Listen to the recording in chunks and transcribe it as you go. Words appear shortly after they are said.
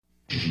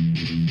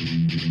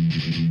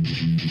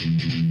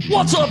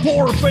What's up,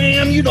 horror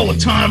fam? You know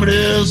what time it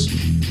is.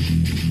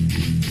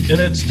 And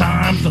it's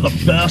time for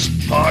the best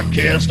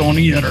podcast on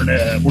the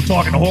internet. We're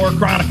talking the Horror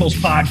Chronicles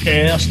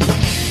podcast.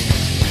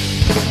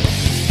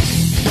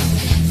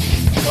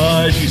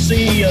 As you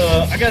see,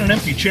 I got an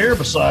empty chair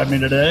beside me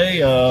today.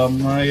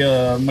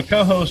 My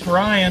co-host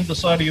Ryan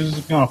decided he was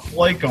going to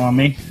flake on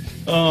me.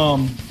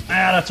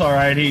 That's all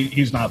right.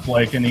 He's not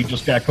flaking. He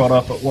just got caught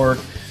up at work.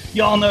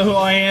 Y'all know who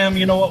I am.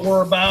 You know what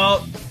we're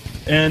about.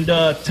 And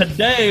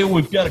today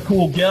we've got a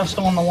cool guest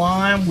on the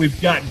line. We've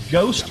got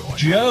Ghost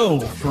Joe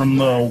from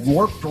the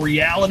Warped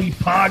Reality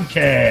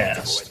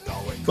podcast.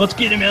 Let's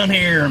get him in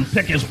here and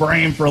pick his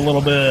brain for a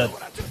little bit.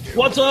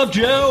 What's up,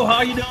 Joe?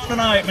 How you doing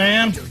tonight,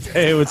 man?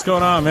 Hey, what's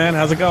going on, man?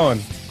 How's it going?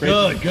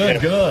 Great.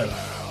 Good.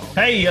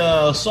 Hey,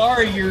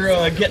 sorry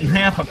you're getting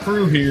half a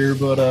crew here,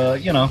 but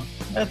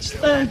that's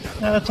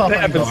how it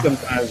happens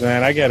sometimes,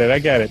 man. I get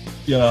it.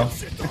 Yeah.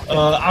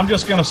 I'm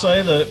just gonna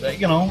say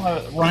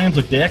that Ryan's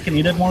a dick and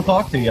he didn't want to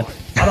talk to you.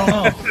 I don't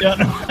know.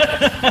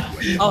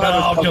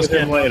 I'm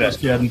just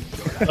kidding.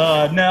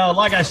 No,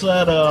 like I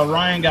said,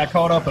 Ryan got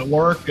caught up at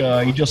work.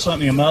 He just sent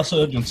me a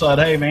message and said,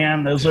 "Hey,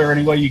 man, is there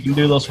any way you can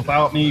do this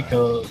without me?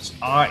 Because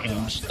I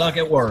am stuck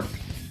at work."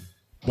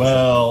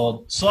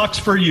 Well, sucks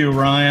for you,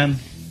 Ryan.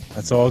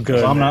 That's all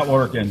good. I'm not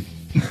working.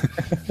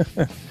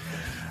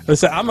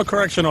 Listen, I'm a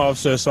correctional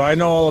officer, so I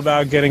know all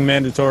about getting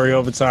mandatory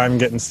overtime and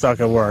getting stuck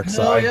at work.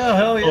 Hell yeah.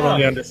 I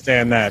totally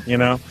understand that, you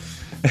know?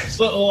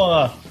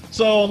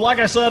 So like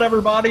I said,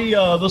 everybody,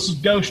 this is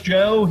Ghost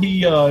Joe.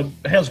 He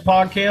has a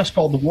podcast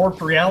called the Warped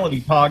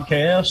Reality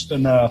Podcast,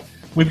 and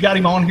we've got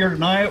him on here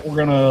tonight.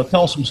 We're going to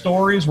tell some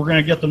stories. We're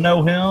going to get to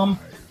know him,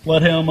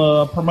 let him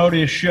promote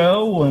his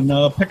show, and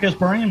pick his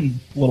brain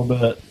a little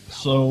bit.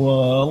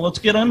 So let's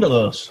get into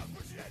this.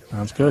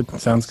 Sounds good.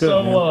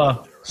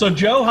 So,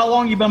 Joe, how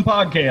long you been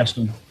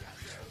podcasting?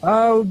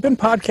 We've been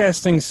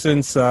podcasting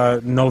since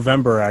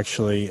November,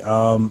 actually.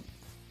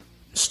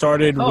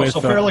 Started with...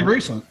 so fairly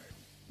recent.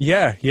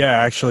 Yeah,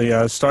 actually.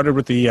 Started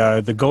with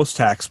the Ghost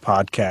Tax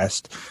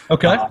podcast.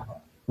 Okay.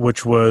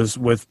 Which was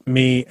with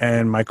me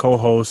and my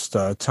co-host,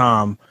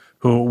 Tom,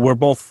 who were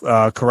both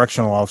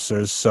correctional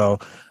officers. So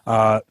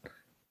a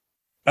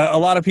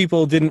lot of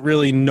people didn't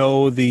really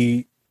know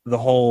the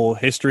whole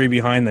history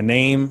behind the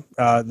name.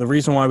 The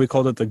reason why we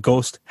called it the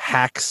Ghost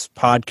Hacks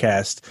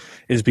podcast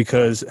is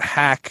because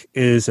hack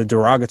is a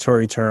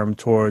derogatory term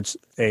towards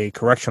a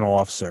correctional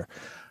officer.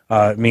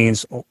 It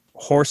means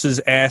horse's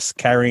ass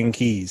carrying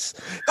keys.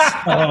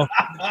 So,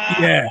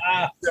 yeah.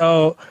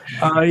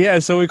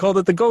 So we called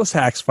it the Ghost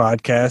Hacks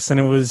podcast, and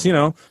it was,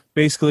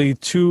 basically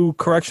two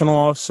correctional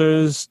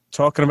officers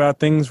talking about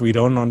things we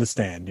don't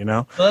understand,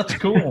 That's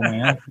cool,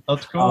 man.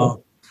 That's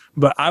cool.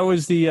 But I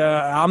was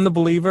I'm the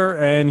believer,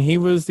 and he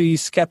was the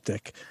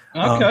skeptic.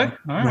 Okay, all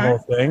right. The whole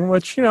thing,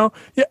 which,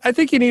 I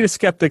think you need a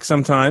skeptic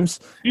sometimes.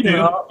 You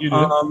do.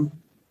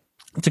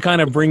 To kind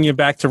of bring you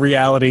back to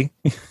reality,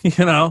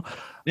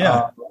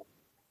 Yeah.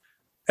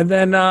 And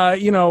then,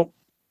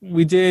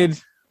 we did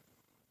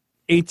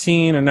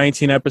 18 or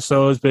 19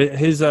 episodes, but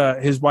his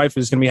wife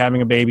is going to be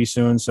having a baby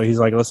soon. So he's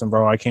like, listen,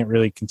 bro, I can't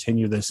really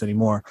continue this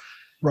anymore.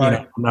 Right.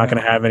 I'm not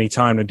going to have any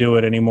time to do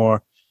it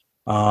anymore.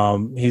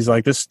 He's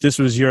like, this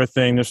was your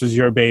thing. This was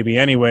your baby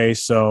anyway.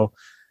 So,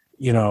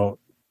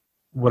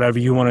 whatever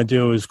you want to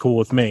do is cool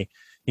with me,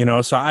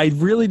 so I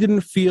really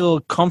didn't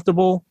feel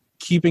comfortable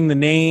keeping the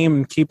name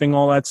and keeping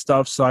all that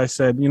stuff. So I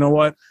said, you know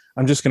what,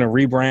 I'm just going to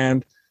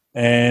rebrand,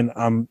 and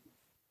I'm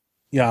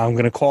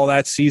going to call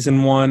that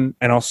season 1,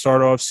 and I'll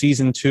start off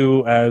season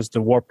 2 as the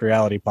Warped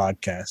Reality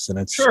podcast. And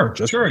it's sure.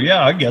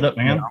 Yeah, I get it,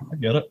 man. I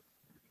get it.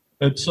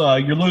 It's,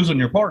 you're losing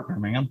your partner,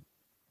 man.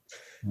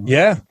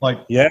 Yeah.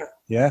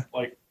 Yeah.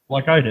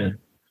 Like I did.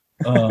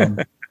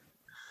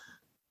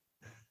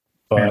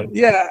 But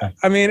yeah,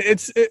 I mean,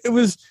 it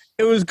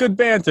was good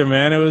banter,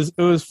 man. It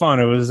was fun.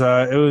 It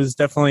was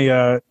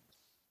definitely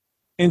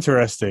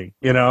interesting,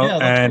 Yeah,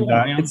 that's cool,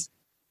 man.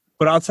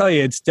 But I'll tell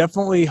you, it's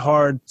definitely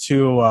hard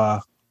to.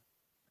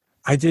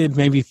 I did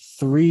maybe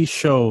 3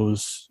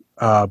 shows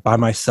by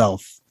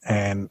myself,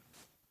 and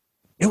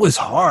it was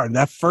hard.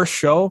 That first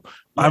show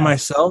by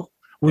myself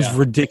was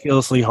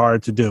ridiculously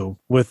hard to do.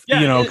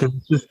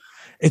 Because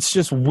it's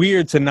just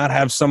weird to not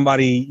have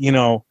somebody,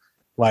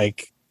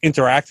 like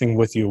interacting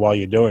with you while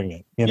you're doing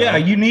it. Yeah,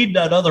 you need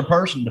that other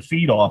person to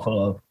feed off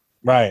of.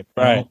 Right.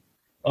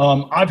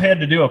 I've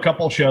had to do a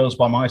couple shows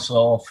by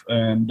myself,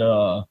 and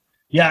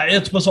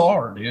it's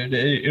bizarre, dude.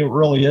 It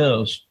really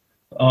is.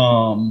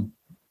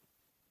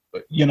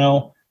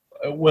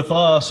 With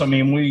us, I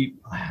mean,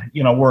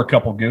 we're a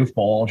couple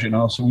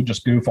goofballs, so we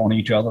just goof on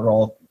each other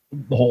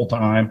the whole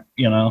time,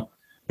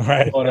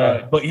 Right.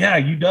 But yeah,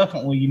 you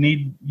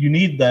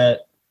need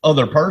that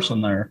other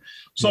person there.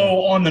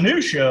 So on the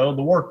new show,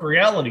 the Warped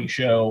Reality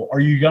show, are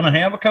you going to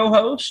have a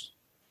co-host?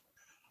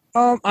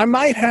 I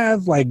might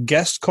have like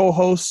guest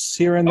co-hosts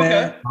here and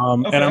there.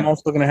 And I'm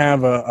also going to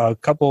have a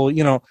couple,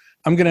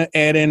 I'm going to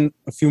add in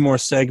a few more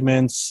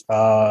segments.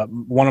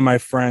 One of my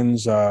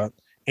friends,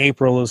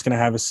 April is going to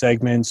have a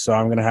segment, so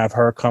I'm going to have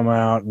her come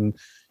out and,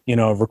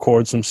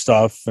 record some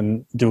stuff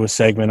and do a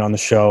segment on the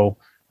show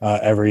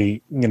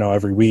every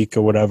week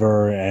or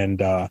whatever.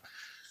 And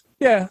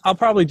I'll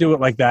probably do it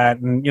like that.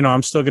 And,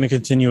 I'm still going to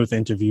continue with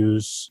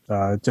interviews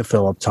to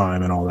fill up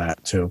time and all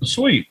that too.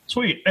 Sweet.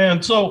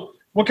 And so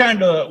what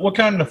kind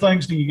of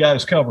things do you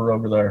guys cover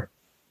over there?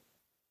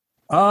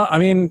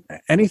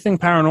 Anything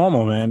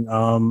paranormal, man.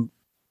 I'm,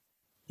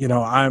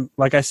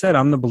 like I said,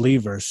 I'm the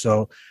believer.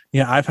 So,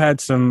 I've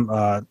had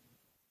some,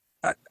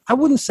 I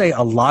wouldn't say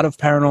a lot of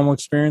paranormal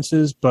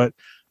experiences, but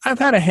I've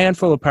had a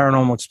handful of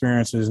paranormal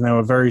experiences, and they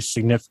were very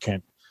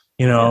significant,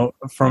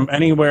 from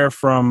anywhere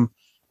from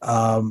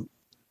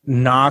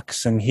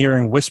knocks and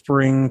hearing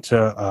whispering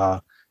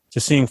to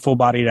seeing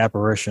full-bodied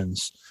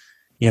apparitions,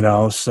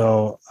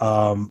 so,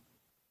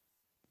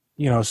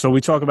 so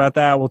we talk about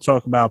that. We'll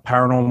talk about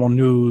paranormal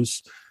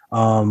news.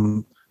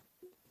 The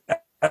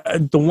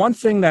one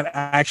thing that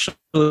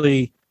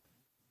actually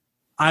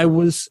I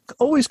was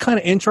always kind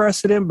of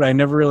interested in, but I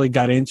never really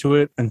got into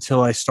it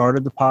until I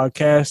started the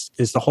podcast,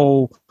 is the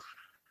whole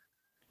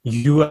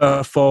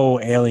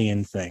UFO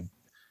alien thing.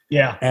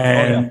 Yeah.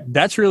 And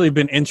that's really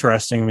been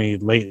interesting me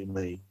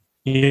lately.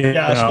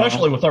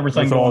 Especially with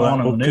everything going on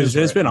in the news. Because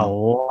there's been a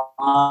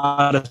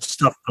lot of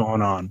stuff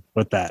going on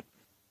with that.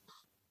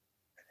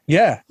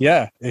 Yeah,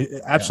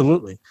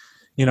 absolutely.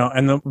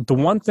 And the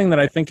one thing that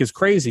I think is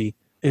crazy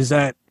is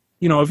that,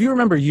 if you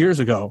remember years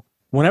ago,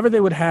 whenever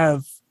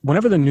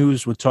the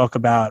news would talk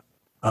about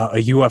a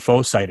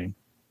UFO sighting,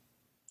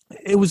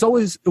 it was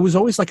always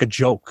like a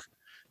joke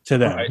to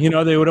them. Right.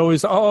 They would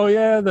always,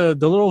 the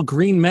little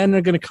green men are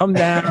going to come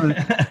down.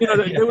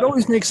 They would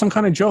always make some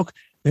kind of joke.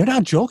 They're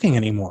not joking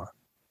anymore.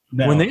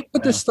 No, when they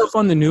put this stuff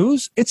on the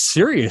news, it's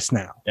serious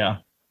now. Yeah.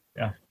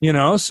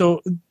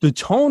 So the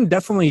tone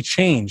definitely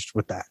changed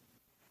with that.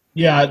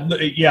 Yeah.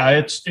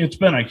 It's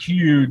been a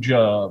huge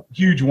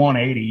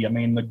 180. I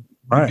mean, the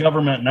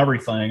government and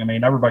everything. I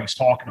mean, everybody's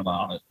talking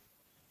about it.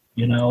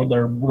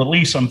 They're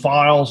releasing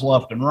files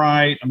left and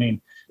right. I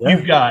mean,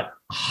 you've got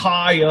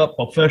high up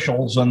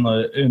officials in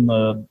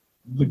the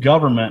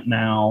government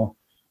now,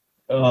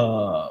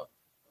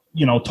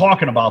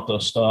 talking about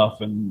this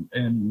stuff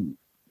and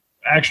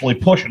actually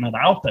pushing it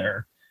out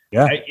there.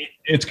 Yeah,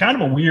 it's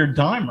kind of a weird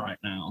time right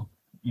now.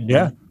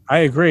 Yeah, I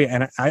agree,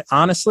 and I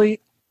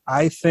honestly,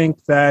 I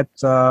think that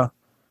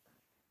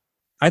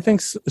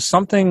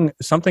something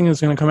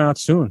is going to come out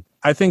soon.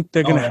 I think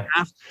they're going to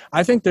have.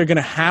 I think they're going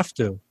to have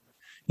to,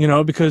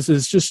 because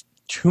there's just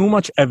too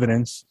much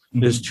evidence.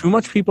 Mm-hmm. There's too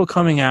much people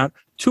coming out.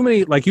 Too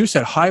many, like you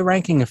said,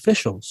 high-ranking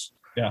officials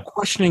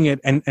questioning it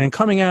and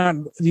coming out.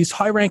 These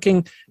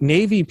high-ranking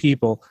Navy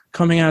people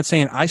coming out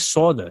saying, "I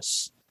saw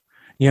this."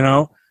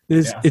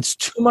 It's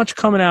too much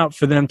coming out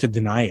for them to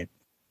deny it.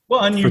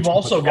 Well, and you've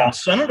also got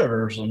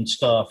senators and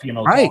stuff,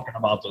 talking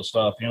about this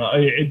stuff. For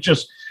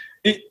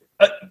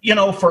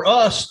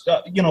us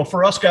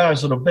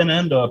guys that have been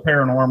into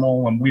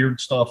paranormal and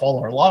weird stuff all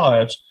our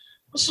lives,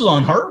 this is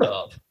unheard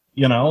of.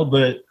 You've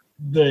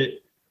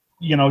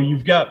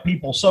got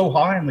people so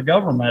high in the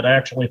government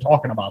actually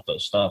talking about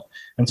this stuff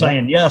and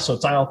saying, yes,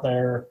 it's out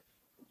there.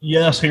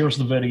 Yes, here's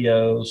the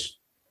videos.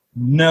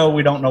 No,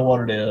 we don't know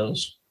what it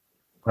is.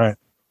 Right.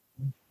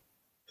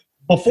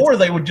 Before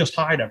they would just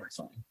hide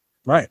everything.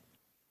 Right.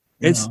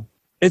 It's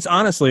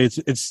honestly,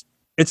 it's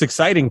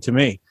exciting to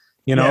me,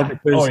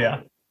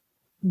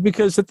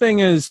 because the thing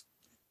is,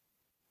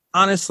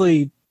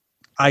 honestly,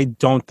 I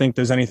don't think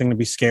there's anything to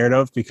be scared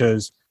of,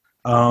 because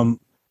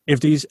if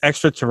these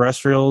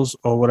extraterrestrials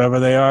or whatever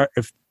they are,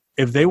 if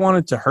they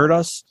wanted to hurt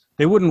us,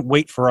 they wouldn't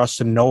wait for us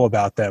to know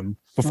about them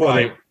before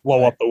they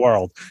blow up the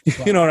world.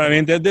 Right. You know what I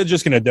mean? They're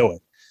just going to do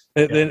it.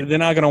 They're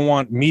not going to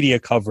want media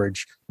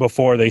coverage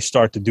before they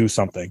start to do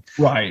something.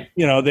 Right.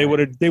 They would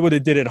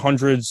have did it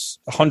hundreds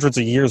of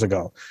years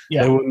ago.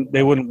 Yeah.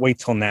 They wouldn't wait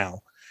till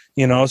now.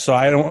 So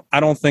I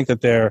don't think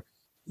that they're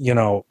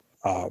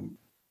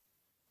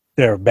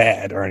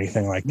bad or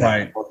anything like that.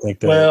 Right.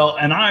 Well,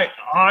 and I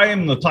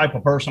am the type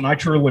of person, I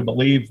truly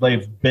believe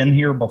they've been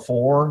here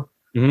before,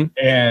 mm-hmm.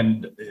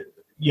 and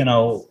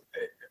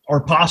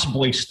are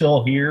possibly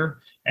still here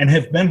and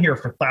have been here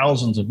for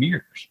thousands of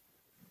years.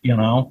 You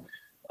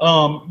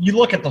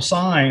look at the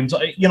signs,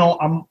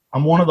 I'm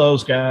one of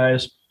those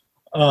guys.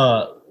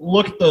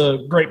 Look at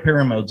the Great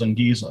Pyramids in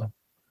Giza.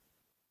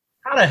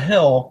 How the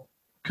hell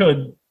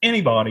could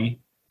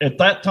anybody at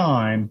that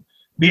time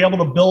be able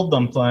to build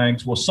them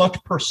things with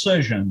such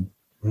precision?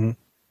 Mm-hmm.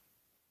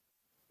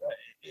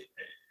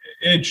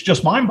 It's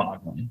just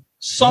mind-boggling.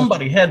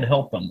 Somebody had to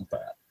help them with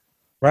that.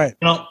 Right.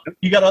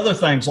 You got other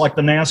things like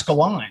the Nazca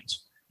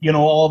lines,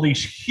 all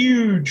these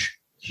huge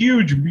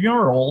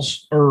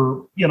murals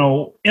or,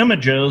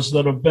 images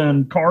that have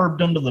been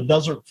carved into the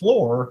desert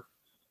floor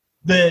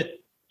that,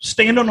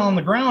 standing on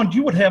the ground,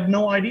 you would have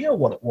no idea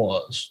what it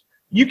was.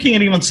 You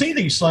can't even see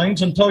these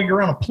things until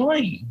you're on a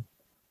plane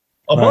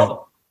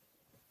above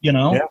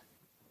them,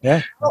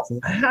 Yeah.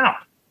 How?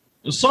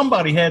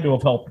 Somebody had to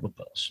have helped with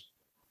this.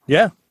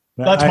 Yeah.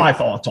 That's my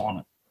thoughts on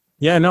it.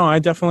 Yeah, no, I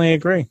definitely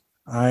agree.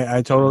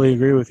 I totally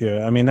agree with you.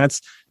 I mean,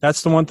 that's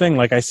the one thing.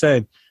 Like I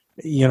said,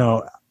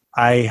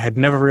 I had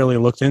never really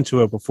looked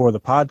into it before the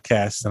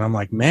podcast, and I'm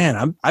like,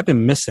 man, I've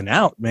been missing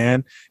out,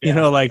 man.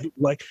 Yeah.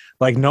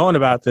 Like knowing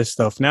about this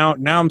stuff. Now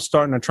I'm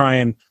starting to try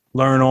and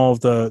learn all of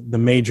the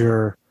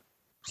major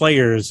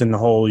players in the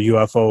whole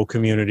UFO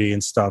community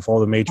and stuff, all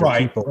the major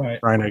people,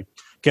 trying to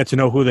get to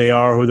know who they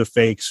are, who the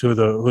fakes, who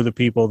the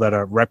people that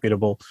are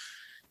reputable,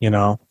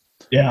 Yeah.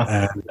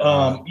 And,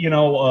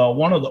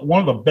 one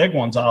of the big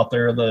ones out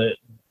there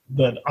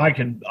that I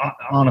could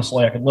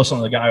listen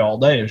to the guy all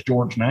day is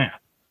George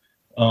Knapp.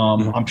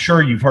 I'm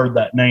sure you've heard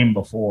that name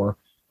before.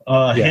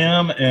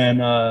 Him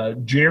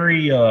and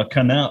Jerry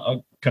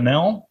Cannell,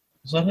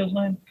 is that his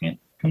name?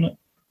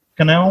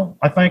 Cannell,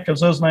 I think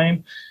is his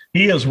name.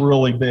 He is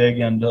really big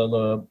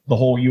into the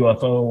whole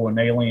UFO and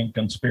alien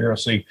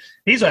conspiracy.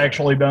 He's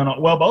actually been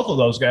both of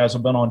those guys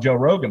have been on Joe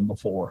Rogan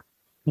before,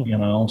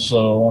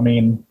 so I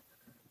mean,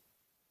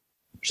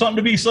 something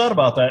to be said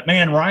about that.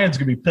 Man, Ryan's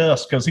gonna be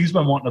pissed because he's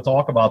been wanting to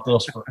talk about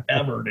this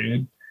forever,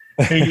 dude.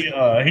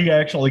 He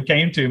actually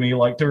came to me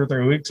like 2 or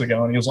 3 weeks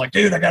ago, and he was like,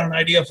 "Dude, I got an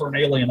idea for an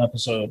alien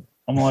episode."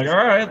 I'm like, "All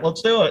right,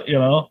 let's do it,"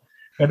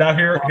 And now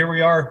here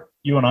we are.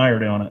 You and I are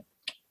doing it.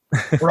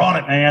 We're on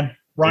it, man.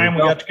 Ryan,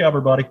 we got you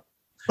covered, buddy.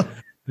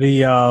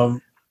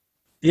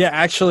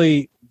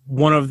 Actually,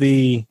 one of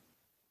the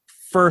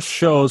first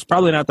shows,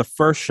 probably not the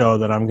first show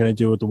that I'm going to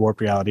do with the Warp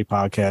Reality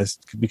podcast,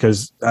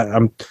 because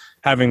I'm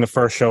having the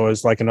first show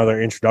as like another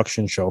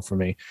introduction show for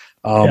me.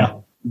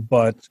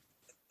 But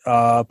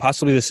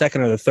possibly the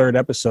second or the third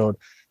episode,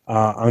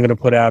 I'm going to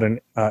put out an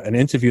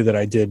interview that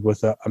I did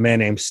with a man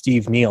named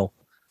Steve Neal,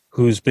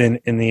 who's been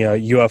in the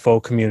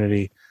UFO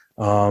community.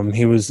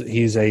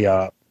 He's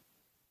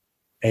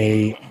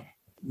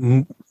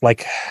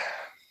like,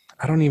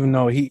 I don't even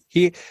know.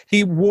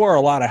 He wore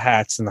a lot of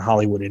hats in the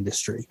Hollywood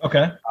industry.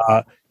 Okay.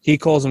 He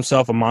calls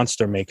himself a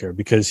monster maker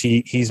because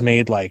he's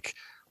made like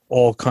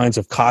all kinds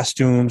of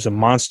costumes and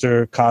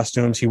monster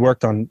costumes. He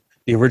worked on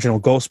the original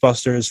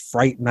Ghostbusters,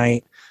 Fright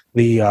Night,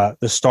 the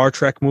Star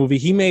Trek movie.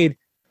 He made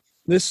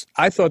this.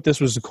 I thought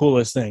this was the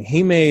coolest thing.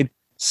 He made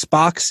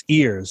Spock's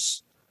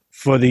ears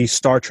for the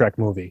Star Trek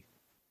movie.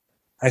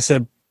 I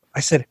said,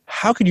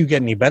 how could you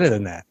get any better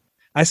than that?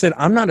 I said,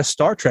 I'm not a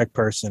Star Trek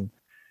person.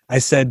 I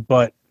said,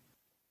 but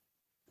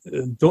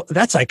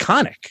that's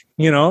iconic.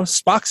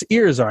 Spock's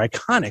ears are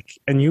iconic,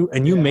 and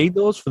you made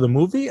those for the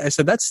movie. I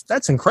said,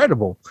 that's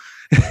incredible.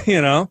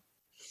 Yeah,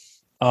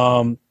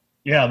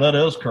 that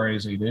is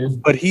crazy,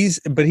 dude. But he's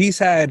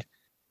had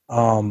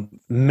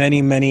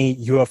many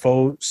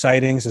UFO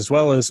sightings as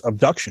well as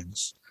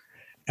abductions,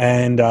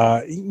 and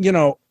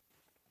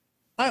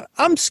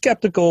I'm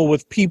skeptical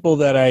with people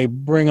that I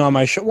bring on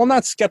my show. Well,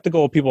 not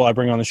skeptical of people I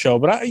bring on the show,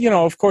 but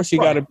of course you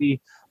got to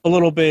be a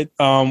little bit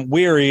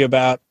weary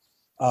about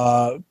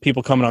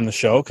people coming on the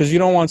show, because you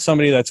don't want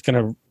somebody that's going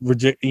to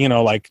reject,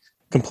 like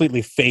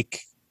completely fake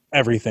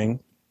everything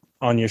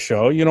on your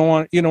show. You don't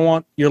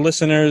want your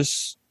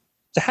listeners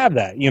to have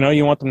that.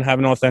 You want them to have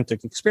an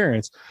authentic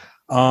experience.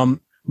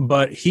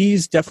 But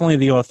he's definitely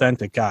the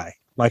authentic guy.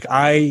 Like,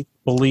 I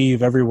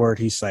believe every word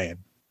he's saying.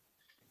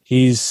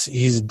 He's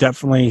a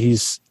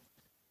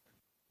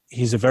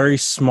very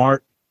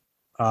smart,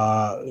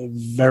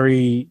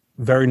 very,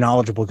 very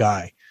knowledgeable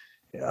guy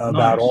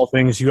about all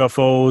things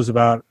UFOs,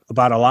 about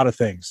a lot of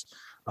things.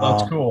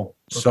 That's cool.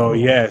 So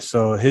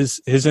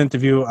his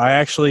interview,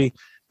 I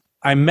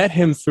met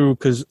him through,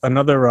 because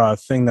another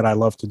thing that I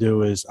love to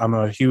do is I'm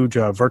a huge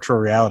virtual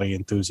reality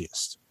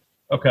enthusiast.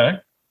 Okay.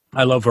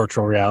 I love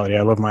virtual reality.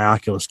 I love my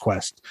Oculus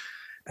Quest.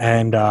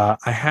 And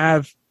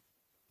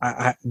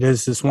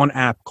there's this one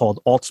app called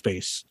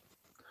AltSpace,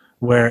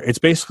 where it's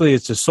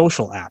a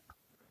social app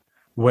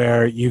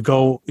where you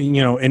go,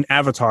 in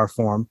avatar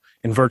form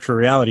in virtual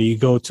reality, you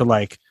go to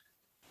like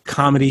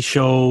comedy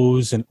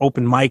shows and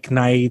open mic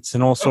nights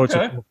and all sorts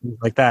of things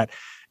like that.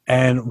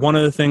 And one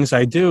of the things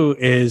I do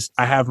is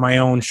I have my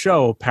own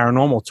show,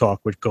 Paranormal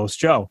Talk with Ghost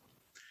Joe.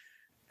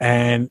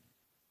 And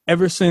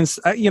ever since,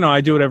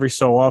 I do it every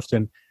so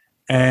often,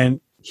 and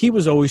he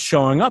was always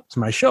showing up to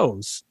my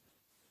shows.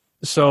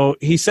 So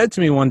he said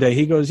to me one day,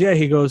 he goes,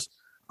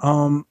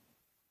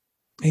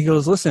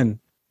 listen,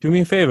 do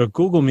me a favor,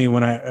 Google me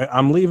when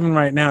I'm leaving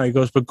right now. He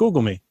goes, but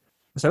Google me.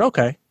 I said,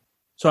 okay.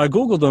 So I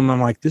Googled him.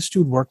 I'm like, this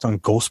dude worked on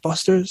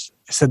Ghostbusters?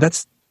 I said,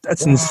 that's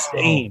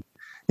insane.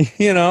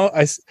 And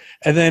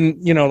then,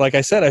 like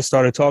I said, I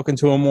started talking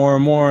to him more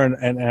and more,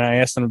 and I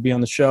asked him to be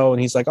on the show,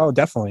 and he's like, oh,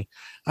 definitely.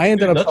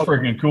 That's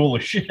freaking cool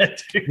as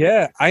shit. Dude.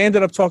 Yeah. I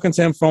ended up talking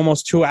to him for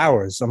almost 2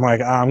 hours. I'm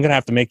like, I'm going to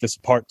have to make this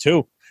a part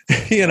 2,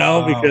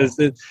 because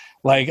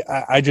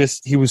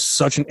he was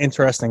such an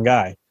interesting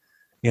guy,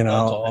 That's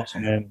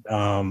awesome.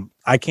 And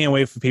I can't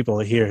wait for people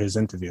to hear his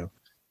interview,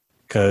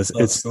 because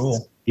it's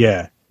cool.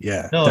 Yeah.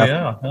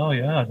 Hell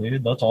yeah,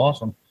 dude. That's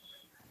awesome.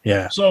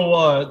 Yeah. So,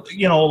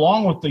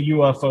 along with the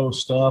UFO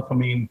stuff, I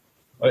mean,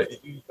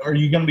 are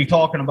you going to be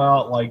talking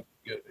about, like,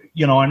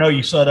 I know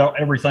you said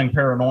everything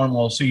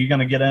paranormal, so you're going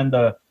to get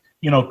into,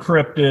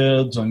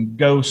 cryptids and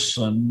ghosts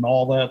and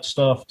all that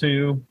stuff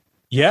too?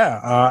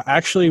 Yeah,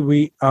 actually,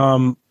 we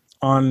on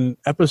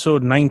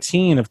episode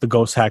 19 of the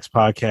Ghost Hacks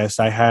podcast,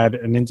 I had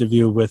an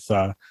interview with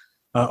a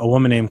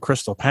woman named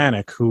Crystal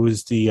Panic, who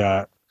is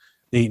the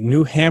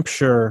New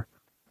Hampshire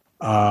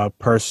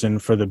person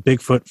for the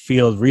Bigfoot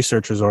Field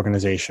Researchers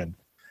Organization.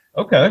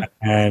 Okay.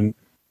 And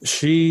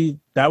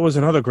that was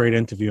another great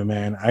interview,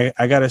 man.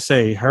 I gotta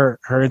say, her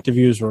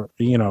interviews were,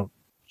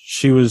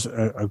 she was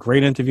a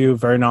great interview,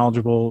 very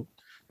knowledgeable,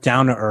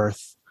 down to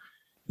earth.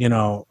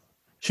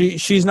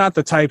 She's not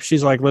the type.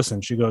 She's like,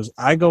 listen, me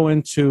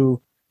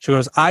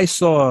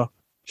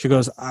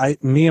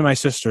and my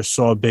sister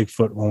saw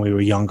Bigfoot when we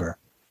were younger.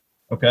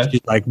 Okay.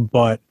 She's like,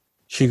 but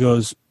she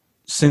goes,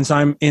 since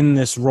I'm in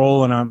this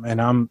role and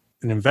I'm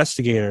an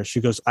investigator,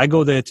 she goes, I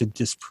go there to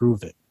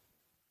disprove it.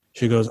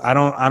 She goes, I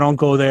don't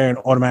go there and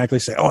automatically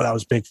say, oh, that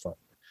was Bigfoot.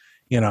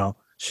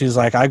 She's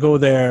like, I go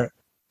there,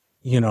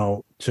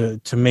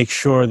 to make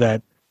sure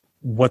that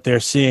what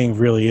they're seeing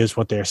really is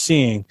what they're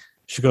seeing.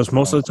 She goes,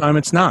 most of the time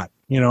it's not.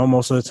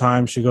 Most of the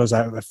time she goes,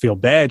 I feel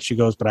bad. She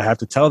goes, but I have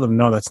to tell them,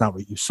 no, that's not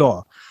what you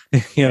saw.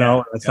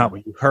 That's not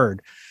what you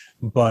heard.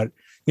 But,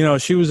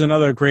 she was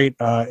another great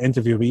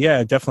interview. But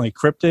yeah, definitely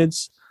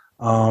cryptids.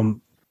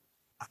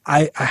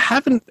 I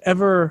haven't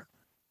ever,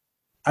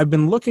 I've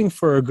been looking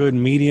for a good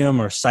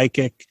medium or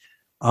psychic.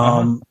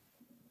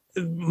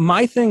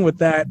 My thing with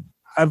that,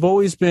 I've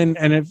always been,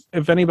 and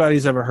if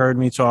anybody's ever heard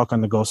me talk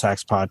on the Ghost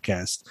Hacks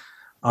podcast,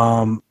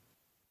 I'm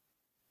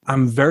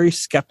very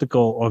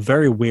skeptical or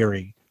very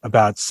wary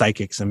about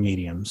psychics and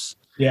mediums.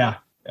 Yeah.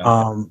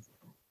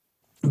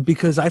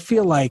 Because I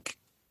feel like,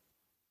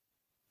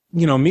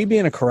 me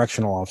being a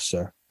correctional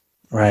officer,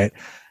 right?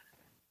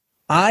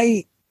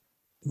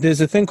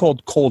 There's a thing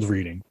called cold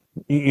reading.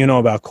 You know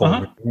about cold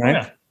reading, right?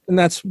 Yeah. And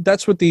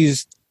that's what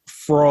these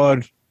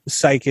fraud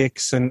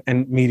psychics and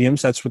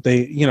mediums, that's what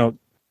they,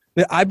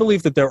 I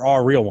believe that there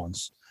are real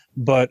ones,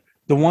 but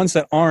the ones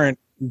that aren't,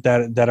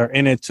 that are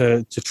in it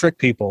to trick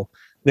people,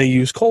 they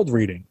use cold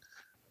reading,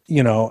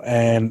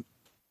 and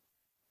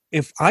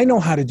if I know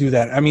how to do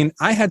that, I mean,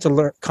 I had to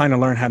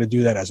learn how to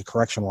do that as a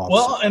correctional officer.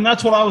 Well, and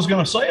that's what I was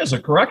going to say. As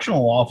a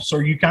correctional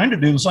officer, you kind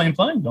of do the same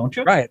thing, don't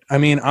you? Right. I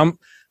mean,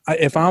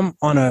 if I'm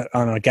on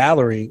a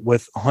gallery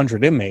with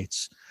 100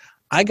 inmates,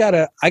 I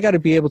gotta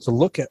be able to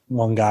look at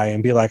one guy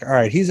and be like, all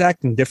right, he's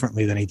acting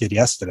differently than he did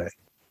yesterday,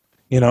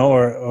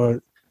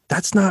 or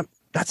that's not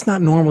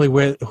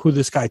normally who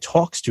this guy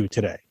talks to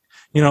today.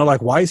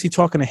 Like, why is he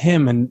talking to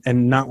him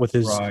and not with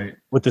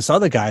with this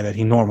other guy that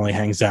he normally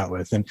hangs out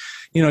with? And,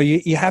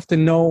 you have to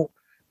know,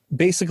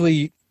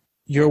 basically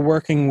you're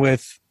working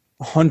with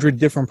 100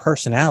 different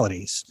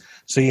personalities.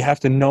 So you have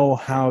to know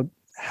how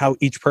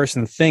each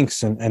person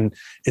thinks. And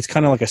it's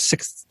kind of like a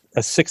sixth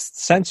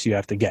sense you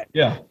have to get,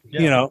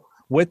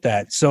 with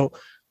that. So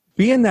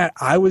being that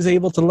I was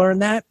able to learn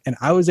that and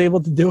I was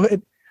able to do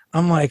it,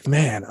 I'm like,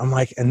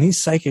 and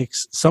these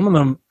psychics, some of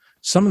them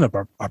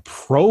are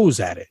pros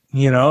at it,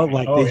 they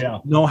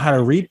know how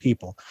to read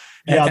people.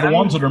 Yeah, the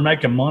ones that are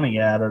making money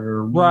at it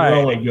are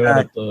really good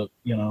at the.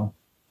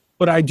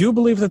 But I do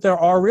believe that there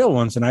are real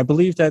ones, and I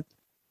believe that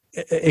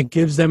it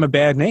gives them a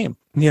bad name.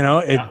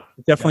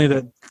 Definitely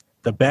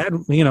the bad,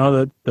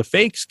 the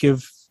fakes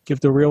give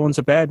the real ones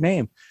a bad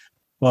name.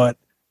 But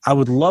I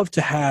would love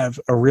to have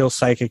a real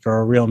psychic or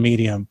a real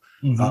medium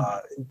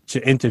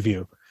to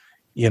interview.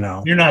 You're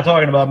not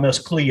talking about Miss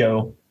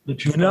Cleo.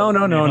 No,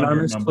 not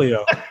Miss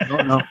Cleo.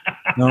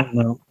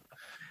 No.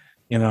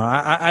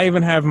 I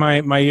even have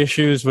my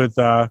issues with,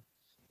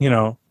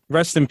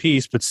 rest in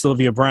peace, but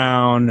Sylvia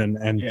Brown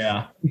and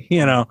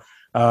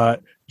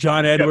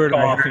John Edward.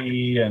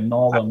 Coffee and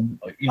all them.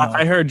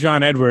 I heard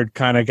John Edward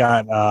kind of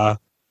got.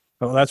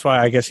 Well, that's why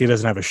I guess he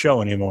doesn't have a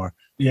show anymore.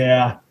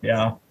 Yeah.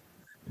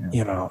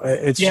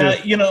 It's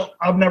just,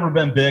 I've never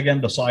been big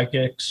into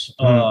psychics.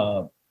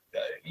 Do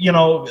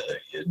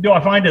I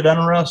find it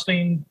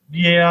interesting?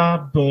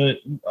 Yeah, but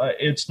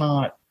it's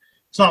not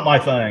my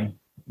thing.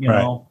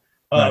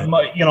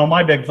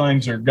 My big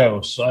things are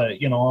ghosts.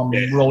 I'm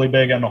really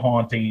big into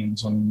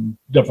hauntings and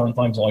different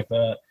things like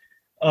that.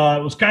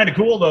 It was kind of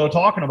cool though,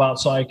 talking about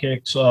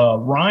psychics.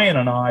 Ryan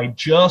and I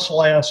just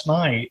last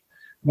night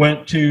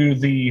went to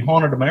the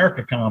Haunted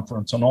America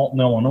conference in Alton,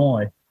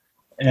 Illinois,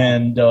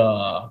 and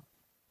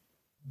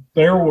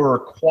there were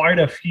quite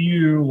a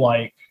few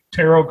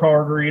tarot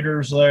card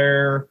readers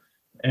there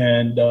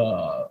and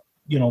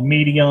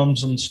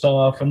mediums and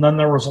stuff, and then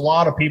there was a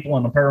lot of people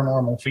in the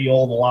paranormal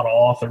field, a lot of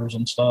authors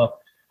and stuff.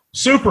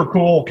 Super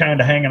cool, kind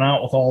of hanging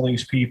out with all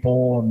these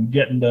people and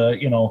getting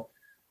to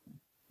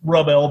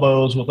rub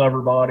elbows with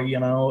everybody.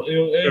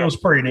 It was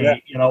pretty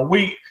neat.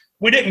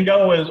 We didn't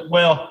go as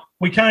well.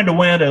 We kind of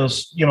went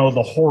as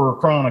the Horror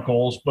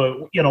Chronicles,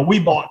 but we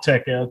bought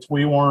tickets.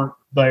 We weren't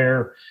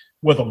there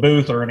with a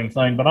booth or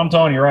anything, but I'm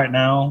telling you right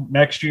now,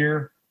 next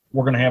year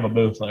we're going to have a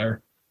booth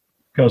there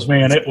because,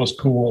 man, it was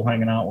cool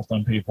hanging out with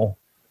them people.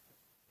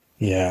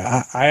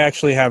 Yeah, I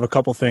actually have a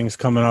couple things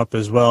coming up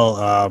as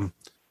well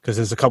because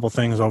there's a couple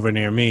things over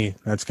near me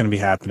that's going to be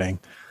happening.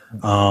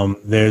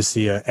 There's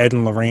the Ed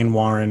and Lorraine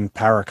Warren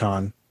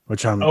Paracon,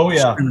 which I'm Oh,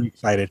 yeah. extremely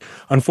excited.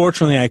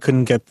 Unfortunately, I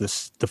couldn't get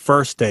this the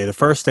first day. The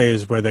first day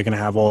is where they're going to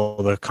have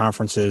all the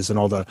conferences and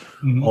all the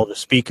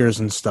speakers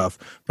and stuff.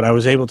 But I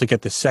was able to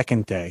get the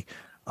second day,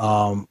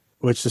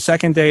 which the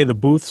second day the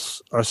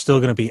booths are still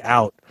going to be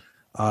out.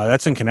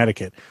 That's in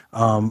Connecticut.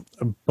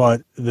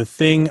 But the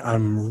thing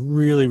I'm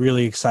really,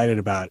 really excited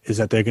about is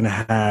that they're going to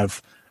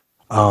have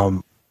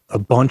a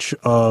bunch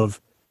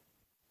of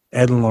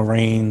Ed and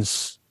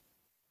Lorraine's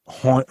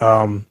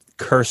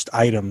cursed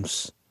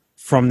items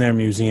from their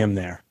museum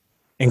there,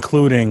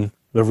 including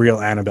the real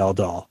Annabelle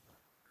doll.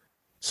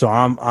 So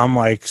I'm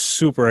like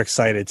super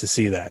excited to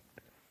see that.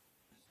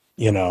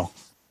 You know.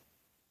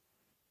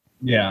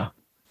 Yeah.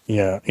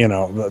 Yeah, you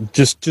know,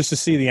 just to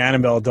see the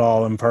Annabelle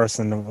doll in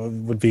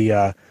person would be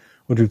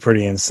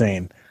pretty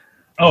insane.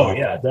 Oh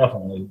yeah,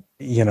 definitely.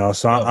 You know,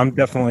 so I'm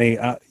definitely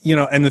you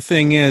know, and the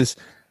thing is,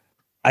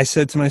 I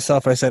said to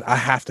myself, I said I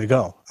have to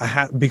go.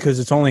 Because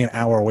it's only an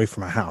hour away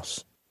from my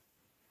house.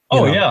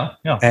 Oh yeah.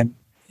 And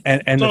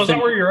so is that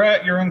where you're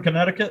at? You're in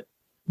Connecticut?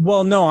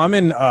 Well, no, I'm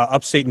in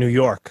upstate New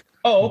York.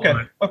 Oh, okay.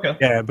 Okay.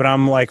 Yeah, but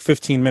I'm like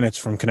 15 minutes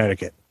from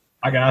Connecticut.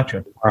 I got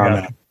you.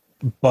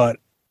 But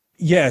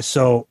yeah,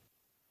 so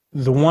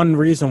the one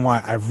reason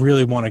why I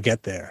really want to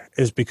get there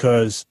is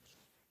because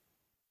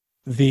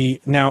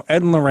now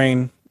Ed and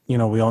Lorraine, you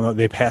know, we all know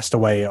they passed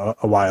away a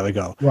while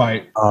ago.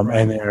 Right.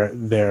 And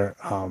their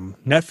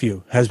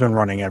nephew has been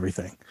running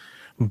everything.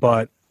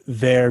 But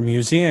their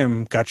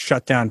museum got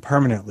shut down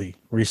permanently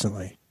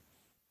recently.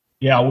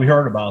 Yeah, we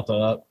heard about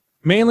that.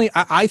 Mainly,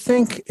 I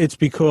think it's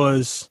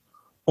because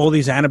all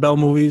these Annabelle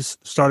movies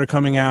started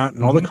coming out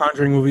and all the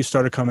Conjuring movies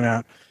started coming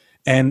out.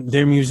 And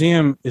their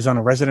museum is on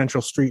a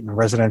residential street in a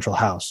residential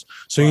house.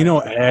 So, you know,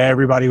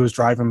 everybody was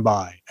driving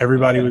by.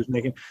 Everybody was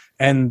making...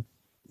 And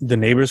the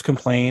neighbors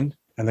complained,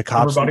 and the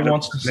cops... Everybody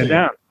wants to see it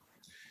down.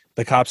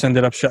 The cops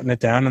ended up shutting it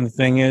down, and the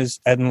thing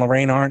is, Ed and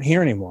Lorraine aren't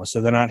here anymore,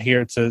 so they're not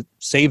here to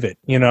save it,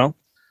 you know?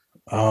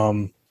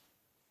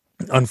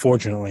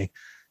 Unfortunately.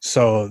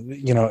 So,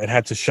 you know, it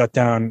had to shut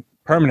down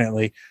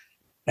permanently.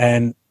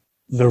 And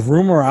the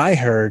rumor I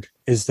heard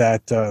is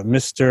that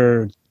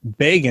Mr.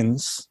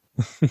 Bagans...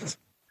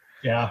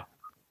 Yeah.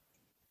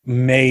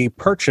 may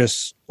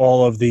purchase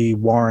all of the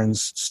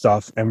Warrens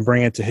stuff and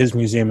bring it to his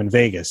museum in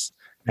Vegas.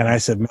 And I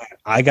said, man,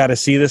 I got to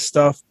see this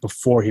stuff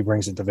before he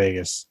brings it to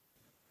Vegas.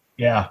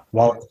 Yeah.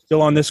 While it's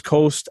still on this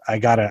coast, I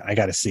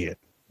gotta see it.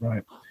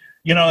 Right.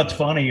 You know, it's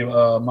funny.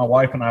 My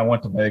wife and I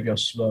went to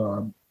Vegas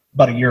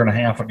about a year and a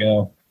half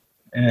ago,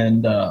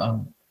 and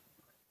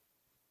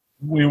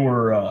we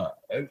were.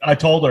 I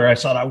told her, I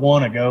said, I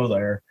want to go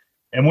there.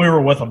 And we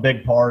were with a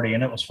big party,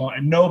 and it was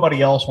fun.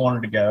 Nobody else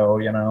wanted to go,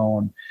 you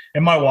know.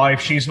 And my wife,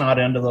 she's not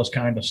into this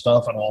kind of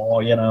stuff at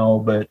all, you know.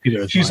 But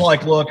she's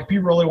like, look, if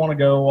you really want to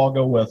go, I'll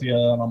go with you.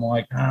 And I'm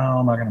like, no,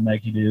 I'm not going to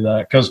make you do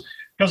that. Because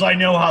I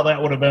know how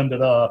that would have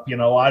ended up. You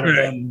know, I'd have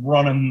been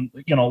running,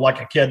 you know, like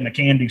a kid in a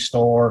candy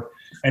store.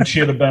 And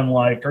she'd have been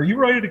like, are you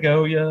ready to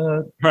go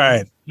yet?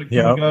 Right. Can we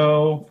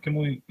go? Can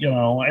we, you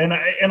know? And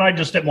I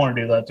just didn't want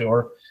to do that to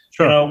her.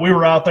 Sure. You know, we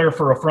were out there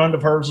for a friend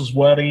of hers'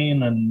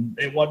 wedding, and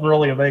it wasn't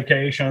really a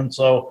vacation.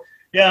 So,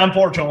 yeah,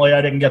 unfortunately,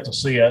 I didn't get to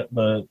see it.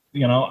 But,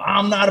 you know,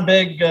 I'm not a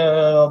big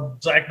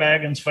Zach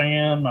Baggins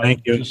fan.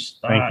 Thank you.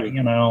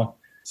 You know.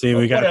 See,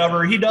 we got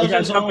whatever. He does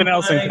his something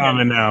else in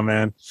common now,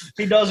 man.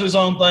 He does his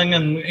own thing,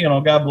 and, you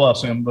know, God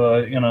bless him.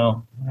 But, you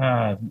know,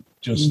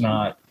 just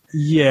not.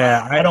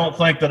 Yeah. I don't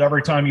think that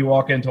every time you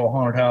walk into a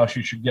haunted house,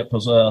 you should get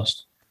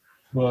possessed.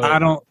 But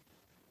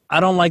I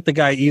don't like the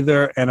guy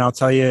either, and I'll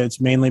tell you, it's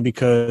mainly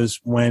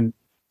because when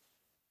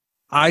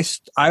I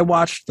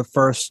watched the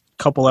first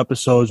couple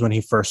episodes when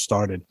he first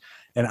started,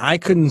 and I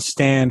couldn't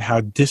stand how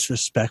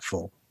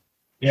disrespectful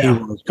he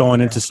was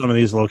going into some of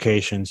these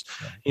locations.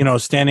 You know,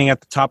 standing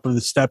at the top of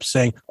the steps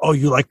saying, "Oh,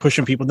 you like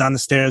pushing people down the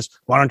stairs?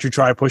 Why don't you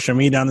try pushing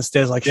me down the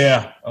stairs?" Like,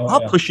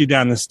 I'll push you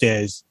down the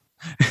stairs.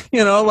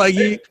 You know, like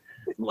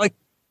like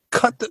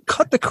cut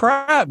the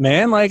crap,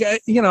 man. Like,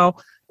 you know.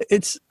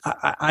 It's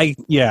I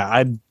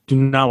do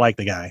not like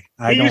the guy.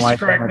 He used to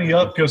crack me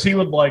up because he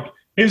was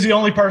the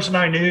only person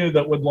I knew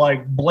that would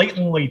like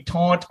blatantly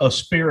taunt a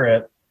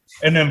spirit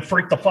and then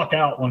freak the fuck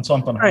out when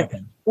something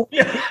happened.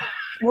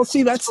 Well,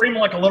 see, that's scream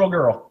like a little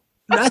girl.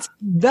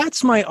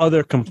 That's my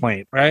other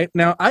complaint, right?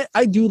 Now,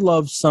 I do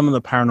love some of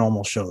the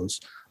paranormal shows.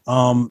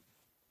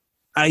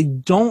 I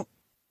don't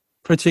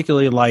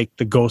particularly like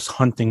the ghost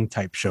hunting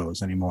type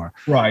shows anymore.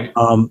 Right.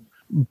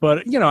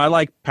 But, you know, I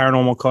like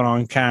Paranormal Caught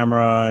on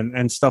Camera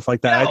and stuff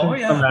like that. I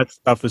think some of that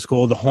stuff is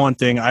cool. The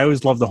Haunting. I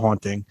always love The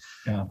Haunting.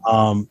 Yeah.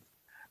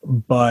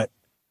 But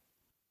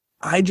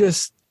I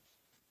just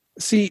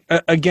see,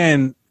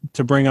 again,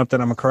 to bring up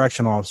that I'm a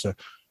correction officer.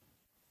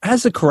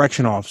 As a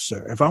correction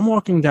officer, if I'm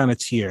walking down a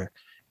tier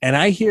and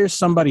I hear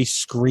somebody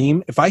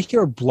scream, if I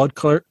hear a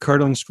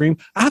blood-curdling scream,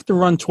 I have to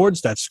run towards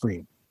that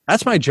scream.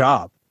 That's my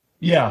job.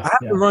 Yeah. I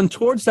have to run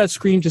towards that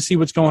scream to see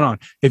what's going on.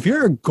 If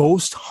you're a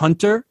ghost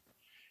hunter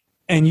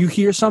and you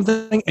hear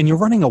something and you're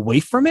running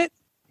away from it,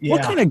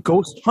 what kind of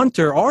ghost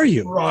hunter are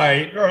you?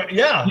 Right.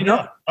 Yeah. You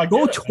know,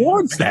 go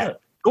towards that.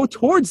 go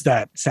towards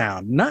that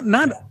sound, not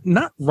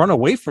run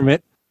away from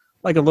it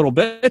like a little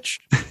bitch.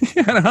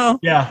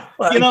 Yeah.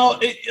 Like,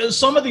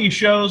 Some of these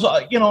shows,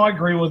 I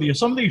agree with you.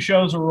 Some of these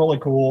shows are really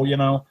cool.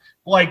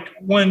 Like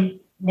when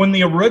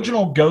the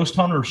original Ghost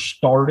Hunters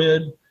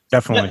started,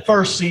 definitely that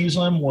first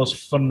season was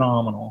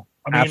phenomenal.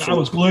 I mean, Absolutely. I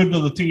was glued to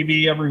the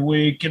TV every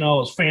week. It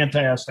was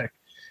fantastic.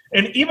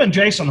 And even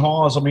Jason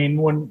Hawes, I mean,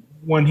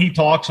 when he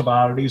talks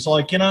about it, he's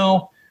like,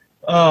 about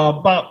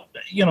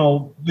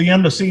the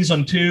end of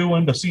season 2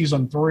 into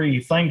season 3,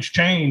 things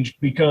changed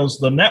because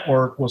the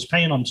network was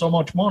paying them so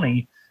much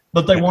money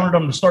that they wanted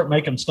them to start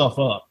making stuff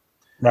up.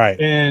 Right.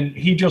 And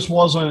he just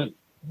wasn't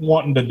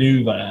wanting to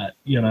do that.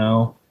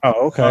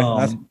 Oh, okay.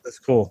 That's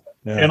cool.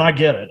 Yeah. And I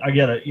get it.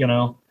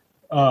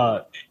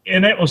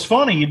 And it was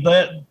funny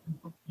that,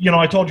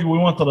 I told you we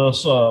went to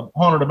this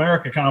Haunted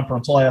America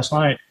conference last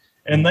night,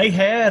 and they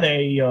had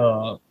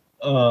a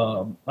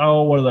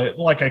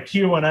like a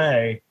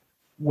Q&A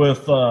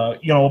with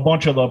a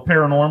bunch of the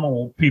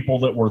paranormal people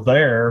that were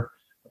there,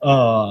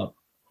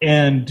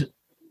 and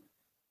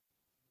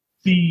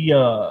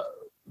the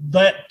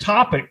that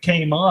topic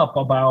came up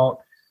about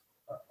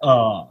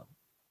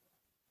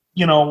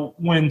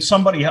when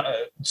somebody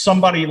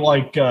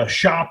like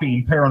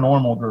shopping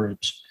paranormal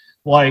groups,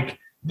 like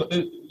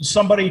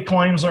somebody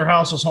claims their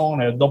house is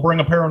haunted, they'll bring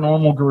a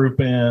paranormal group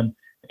in,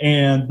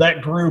 and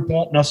that group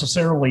won't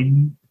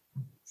necessarily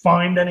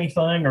find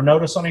anything or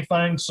notice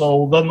anything,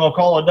 so then they'll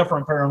call a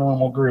different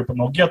paranormal group and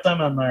they'll get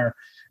them in there,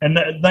 and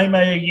they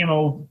may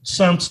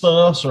sense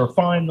this or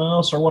find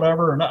this or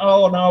whatever, and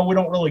oh no, we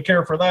don't really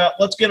care for that,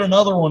 let's get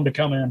another one to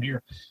come in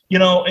here.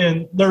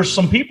 And there's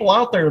some people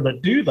out there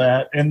that do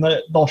that, and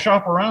they'll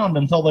shop around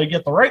until they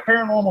get the right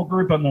paranormal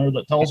group in there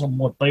that tells them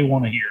what they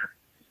want to hear.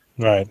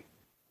 Right.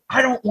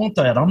 I don't want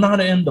that. I'm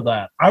not into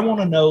that. I want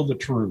to know the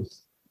truth.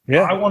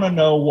 Yeah. I want to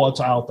know what's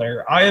out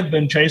there. I have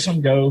been chasing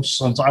ghosts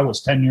since I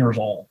was 10 years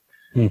old.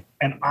 And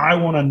I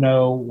want to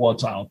know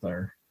what's out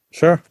there.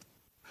 Sure.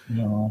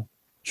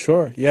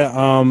 Sure. Yeah.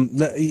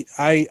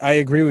 I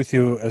agree with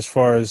you as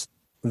far as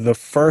the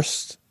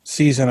first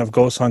season of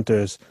Ghost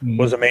Hunters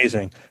was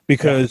amazing,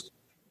 because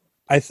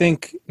I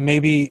think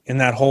maybe in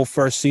that whole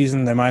first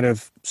season, they might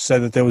have said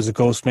that there was a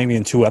ghost maybe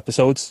in 2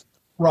 episodes.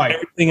 Right.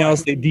 Everything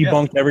else, they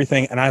debunked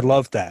everything. And I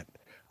loved that.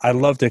 I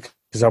loved it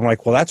because I'm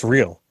like, well, that's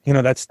real.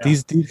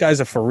 These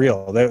guys are for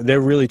real. They're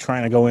really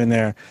trying to go in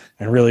there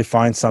and really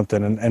find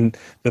something. And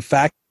the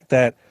fact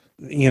that,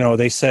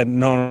 they said,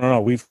 no,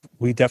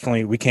 we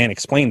can't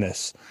explain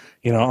this.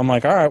 I'm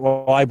like, all right,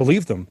 well, I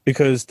believe them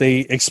because they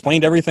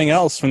explained everything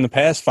else from the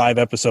past 5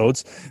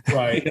 episodes.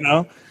 Right.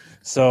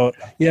 So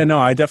yeah, no,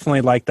 I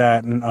definitely like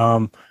that.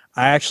 And,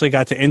 I actually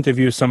got to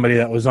interview somebody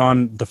that was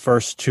on the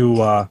first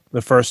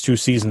two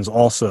seasons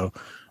also,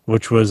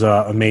 which was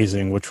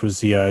amazing, which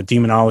was the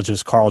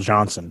demonologist Carl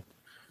Johnson.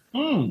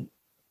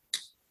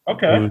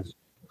 Okay.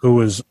 Who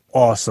was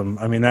awesome.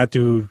 I mean, that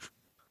dude,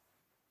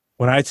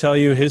 when I tell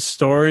you his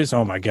stories,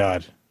 oh my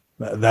God,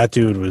 that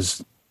dude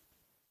was,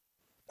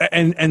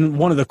 and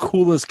one of the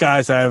coolest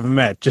guys I ever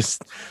met.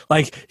 Just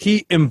like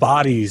he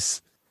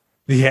embodies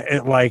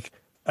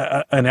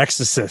an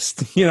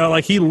exorcist,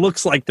 like he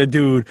looks like the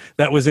dude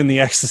that was in The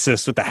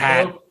Exorcist with the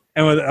hat.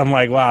 And I'm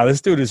like, wow,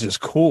 this dude is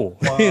just cool.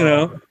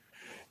 Wow.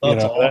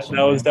 That's awesome,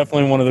 that was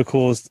definitely one of the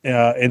coolest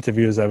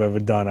interviews I've ever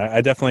done.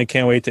 I definitely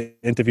can't wait to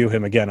interview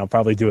him again. I'll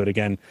probably do it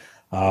again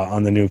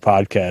on the new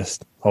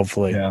podcast,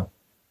 hopefully. Yeah.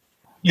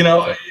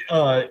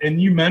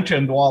 And you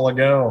mentioned a while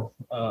ago,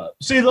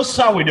 see, this is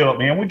how we do it,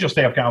 man. We just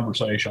have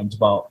conversations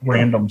about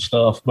random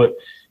stuff. But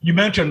you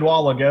mentioned a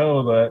while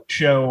ago that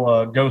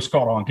show Ghost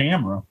Caught on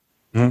Camera.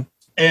 Mm-hmm.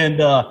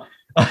 And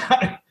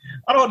I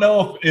don't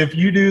know if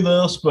you do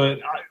this, but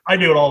I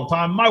do it all the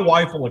time. My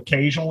wife will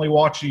occasionally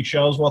watch these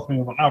shows with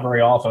me, but not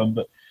very often.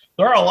 But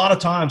there are a lot of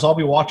times I'll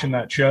be watching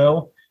that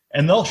show,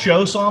 and they'll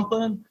show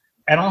something,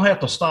 and I'll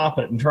have to stop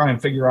it and try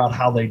and figure out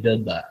how they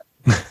did that.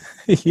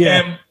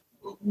 Yeah.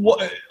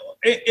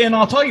 And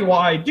I'll tell you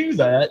why I do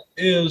that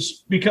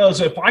is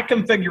because if I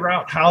can figure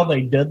out how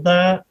they did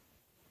that,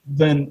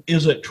 then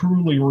is it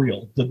truly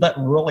real? Did that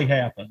really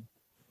happen?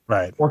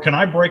 Right. Or can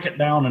I break it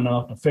down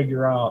enough to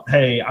figure out,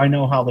 hey, I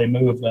know how they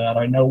moved that.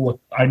 I know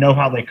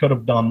how they could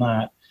have done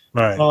that.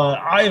 Right.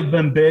 I have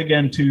been big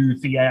into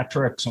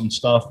theatrics and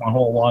stuff my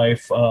whole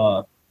life.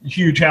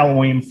 Huge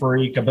Halloween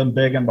freak. I've been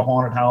big into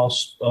haunted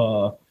house,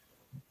 the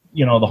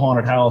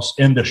haunted house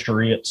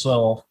industry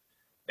itself.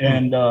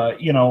 And,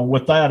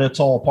 with that, it's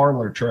all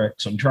parlor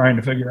tricks and trying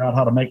to figure out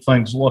how to make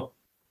things look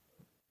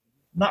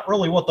not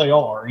really what they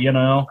are,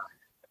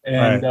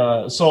 And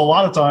right. So a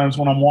lot of times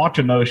when I'm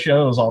watching those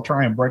shows, I'll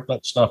try and break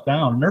that stuff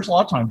down. And there's a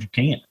lot of times you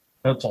can't.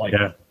 That's like,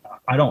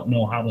 I don't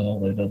know how the hell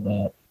they did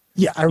that.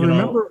 Yeah, I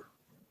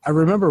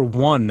remember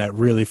one that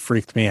really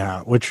freaked me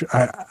out, which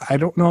I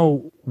don't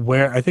know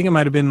where. I think it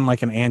might have been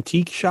like an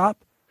antique shop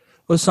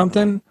or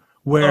something.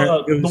 Where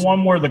the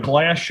one where the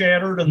glass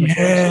shattered and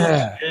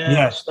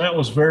yes, that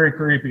was very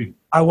creepy.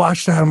 I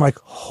watched that. I'm like,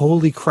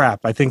 holy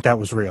crap! I think that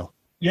was real.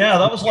 Yeah,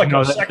 that was like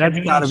a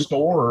secondhand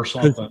store or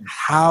something.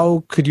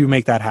 How could you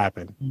make that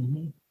happen?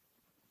 Mm-hmm.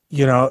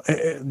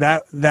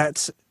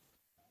 that's.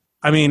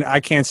 I mean, I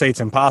can't say it's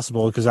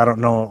impossible because I don't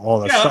know all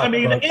the stuff. I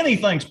mean,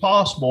 anything's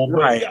possible. But,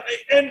 right.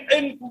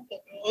 And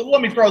let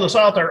me throw this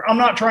out there. I'm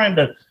not trying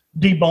to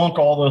debunk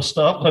all this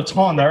stuff that's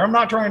on there. I'm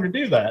not trying to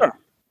do that. Sure.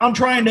 I'm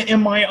trying to, in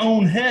my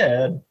own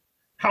head,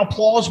 how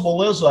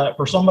plausible is that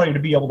for somebody to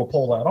be able to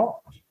pull that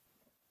off?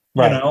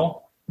 Right.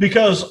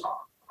 Because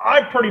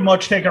I pretty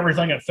much take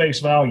everything at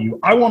face value.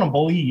 I want to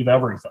believe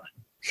everything.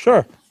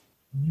 Sure.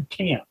 You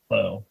can't,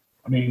 though.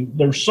 I mean,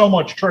 there's so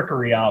much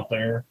trickery out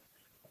there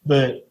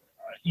that,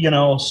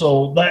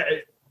 so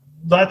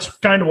that's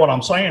kind of what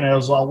I'm saying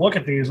is I'll look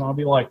at these and I'll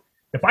be like,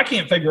 if I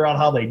can't figure out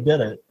how they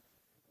did it,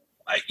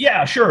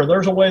 yeah, sure,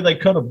 there's a way they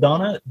could have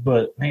done it,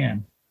 but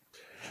man.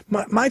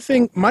 My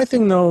thing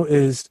though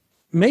is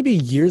maybe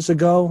years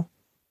ago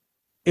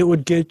it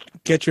would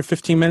get your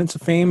 15 minutes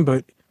of fame,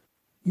 but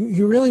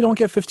you really don't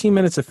get 15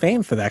 minutes of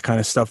fame for that kind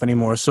of stuff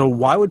anymore. So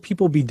why would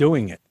people be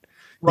doing it?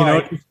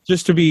 Right.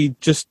 Just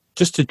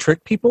to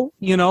trick people,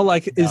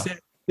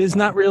 is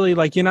not really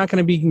like you're not going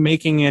to be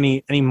making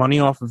any money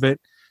off of it.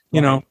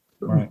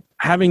 Right.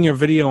 Having your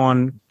video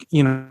on,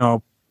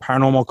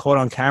 Paranormal Code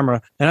on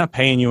camera, they're not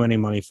paying you any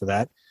money for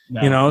that.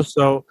 No.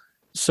 So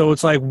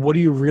it's like, what are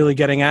you really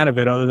getting out of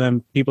it other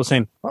than people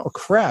saying, oh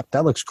crap,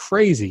 that looks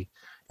crazy.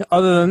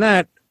 Other than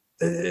that,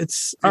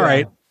 it's all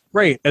right,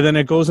 great. And then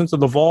it goes into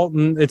the vault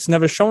and it's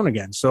never shown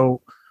again.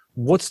 So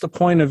what's the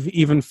point of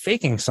even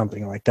faking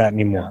something like that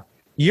anymore? Yeah.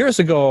 Years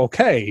ago,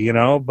 okay,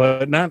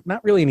 but not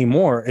really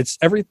anymore. It's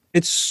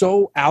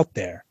so out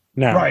there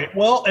now. Right.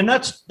 Well, and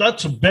that's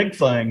a big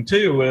thing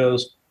too,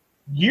 is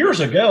years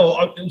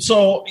ago.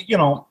 So,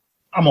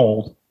 I'm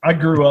old. I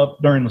grew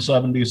up during the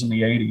 70s and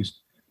the 80s.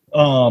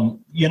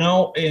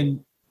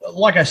 And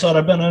like I said,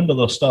 I've been into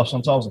this stuff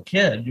since I was a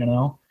kid,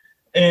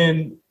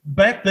 and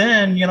back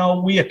then,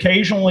 we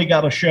occasionally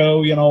got a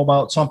show,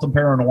 about something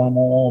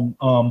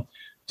paranormal.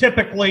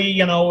 Typically,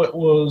 it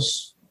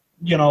was,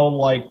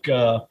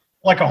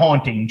 like a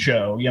haunting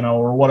show,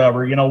 or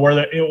whatever, where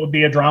it would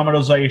be a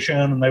dramatization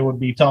and they would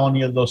be telling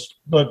you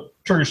the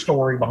true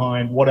story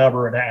behind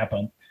whatever had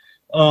happened.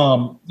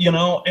 And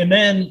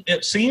then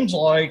it seems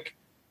like,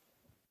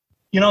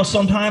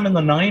 sometime in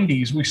the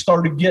 90s, we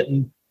started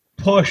getting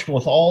pushed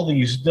with all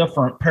these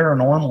different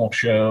paranormal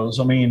shows.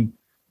 I mean,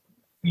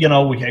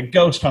 we had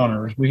Ghost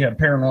Hunters, we had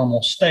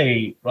Paranormal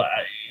State,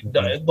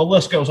 the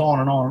list goes on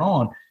and on and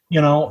on.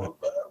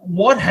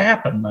 What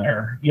happened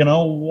there?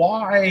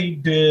 Why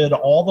did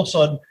all of a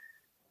sudden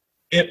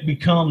it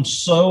become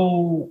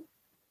so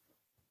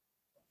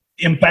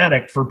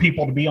emphatic for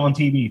people to be on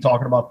TV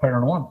talking about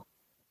paranormal?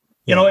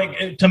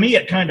 To me,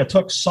 it kind of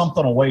took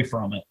something away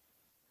from it.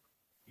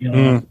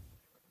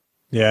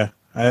 Yeah,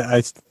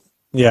 I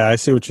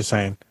see what you're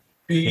saying.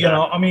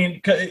 I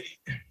mean,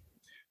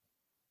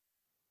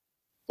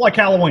 like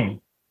Halloween,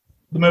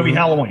 the movie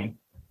Halloween,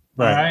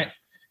 right?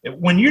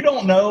 When you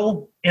don't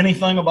know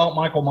anything about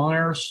Michael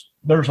Myers,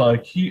 it's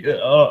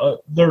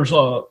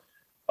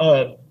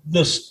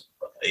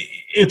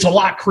a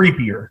lot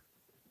creepier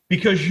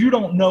because you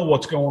don't know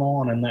what's going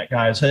on in that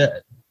guy's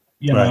head,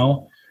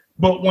 know.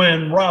 But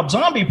when Rob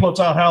Zombie puts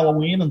out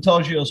Halloween and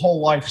tells you his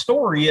whole life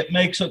story, it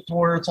makes it to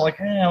where it's like,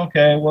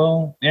 okay,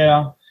 well,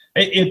 yeah,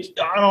 I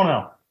don't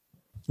know.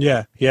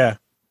 Yeah.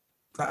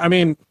 I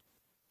mean,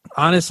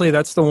 honestly,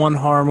 that's the one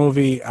horror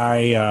movie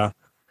I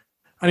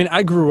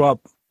grew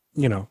up,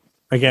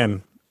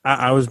 again,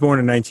 I was born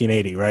in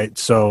 1980, right?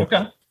 So,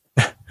 okay.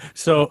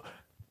 So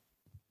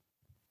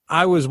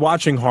I was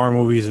watching horror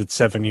movies at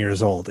 7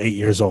 years old, 8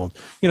 years old.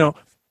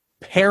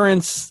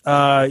 Parents,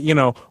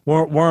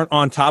 weren't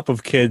on top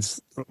of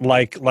kids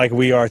like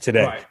we are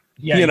today. Right.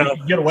 Yeah,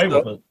 you get away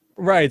with it.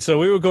 Right. So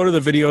we would go to the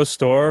video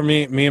store.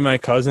 Me and my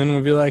cousin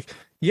would be like,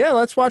 "Yeah,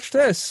 let's watch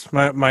this."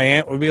 My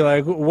aunt would be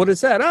like, "What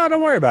is that?" "Oh,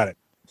 don't worry about it."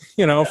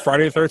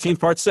 Friday the 13th,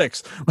 Part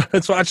 6.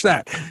 Let's watch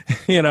that.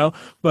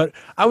 But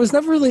I was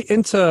never really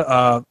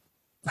into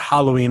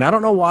Halloween. I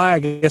don't know why. I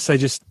guess I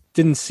just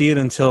didn't see it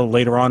until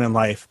later on in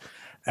life,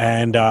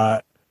 and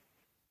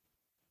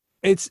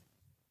it's.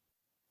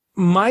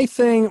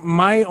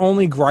 My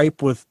only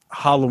gripe with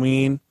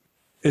Halloween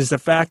is the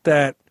fact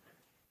that,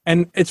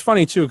 and it's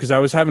funny too, because I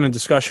was having a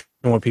discussion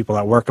with people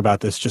at work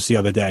about this just the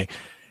other day,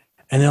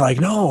 and they're like,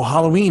 "No,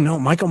 Halloween, no,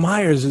 Michael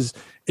Myers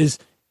is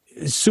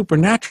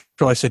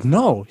supernatural." I said,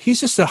 "No,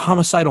 he's just a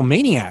homicidal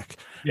maniac."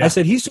 Yeah. I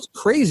said, "He's just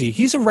crazy.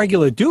 He's a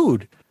regular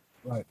dude."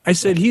 Right. I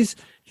said, "He's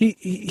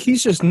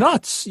just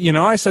nuts."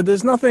 I said,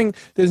 "There's nothing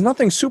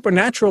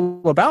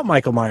supernatural about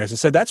Michael Myers." I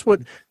said, That's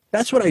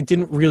what I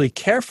didn't really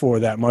care for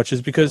that much,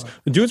 is because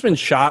the dude's been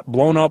shot,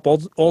 blown up,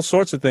 all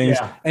sorts of things,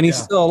 and he's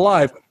still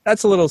alive.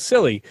 That's a little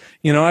silly.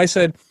 I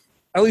said,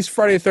 at least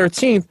Friday the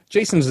 13th,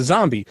 Jason's a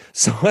zombie.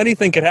 So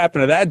anything could happen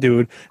to that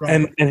dude,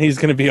 and he's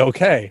going to be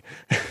okay,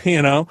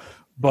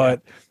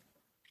 But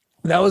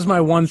that was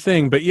my one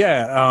thing. But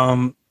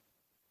yeah,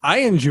 I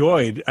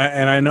enjoyed,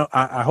 and I know,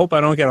 I hope I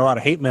don't get a lot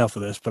of hate mail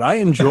for this, but I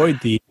enjoyed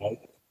the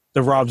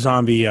Rob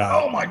Zombie.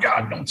 Oh my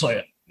God, don't say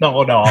it. No,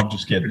 I'm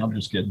just kidding.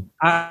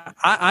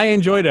 I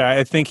enjoyed it.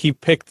 I think he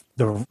picked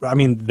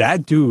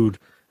that dude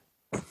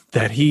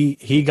that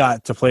he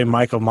got to play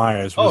Michael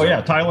Myers. Was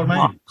Tyler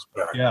Mane.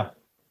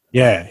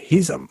 Yeah,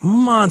 he's a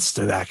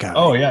monster, that guy.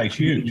 Oh, yeah, he's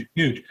huge,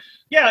 huge.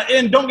 Yeah,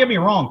 and don't get me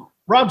wrong,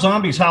 Rob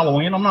Zombie's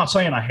Halloween, I'm not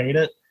saying I hate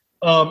it.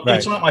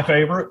 It's not my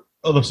favorite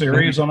of the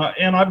series, and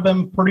I've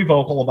been pretty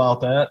vocal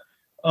about that.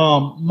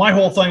 My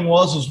whole thing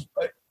is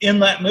in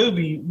that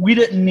movie, we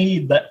didn't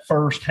need that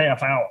first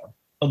half hour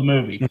of the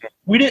movie.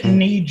 We didn't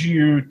need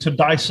you to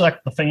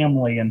dissect the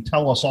family and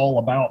tell us all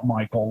about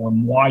Michael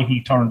and why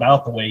he turned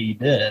out the way he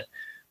did.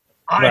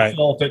 I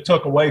felt it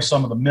took away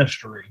some of the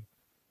mystery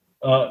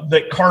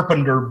that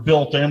Carpenter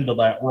built into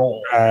that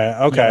role.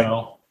 Okay. You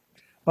know?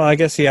 Well, I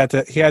guess he had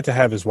to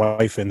have his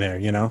wife in there,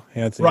 you know.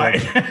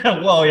 Right.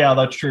 Well, yeah,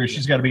 that's true.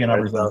 She's got to be in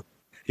everything.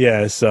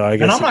 Yeah, so I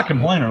guess. And I'm not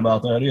complaining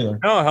about that either.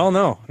 No, hell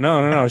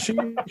no.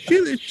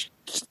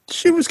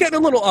 She was getting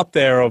a little up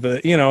there over,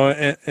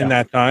 in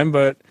that time,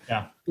 but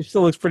she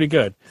still looks pretty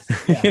good,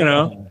 you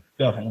know.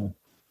 Definitely.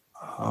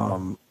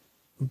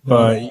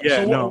 But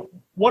yeah, so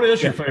what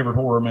is your favorite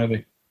horror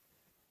movie?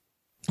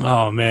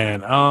 Oh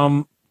man,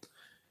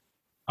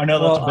 I know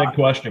that's a big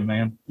question,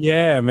 man.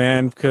 Yeah,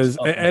 man, because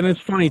and it's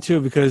funny too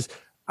because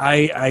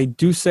I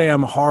do say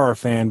I'm a horror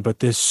fan, but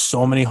there's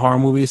so many horror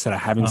movies that I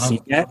haven't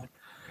seen yet.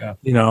 Yeah.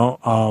 You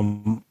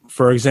know,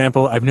 for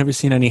example, I've never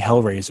seen any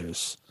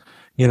Hellraisers.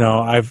 You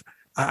know,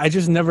 I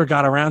just never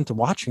got around to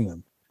watching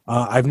them.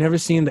 I've never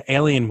seen the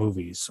Alien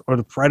movies or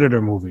the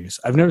Predator movies.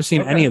 I've never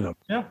seen any of them.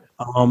 Yeah.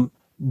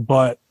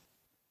 But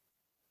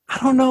I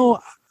don't know.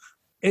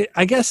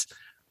 I guess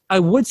I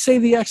would say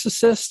The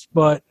Exorcist,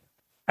 but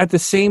at the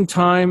same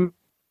time,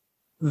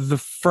 the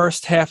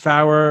first half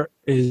hour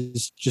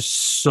is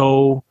just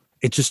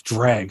it just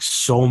drags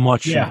so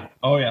much. Yeah.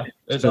 Oh, yeah.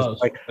 It does.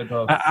 It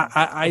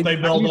does. They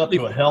build up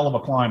to a hell of a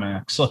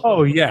climax.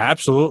 Oh, yeah,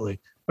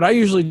 absolutely. But I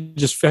usually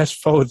just fast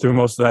forward through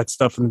most of that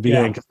stuff in the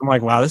beginning because I'm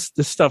like, wow, this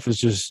stuff is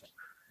just.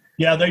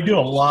 Yeah, they do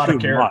a lot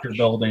of character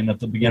building at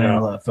the beginning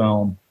of that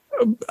film.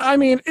 I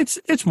mean,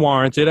 it's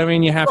warranted. I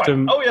mean, you have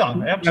to. Oh yeah,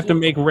 absolutely. You have to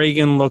make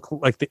Reagan look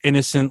like the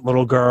innocent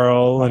little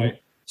girl and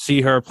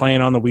see her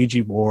playing on the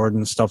Ouija board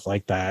and stuff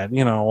like that.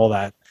 You know, all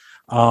that.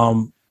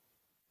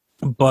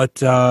 But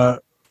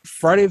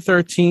Friday the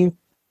 13th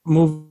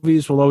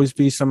movies will always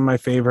be some of my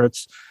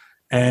favorites.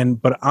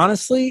 But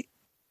honestly,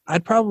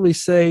 I'd probably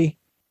say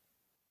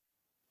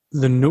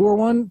the newer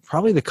one,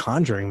 probably The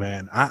Conjuring,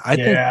 man. I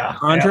think The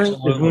Conjuring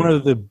is one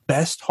of the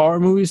best horror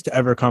movies to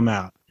ever come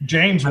out.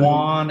 James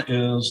Wan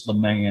is the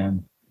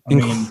man.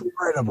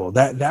 Incredible.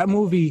 That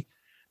movie,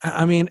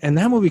 I mean, and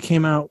that movie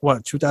came out,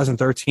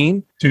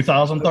 2013?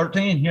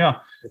 2013, yeah.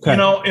 Okay. You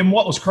know, and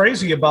what was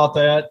crazy about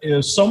that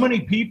is so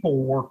many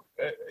people were,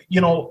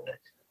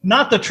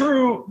 not the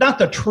true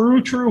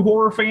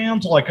horror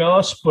fans like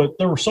us, but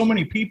there were so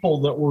many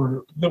people that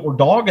were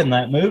dogging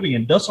that movie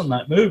and dissing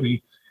that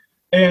movie.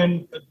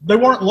 And they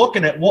weren't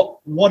looking at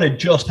what had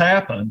just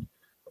happened.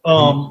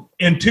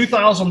 In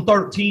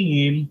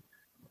 2013,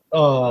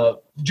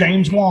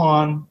 James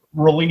Wan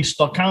released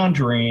The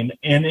Conjuring,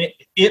 and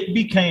it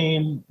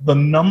became the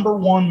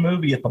 #1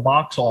 movie at the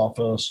box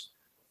office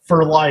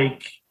for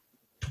like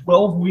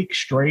 12 weeks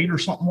straight or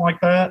something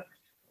like that.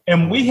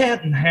 And we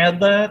hadn't had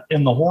that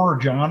in the horror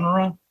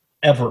genre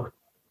ever.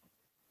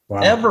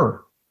 Wow.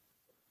 Ever.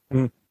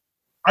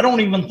 I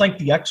don't even think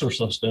The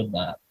Exorcist did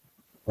that.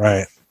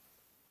 Right.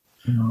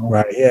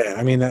 Right. Yeah.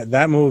 I mean,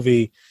 that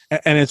movie,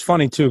 and it's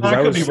funny too.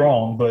 I could be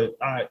wrong, but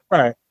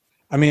right.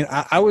 I mean,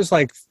 I was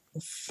like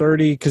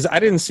 30 because I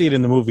didn't see it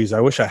in the movies. I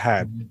wish I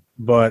had,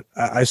 but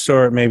I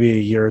saw it maybe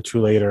a year or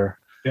two later.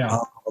 Yeah.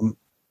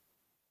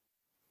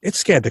 It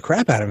scared the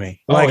crap out of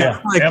me.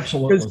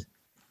 Absolutely.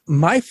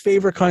 My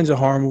favorite kinds of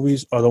horror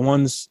movies are the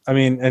ones, I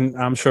mean, and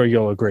I'm sure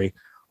you'll agree,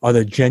 are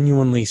the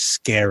genuinely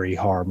scary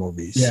horror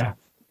movies. Yeah.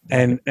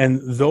 And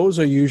those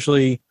are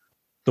usually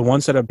the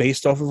ones that are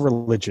based off of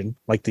religion,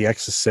 like The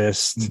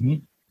Exorcist,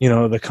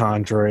 The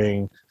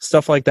Conjuring,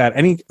 stuff like that.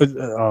 Any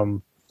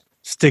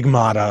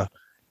Stigmata,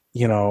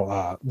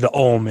 The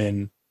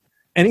Omen,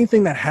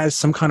 anything that has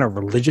some kind of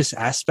religious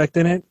aspect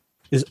in it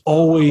is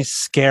always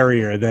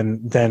scarier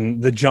than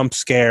the jump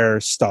scare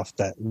stuff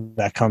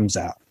that comes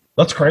out.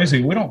 That's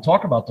crazy. We don't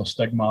talk about the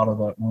Stigmata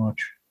that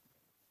much.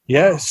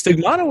 Yeah,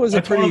 Stigmata was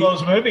one of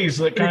those movies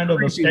that kind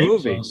of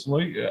escapes us.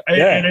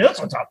 And it's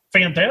a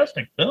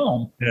fantastic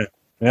film.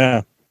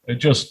 Yeah. It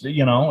just,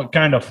 it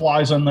kind of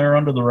flies in there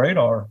under the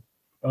radar.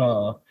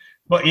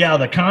 But yeah,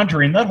 The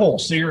Conjuring, that whole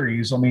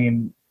series, I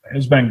mean,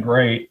 has been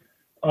great.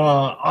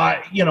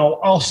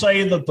 I'll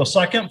say that the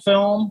second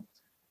film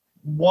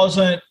was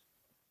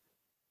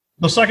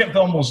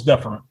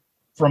different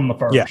from the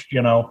first,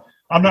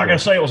 I'm not going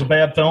to say it was a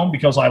bad film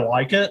because I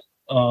like it.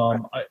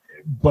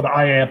 But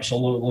I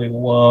absolutely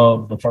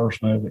love the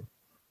first movie.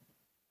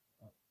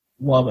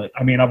 Love it.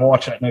 I mean, I've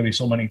watched that movie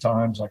so many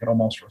times, I could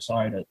almost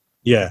recite it.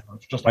 Yeah,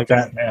 it's just like a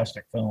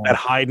fantastic film. That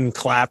hide and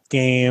clap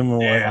game, or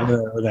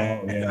whatever.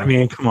 I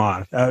mean, come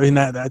on. I mean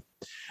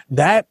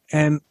that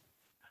and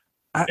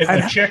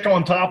And the chick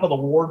on top of the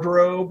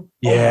wardrobe.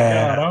 Yeah. Oh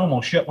my God, I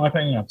almost shit my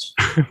pants.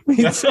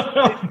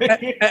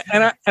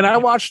 and I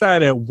watched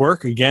that at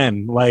work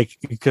again, like,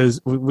 because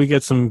we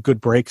get some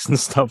good breaks and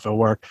stuff at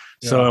work.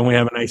 So, and we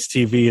have a nice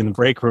TV in the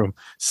break room.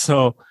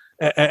 So,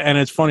 and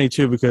it's funny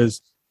too,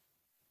 because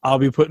I'll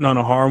be putting on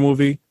a horror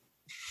movie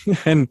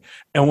and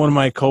one of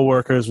my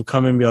coworkers will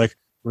come in and be like,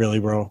 really,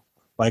 bro?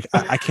 Like,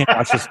 I can't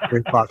watch this at 3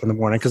 o'clock in the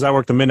morning because I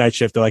work the midnight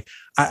shift. They're like,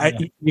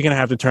 you're going to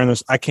have to turn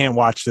this. I can't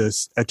watch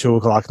this at 2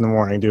 o'clock in the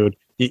morning, dude.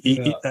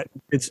 It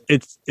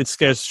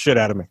scares the shit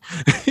out of me.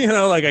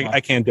 Like I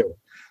can't do it.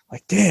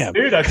 Like, damn.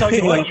 Dude, I tell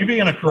you what, you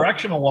being a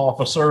correctional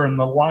officer in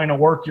the line of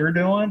work you're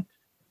doing,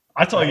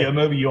 I tell you a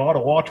movie you ought to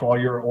watch while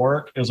you're at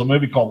work is a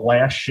movie called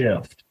Last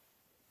Shift.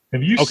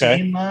 Have you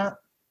seen that?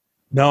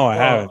 No, I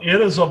haven't.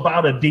 It is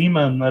about a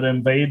demon that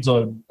invades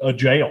a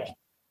jail.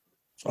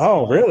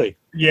 Oh, really?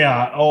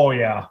 Yeah. Oh,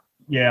 yeah.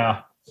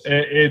 Yeah.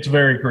 It's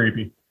very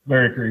creepy.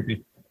 Very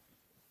creepy.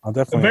 I'll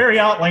definitely. Very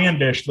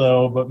outlandish,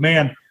 though. But,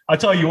 man, I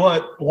tell you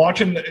what,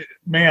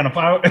 if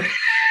I,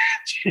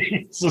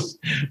 Jesus,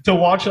 to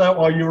watch that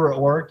while you were at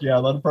work,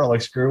 yeah, that'd probably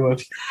screw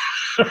with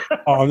you.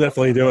 Oh, I'm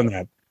definitely doing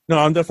that. No,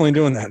 I'm definitely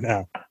doing that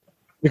now.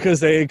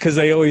 Because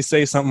they always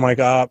say something like,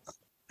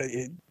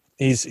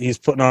 he's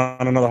putting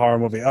on another horror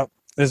movie. Oh,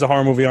 there's a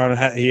horror movie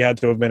on. He had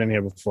to have been in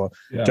here before.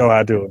 Yeah. Joe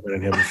had to have been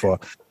in here before.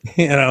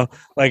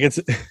 Like it's.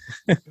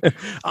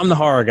 I'm the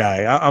horror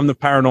guy. I'm the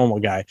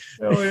paranormal guy.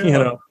 Oh,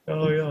 yeah.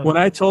 Oh, yeah. When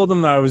I told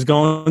them that I was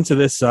going to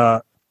this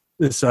Ed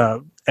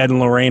and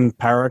Lorraine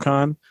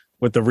Paracon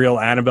with the real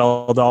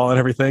Annabelle doll and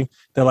everything,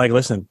 they're like,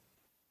 "Listen,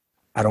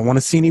 I don't want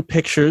to see any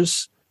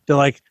pictures." They're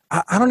like,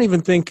 "I don't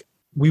even think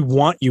we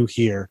want you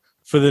here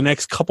for the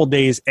next couple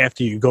days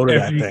after you go to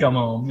that thing. After you come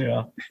home,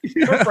 yeah.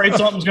 You're afraid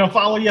something's going to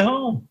follow you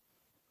home."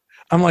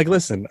 I'm like,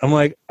 listen,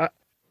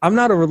 I'm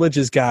not a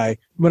religious guy,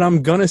 but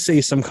I'm going to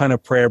say some kind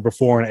of prayer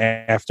before and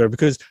after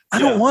because I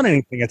don't want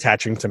anything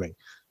attaching to me,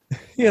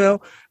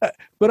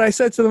 But I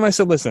said to them,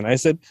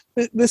 listen,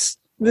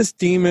 this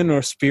demon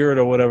or spirit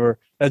or whatever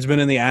that's been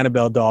in the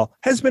Annabelle doll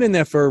has been in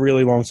there for a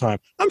really long time.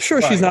 I'm sure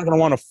she's not going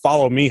to want to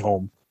follow me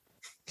home.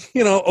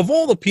 Of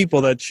all the people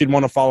that she'd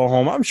want to follow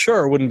home, I'm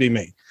sure it wouldn't be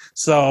me.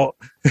 So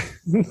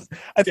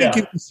I think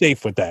you'd be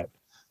safe with that.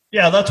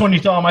 Yeah, that's when you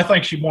tell them, I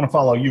think she'd want to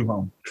follow you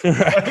home.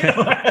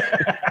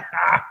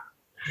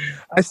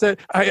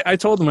 I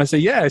told them, I'm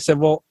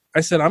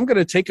going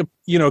to take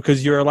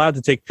because you're allowed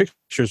to take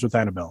pictures with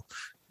Annabelle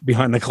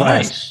behind the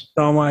glass. Nice.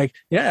 So I'm like,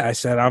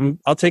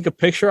 I'll take a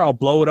picture, I'll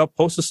blow it up,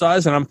 post the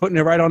size, and I'm putting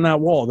it right on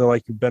that wall. They're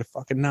like, you better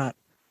fucking not.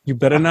 You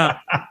better not.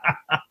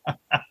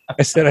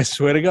 I said, I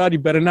swear to God, you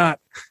better not.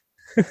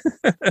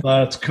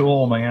 That's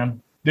cool,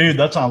 man. Dude,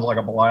 that sounds like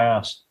a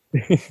blast.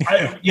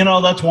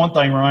 That's one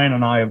thing Ryan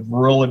and I have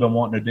really been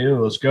wanting to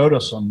do is go to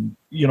some,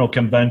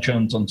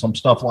 conventions and some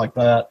stuff like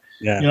that.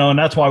 Yeah. And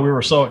that's why we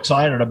were so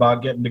excited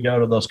about getting to go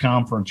to this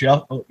conference,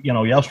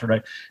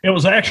 yesterday. It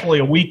was actually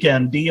a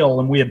weekend deal,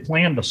 and we had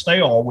planned to stay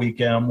all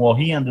weekend. Well,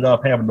 he ended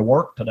up having to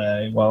work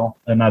today. Well,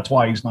 and that's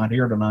why he's not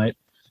here tonight.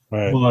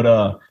 Right.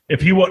 But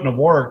if he wouldn't have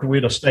worked,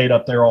 we'd have stayed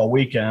up there all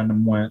weekend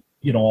and went,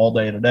 all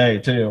day today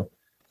too.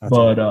 That's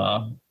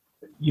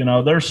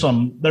there's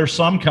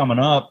some coming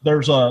up.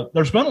 There's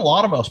been a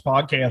lot of us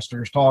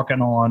podcasters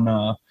talking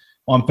on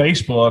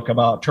Facebook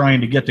about trying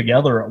to get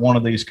together at one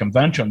of these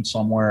conventions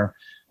somewhere.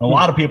 A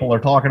lot of people are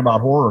talking about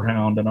Horror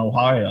Hound in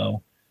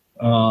Ohio.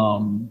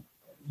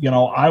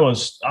 I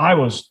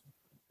was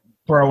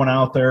throwing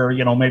out there,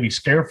 maybe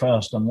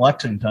Scarefest in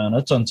Lexington.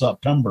 It's in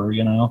September,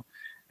 and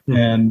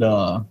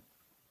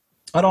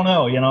I don't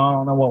know, I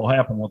don't know what will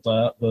happen with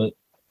that, but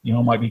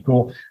it might be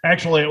cool.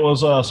 Actually, it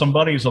was some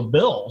buddies of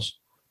Bill's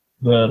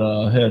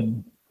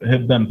that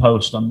had been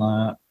posting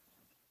that,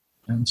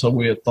 and so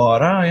we had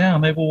thought,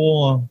 maybe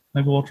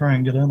we'll try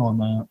and get in on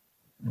that.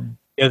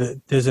 Yeah,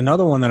 there's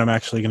another one that I'm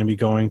actually going to be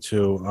going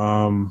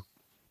to.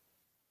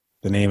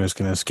 The name is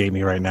going to escape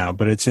me right now,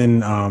 but it's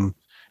in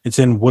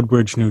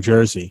Woodbridge, New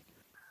Jersey,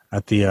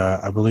 at the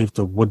I believe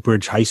the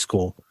Woodbridge High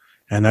School,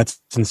 and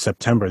that's in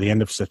September, the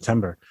end of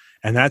September,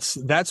 and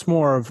that's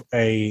more of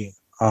a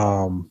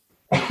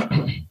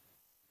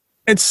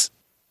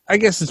I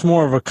guess it's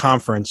more of a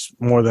conference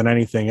more than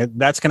anything.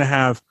 That's going to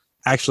have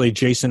actually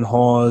Jason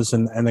Hawes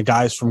and the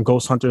guys from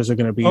Ghost Hunters are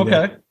going to be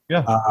there. Okay,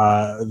 yeah.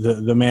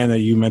 The man that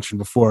you mentioned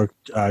before,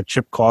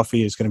 Chip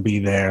Coffey, is going to be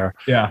there.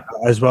 Yeah,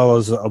 as well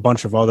as a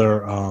bunch of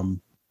other,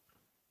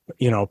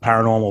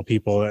 paranormal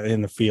people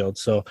in the field.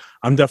 So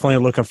I'm definitely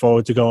looking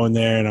forward to going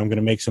there, and I'm going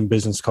to make some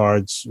business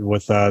cards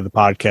with the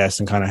podcast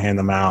and kind of hand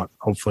them out.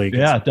 Hopefully,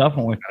 yeah,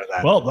 definitely.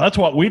 That. Well, that's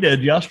what we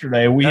did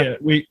yesterday.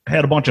 We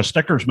had a bunch of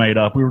stickers made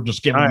up. We were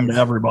just giving them to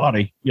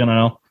everybody.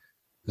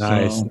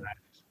 Nice.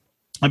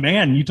 So,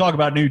 man, you talk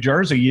about New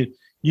Jersey.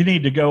 You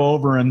need to go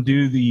over and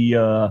do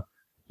the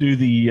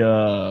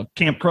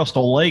Camp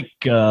Crystal Lake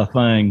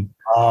thing.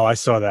 Oh, I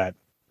saw that.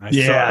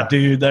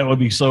 Dude, that would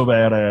be so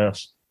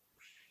badass.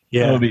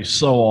 Yeah, that would be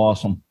so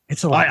awesome.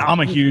 I'm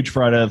a huge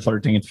Friday the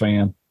 13th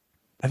fan.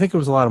 I think it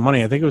was a lot of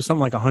money. I think it was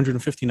something like $159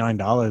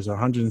 or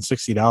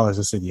 $160.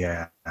 I said,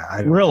 yeah.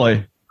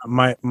 Really?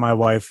 my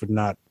wife would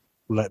not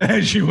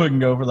let. She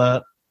wouldn't go for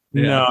that.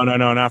 No,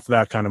 not for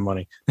that kind of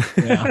money.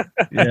 Yeah,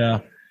 yeah.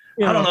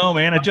 I don't know,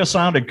 man. It just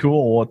sounded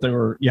cool what they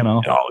were,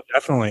 Oh,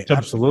 definitely,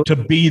 absolutely.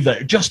 to be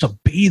there, just to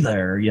be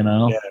there, Yeah.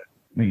 I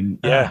mean,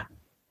 yeah.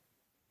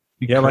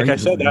 Like I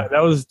said,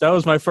 that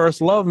was my first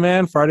love,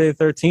 man. Friday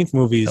the 13th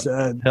movies.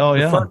 Hell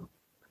yeah.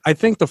 I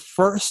think the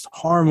first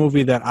horror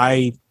movie that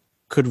I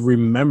could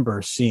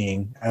remember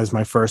seeing as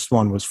my first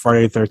one was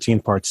Friday the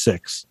 13th Part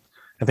 6.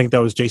 I think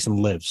that was Jason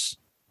Lives.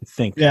 I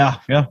think. Yeah.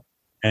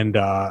 And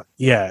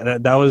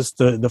that was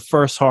the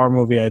first horror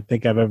movie I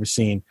think I've ever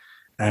seen.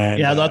 And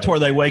yeah, that's where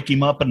they wake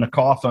him up in the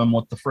coffin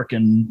with the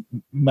freaking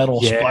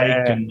metal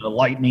spike and the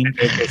lightning.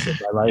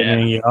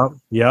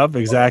 Yep,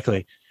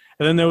 exactly.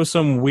 And then there was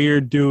some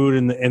weird dude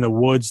in the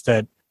woods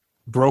that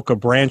broke a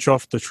branch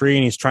off the tree,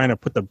 and he's trying to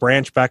put the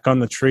branch back on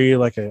the tree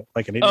like an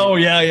idiot. Oh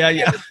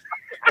yeah.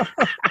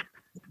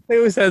 They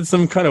always had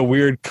some kind of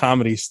weird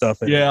comedy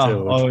stuff in it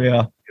too. Oh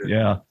yeah.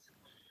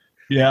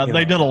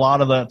 They did a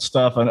lot of that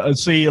stuff, and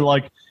see,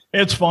 like,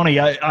 it's funny.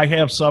 I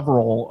have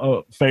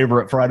several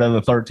favorite Friday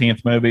the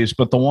 13th movies,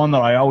 but the one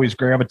that I always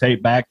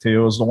gravitate back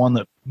to is the one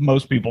that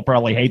most people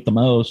probably hate the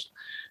most,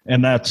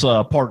 and that's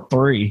Part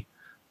 3.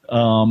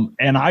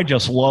 And I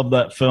just love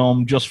that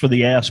film just for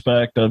the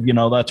aspect of,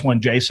 that's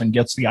when Jason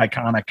gets the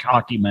iconic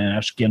hockey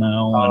mask, and,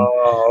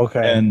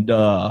 okay. And,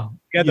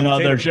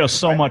 there's just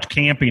so much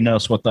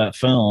campiness with that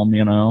film,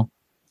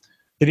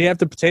 Did he have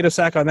the potato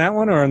sack on that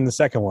one or in the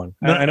second one?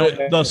 I know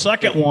the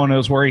second one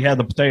is where he had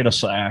the potato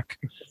sack.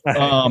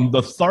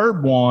 The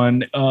third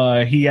one,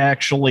 he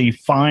actually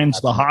finds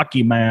the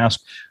hockey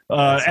mask.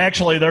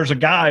 Actually, there's a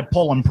guy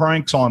pulling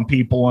pranks on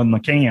people in the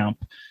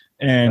camp,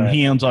 and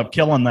he ends up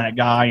killing that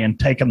guy and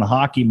taking the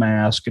hockey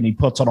mask, and he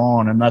puts it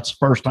on, and that's the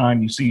first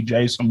time you see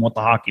Jason with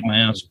the hockey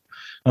mask.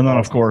 And then,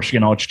 of course,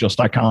 it's just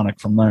iconic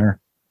from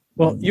there.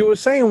 Well, you were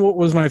saying what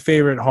was my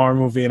favorite horror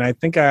movie, and I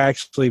think I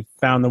actually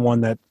found the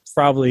one that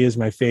probably is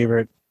my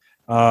favorite.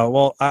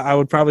 I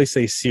would probably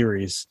say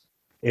series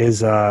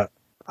is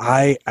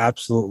I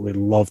absolutely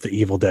love the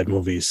Evil Dead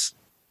movies.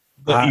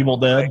 Evil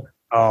Dead?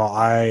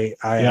 I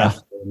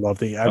absolutely love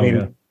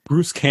the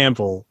Bruce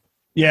Campbell.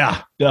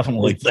 Yeah,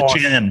 definitely. The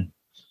awesome. chin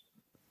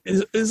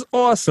is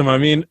awesome. I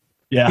mean,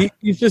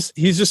 he's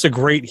just a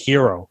great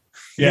hero.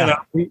 Yeah.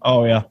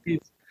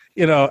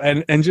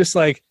 And just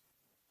like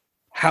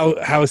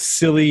how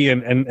silly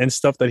and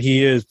stuff that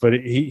he is, but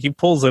he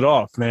pulls it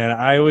off, man.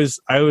 I always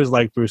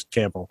like Bruce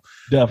Campbell.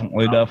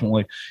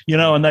 Definitely.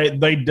 And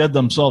they did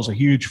themselves a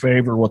huge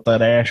favor with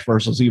that Ash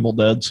versus Evil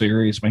Dead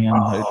series, man.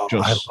 I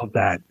love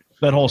that.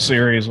 That whole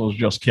series was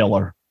just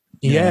killer.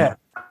 Yeah.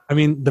 I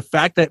mean, the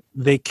fact that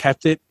they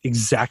kept it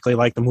exactly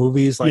like the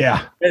movies,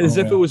 as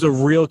if it was a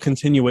real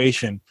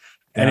continuation,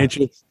 and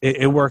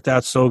it worked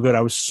out so good. I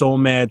was so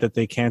mad that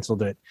they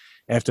canceled it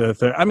after the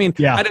third. I mean,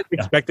 I didn't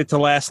expect it to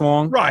last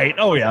long. Right.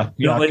 Oh, yeah.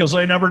 Because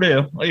they never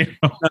do.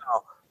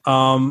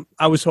 No.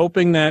 I was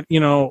hoping that,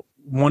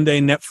 one day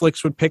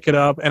Netflix would pick it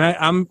up. And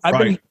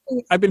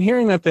I've been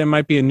hearing that there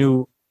might be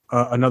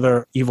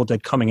another Evil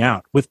Dead coming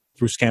out with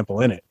Bruce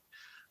Campbell in it.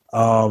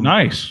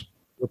 Nice.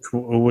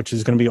 Which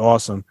is going to be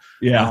awesome.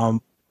 Yeah.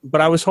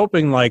 But I was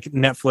hoping like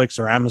Netflix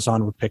or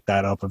Amazon would pick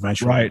that up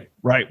eventually.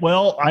 Right.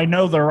 Well, I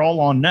know they're all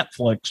on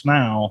Netflix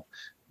now,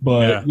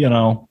 but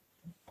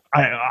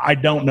I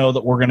don't know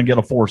that we're going to get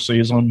a fourth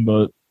season,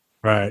 but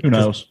who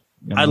knows?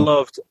 I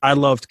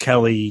loved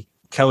Kelly.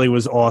 Kelly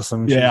was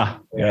awesome. Yeah.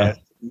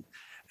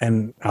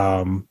 And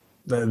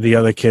the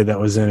other kid that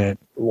was in it.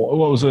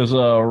 What was his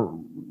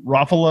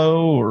Ruffalo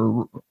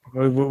or?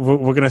 We're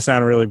going to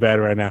sound really bad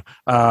right now.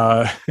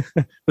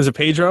 Was it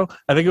Pedro?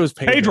 I think it was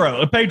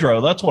Pedro.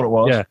 Pedro. That's what it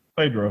was. Yeah.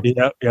 Pedro.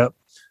 Yep.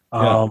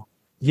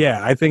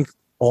 I think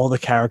all the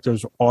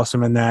characters were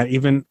awesome in that.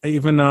 Even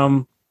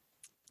the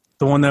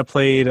one that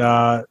played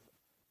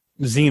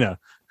Xena,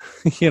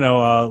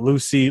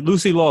 Lucy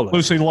Lawless.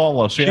 Lucy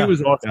Lawless. Yeah. She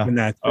was awesome in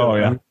that too. Oh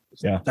yeah.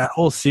 Yeah. That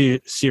whole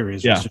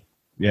series.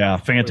 Yeah.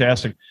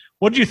 Fantastic.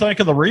 What did you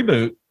think of the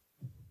reboot?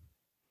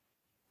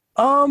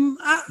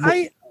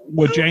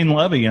 With Jane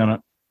Levy in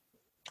it.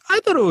 I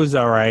thought it was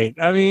all right.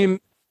 I mean,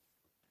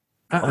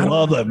 I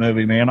love that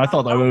movie, man. I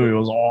thought that movie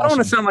was awesome.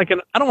 I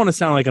don't want to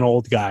sound like an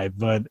old guy,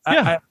 but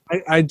I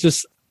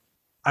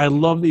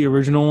love the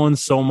original one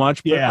so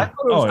much. But I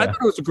thought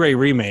it was a great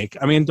remake.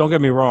 I mean, don't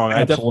get me wrong.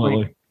 Absolutely. I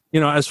definitely,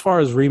 as far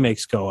as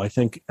remakes go, I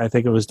think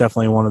it was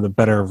definitely one of the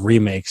better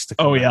remakes.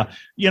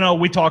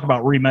 We talk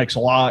about remakes a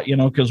lot,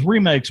 because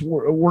remakes,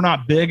 we're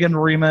not big into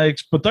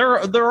remakes, but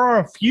there are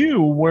a few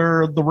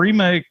where the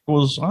remake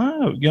was,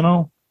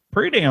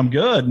 pretty damn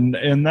good,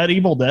 and that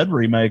Evil Dead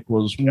remake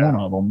was one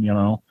of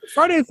them.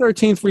 Friday the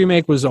 13th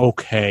remake was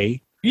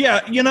okay. Yeah,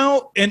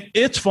 and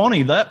it's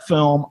funny, that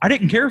film, I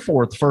didn't care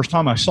for it the first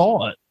time I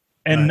saw it.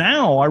 And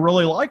now I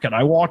really like it.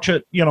 I watch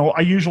it,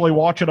 I usually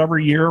watch it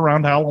every year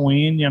around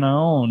Halloween,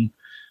 and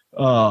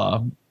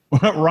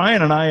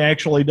Ryan and I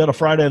actually did a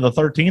Friday the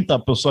 13th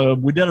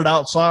episode. We did it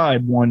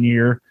outside one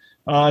year.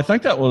 I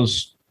think that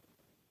was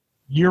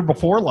year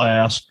before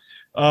last.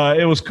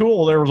 it was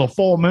cool. There was a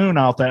full moon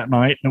out that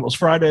night, and it was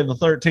Friday the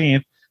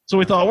 13th. So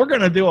we thought we're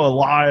going to do a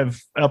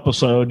live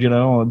episode,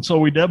 and so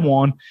we did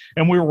one,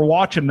 and we were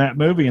watching that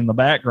movie in the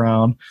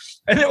background,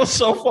 and it was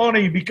so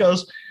funny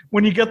because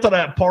when you get to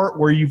that part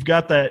where you've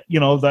got that,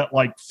 that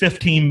like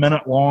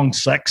 15-minute long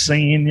sex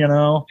scene,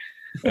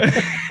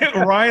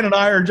 Ryan and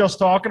I are just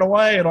talking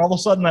away, and all of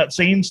a sudden that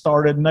scene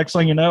started. And next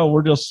thing you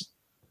know,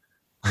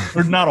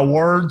 there's not a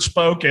word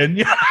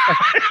spoken.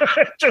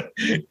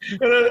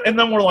 And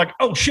then we're like,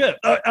 oh shit.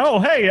 Oh,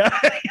 hey.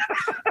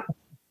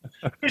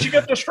 Because you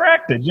get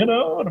distracted,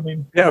 what I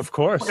mean? Yeah, of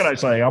course. What can I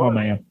say? I'm a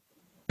man.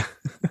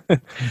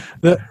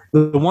 The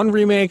one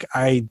remake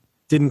I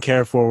didn't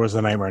care for was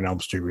the Nightmare on Elm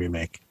Street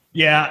remake.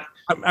 Yeah.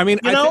 I mean,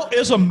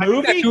 as a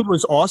movie, that dude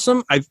was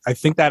awesome. I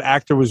think that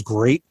actor was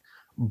great,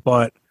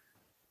 but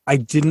I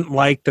didn't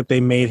like that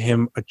they made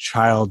him a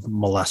child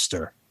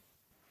molester.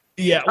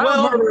 Yeah,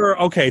 child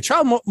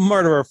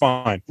murderer,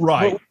 fine.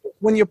 Right. But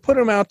when you put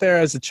him out there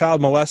as a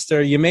child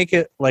molester, you make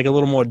it like a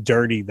little more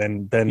dirty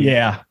than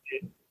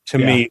to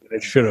me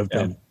it should have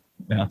been.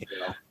 Yeah.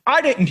 I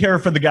didn't care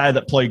for the guy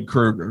that played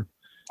Krueger.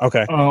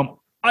 Okay.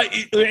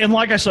 And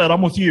like I said,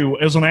 I'm with you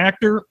as an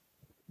actor.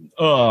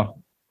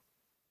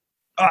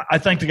 I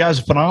think the guy's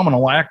a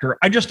phenomenal actor.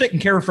 I just didn't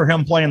care for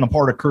him playing the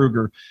part of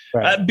Krueger,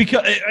 right.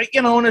 Because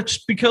and it's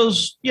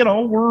because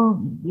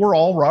we're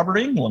all Robert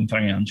Englund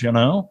fans,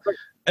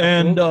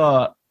 and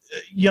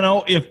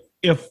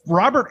if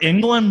Robert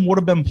Englund would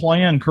have been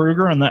playing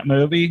Krueger in that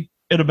movie,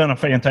 it'd have been a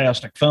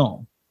fantastic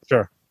film.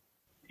 Sure,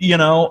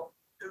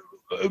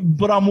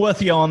 but I'm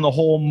with you on the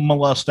whole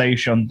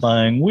molestation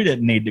thing. We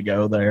didn't need to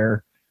go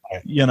there,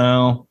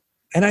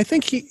 And I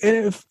think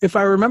if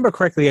I remember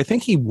correctly, I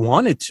think he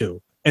wanted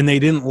to. And they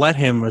didn't let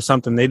him or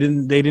something. They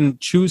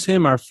didn't choose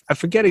him, or I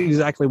forget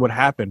exactly what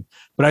happened.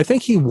 But I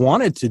think he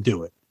wanted to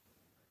do it.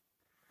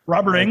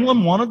 Robert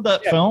Englund wanted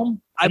that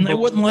film, and they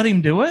wouldn't let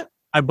him do it?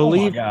 I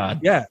believe. Oh, my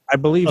God. Yeah, I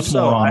believe That's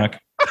so. Moronic.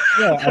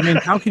 I mean,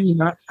 how can you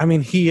not? I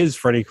mean, he is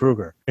Freddy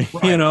Krueger.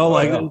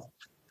 Right.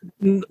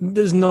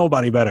 There's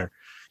nobody better.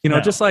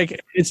 Just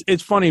like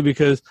it's funny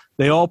because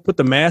they all put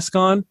the mask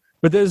on,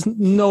 but there's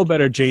no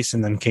better Jason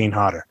than Kane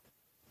Hodder.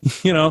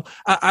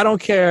 I don't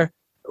care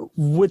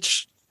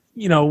which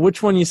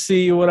one you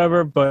see or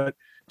whatever, but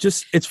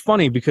just it's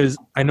funny because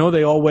I know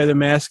they all wear the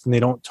mask and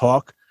they don't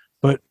talk,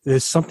 but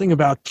there's something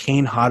about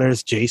Kane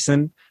Hodder's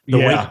Jason, the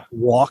way he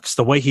walks,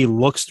 the way he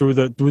looks through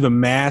the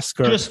mask,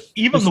 or just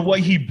even the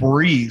way he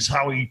breathes,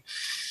 how he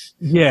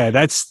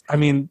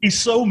he's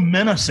so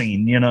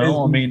menacing,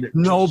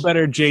 no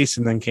better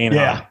Jason than Kane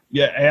Hodder.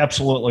 Yeah,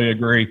 absolutely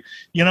agree.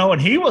 And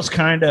he was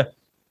kind of,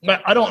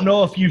 I don't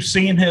know if you've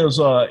seen his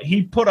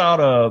he put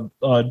out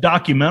a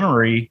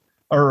documentary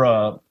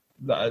or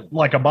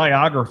like a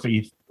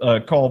biography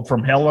called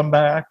From Hell and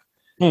Back.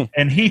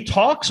 And he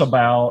talks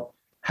about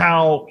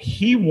how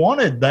he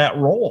wanted that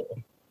role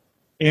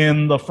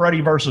in the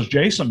Freddy versus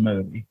Jason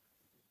movie.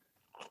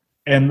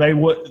 And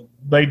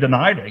they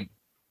denied him.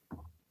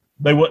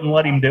 They wouldn't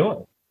let him do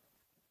it.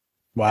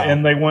 Wow.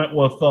 And they went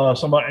with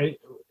somebody.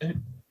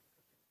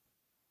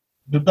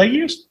 Did they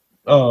use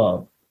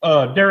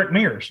Derek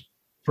Mears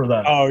for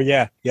that? Oh,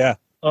 yeah.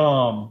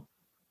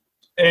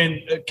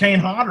 And Kane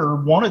Hodder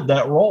wanted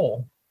that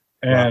role.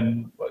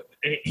 And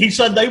he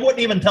said they wouldn't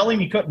even tell him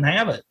he couldn't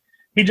have it.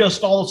 He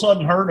just all of a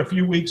sudden heard a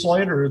few weeks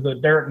later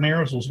that Derek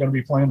Mears was going to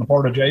be playing the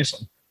part of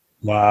Jason.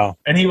 Wow.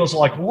 And he was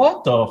like,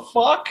 what the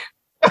fuck?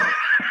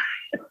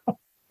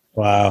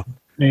 Wow. I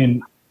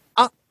mean,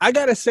 I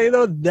got to say,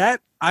 though,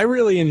 that I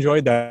really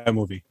enjoyed that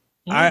movie.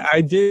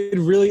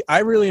 Mm-hmm. I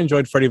really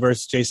enjoyed Freddy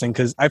vs. Jason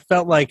because I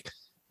felt like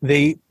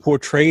they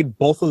portrayed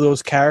both of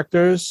those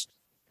characters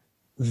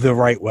the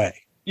right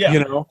way.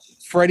 Yeah.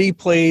 Freddy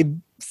played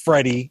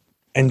Freddy.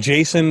 And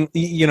Jason,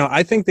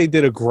 I think they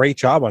did a great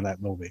job on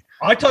that movie.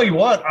 I tell you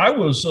what, I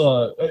was,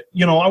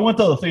 I went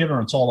to the theater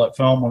and saw that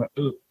film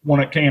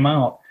when it came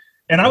out,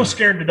 and I was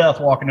scared to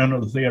death walking into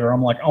the theater.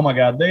 I'm like, oh my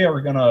God, they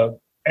are going to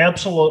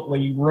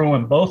absolutely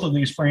ruin both of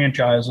these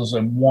franchises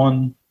in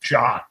one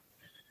shot.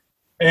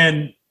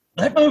 And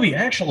that movie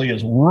actually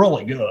is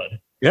really good.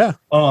 Yeah.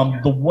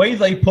 The way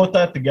they put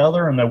that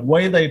together and the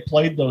way they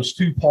played those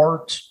two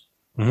parts.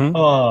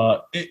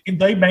 Mm-hmm.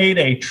 They made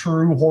a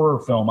true horror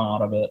film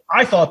out of it.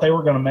 I thought they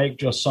were going to make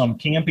just some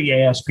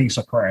campy ass piece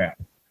of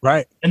crap,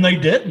 right? And they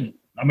didn't.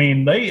 I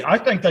mean, I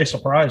think they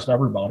surprised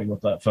everybody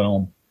with that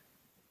film.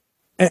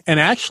 And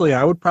actually,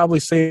 I would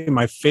probably say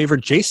my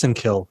favorite Jason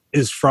kill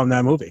is from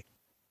that movie.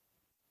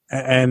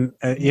 And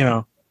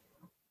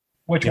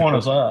which one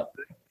is that?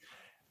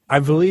 I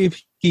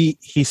believe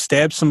he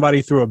stabs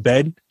somebody through a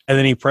bed, and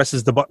then he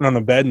presses the button on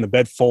the bed, and the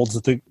bed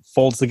folds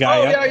the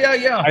guy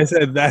up. Yeah. I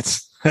said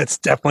that's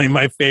definitely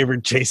my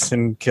favorite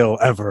Jason kill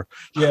ever.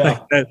 Yeah.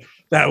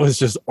 that was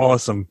just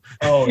awesome.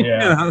 Oh,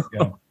 yeah.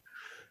 Yeah.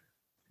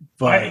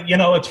 But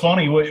it's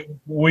funny.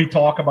 We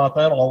talk about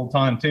that all the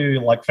time, too,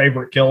 like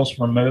favorite kills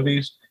from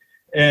movies.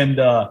 And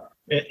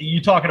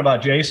you talking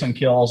about Jason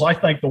kills, I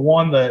think the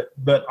one that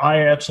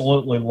I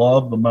absolutely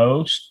love the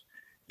most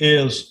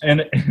is,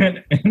 and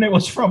it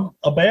was from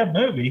a bad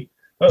movie,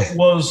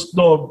 was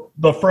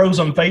the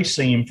frozen face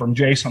scene from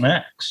Jason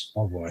X.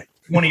 Oh boy,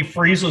 when he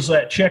freezes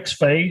that chick's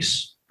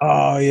face.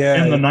 Oh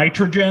yeah, in the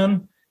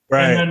nitrogen,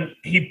 right? And then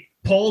he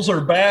pulls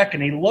her back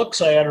and he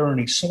looks at her and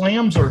he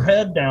slams her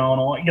head down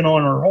on, and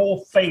her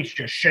whole face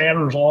just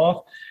shatters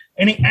off.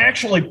 And he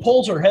actually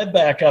pulls her head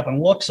back up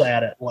and looks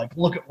at it like,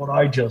 look at what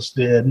I just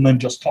did, and then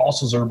just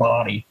tosses her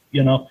body. I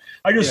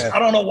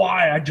don't know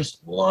why. I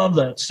just love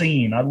that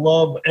scene. I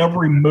love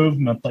every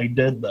movement they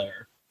did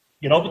there.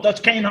 But that's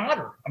Kane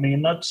Hodder. I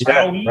mean, that's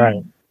how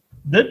he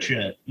did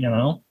shit,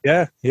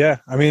 Yeah, yeah.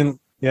 I mean,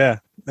 yeah.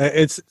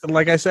 It's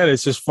like I said,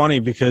 it's just funny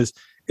because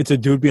it's a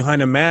dude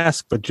behind a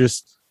mask, but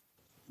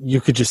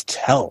you could just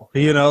tell,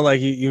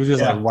 like you were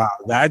just like, wow,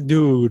 that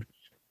dude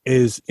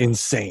is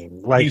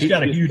insane. Like he's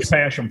got a huge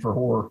passion for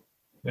horror.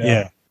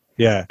 Yeah.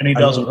 And he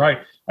does it right.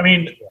 I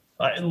mean,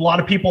 a lot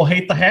of people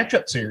hate the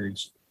Hatchet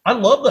series. I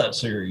love that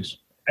series.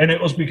 And it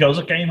was because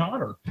of Kane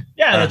Hodder.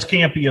 Yeah, it's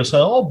campy as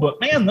hell,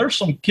 but man, there's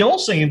some kill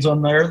scenes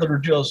on there that are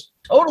just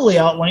totally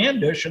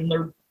outlandish and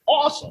they're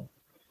awesome.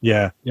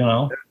 Yeah.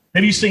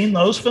 Have you seen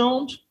those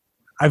films?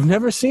 I've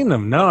never seen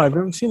them. No, I've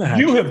never seen the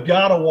Hatchet. You have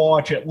got to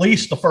watch at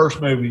least the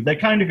first movie. They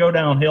kind of go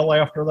downhill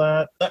after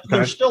that.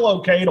 They're still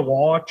okay to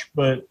watch,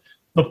 but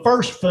the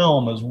first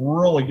film is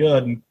really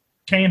good. And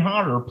Kane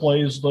Hodder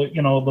plays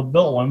the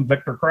villain,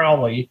 Victor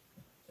Crowley.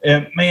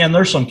 And man,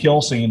 there's some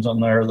kill scenes on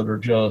there that are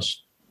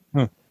just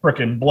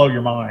freaking blow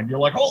your mind. You're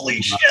like,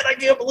 holy shit, I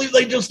can't believe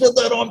they just did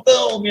that on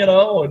film,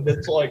 and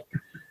it's like,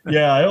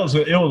 yeah, it was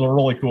a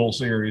really cool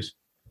series.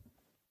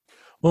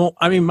 Well,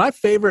 I mean, my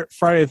favorite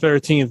Friday the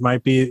 13th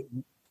might be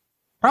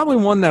probably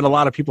one that a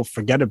lot of people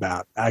forget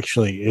about,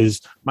 actually,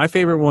 is my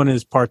favorite one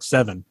is part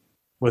 7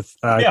 with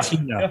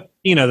Tina,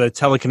 the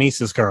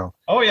telekinesis girl.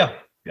 Oh, yeah.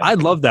 I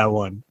love that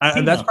one.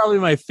 That's probably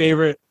my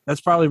favorite. That's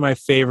probably my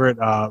favorite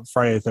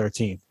Friday the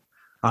 13th,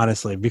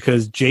 honestly,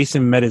 because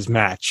Jason met his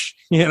match.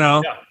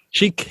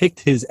 She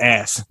kicked his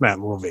ass in that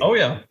movie. Oh,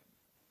 yeah.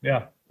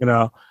 Yeah.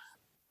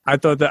 I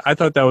thought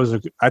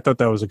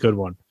that was a good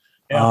one.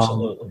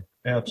 Absolutely.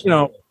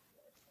 Absolutely.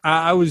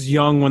 I was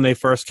young when they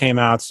first came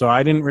out, so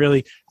I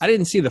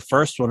didn't see the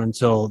first one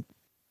until,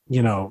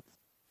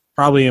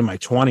 probably in my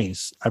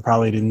 20s. I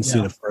probably didn't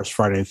see the first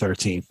Friday the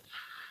 13th,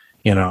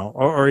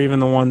 or even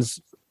the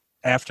ones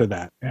after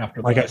that.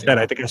 Like I said,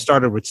 I think I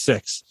started with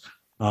 6,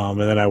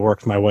 and then I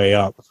worked my way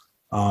up.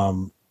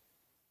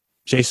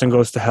 Jason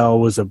Goes to Hell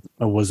was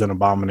an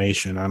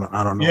abomination.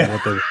 I don't know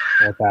what they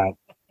what that.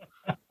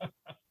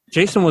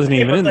 Jason wasn't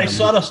even in there.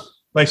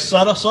 They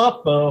set us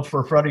up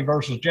for Freddy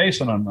versus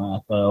Jason on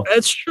that, though.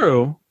 That's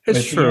true.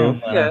 It's true.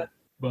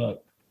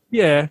 But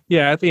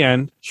at the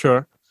end,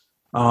 sure.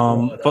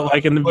 But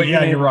like in the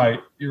beginning, yeah,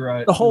 you're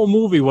right. The whole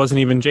movie wasn't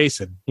even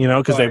Jason,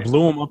 because they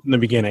blew him up in the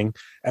beginning,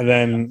 and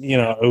then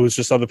it was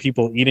just other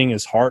people eating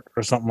his heart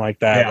or something like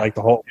that. Like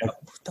the whole, what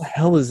the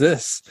hell is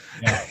this?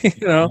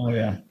 Yeah. Oh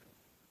yeah.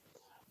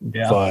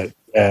 Yeah.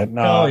 But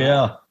no. Oh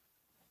yeah.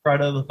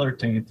 Friday the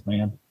 13th,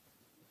 man.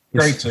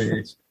 Great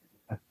series.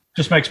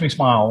 Just makes me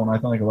smile when I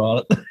think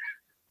about it.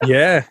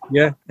 Yeah.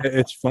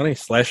 It's funny.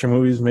 Slasher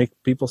movies make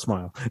people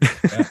smile.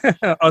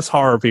 Us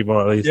horror people,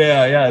 at least.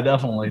 Yeah,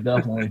 definitely.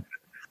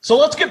 So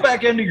let's get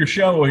back into your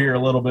show here a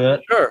little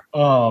bit. Sure.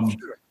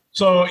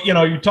 So,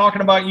 you're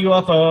talking about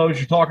UFOs,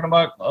 you're talking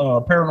about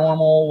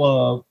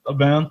paranormal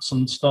events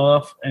and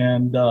stuff,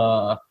 and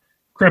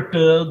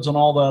cryptids and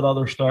all that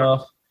other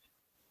stuff.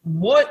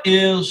 What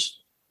is,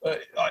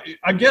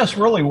 I guess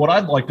really what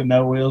I'd like to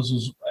know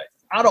is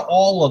out of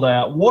all of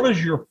that, what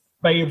is your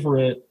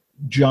favorite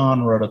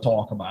genre to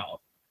talk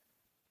about?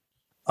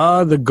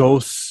 The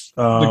ghosts.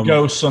 The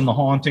ghosts and the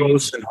hauntings.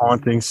 Ghosts and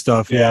haunting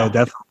stuff, yeah,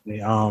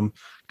 definitely.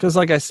 Because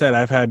like I said,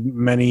 I've had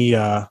many,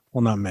 well,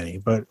 not many,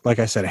 but like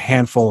I said, a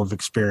handful of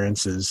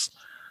experiences.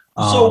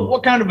 So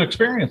what kind of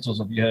experiences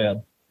have you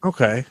had?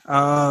 Okay.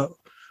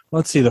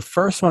 Let's see. The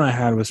first one I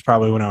had was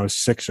probably when I was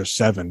 6 or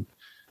 7.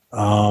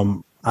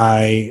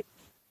 I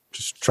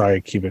just try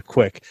to keep it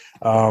quick.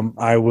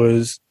 I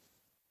was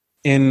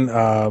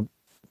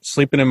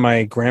sleeping in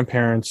my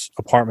grandparents'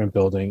 apartment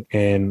building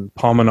in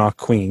Palmanock,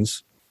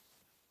 Queens.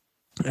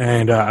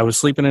 And I was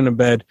sleeping in a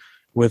bed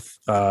with,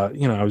 I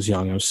was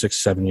young. I was 6,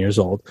 7 years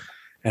old.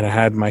 And I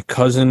had my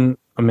cousin,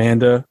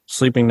 Amanda,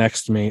 sleeping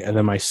next to me, and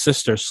then my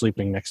sister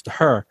sleeping next to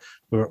her.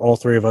 All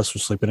 3 of us were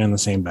sleeping in the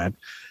same bed.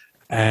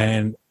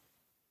 And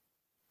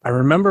I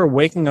remember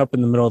waking up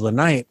in the middle of the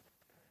night,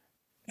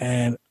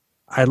 and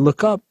I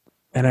look up,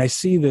 and I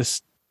see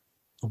this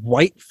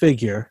white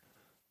figure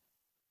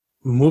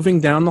moving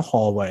down the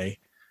hallway,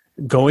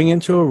 going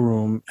into a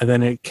room, and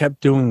then it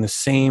kept doing the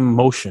same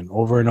motion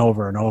over and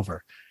over and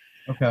over.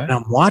 Okay. And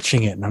I'm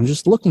watching it, and I'm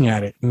just looking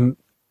at it, and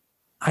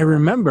I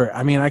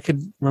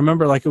could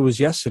remember like it was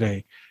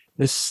yesterday.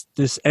 This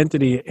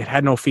entity, it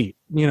had no feet,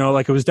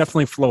 like it was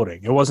definitely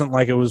floating. It wasn't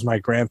like it was my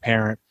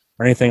grandparent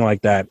or anything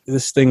like that.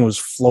 This thing was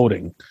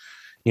floating,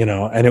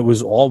 and it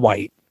was all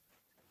white,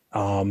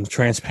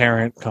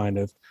 transparent kind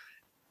of.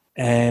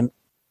 And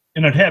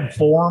it had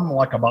form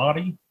like a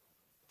body?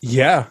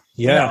 Yeah.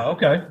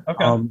 Okay.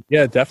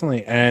 Yeah,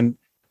 definitely. And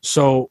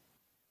so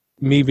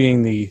me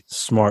being the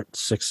smart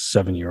 6,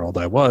 7-year-old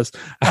I was,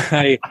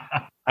 I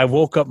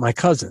woke up my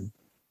cousin,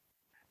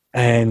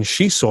 and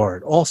she saw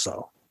it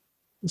also.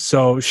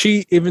 So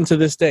she, even to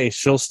this day,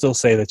 she'll still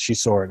say that she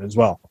saw it as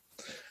well.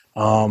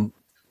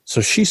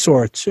 So she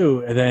saw it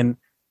too. And then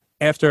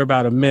after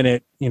about a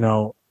minute,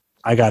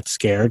 I got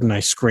scared and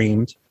I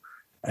screamed,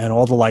 and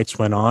all the lights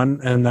went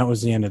on, and that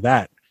was the end of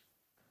that.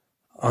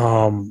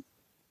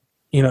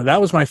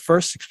 That was my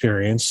first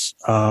experience.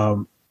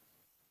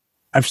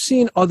 I've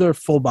seen other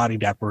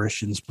full-bodied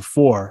apparitions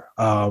before,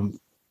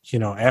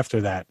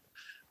 after that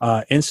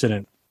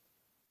incident.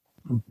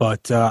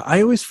 But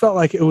I always felt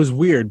like it was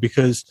weird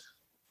because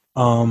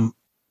I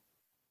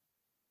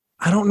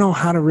don't know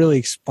how to really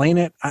explain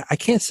it. I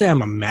can't say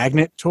I'm a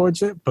magnet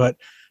towards it, but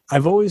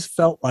I've always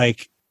felt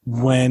like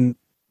when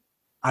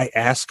I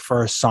ask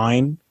for a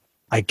sign,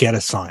 I get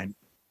a sign.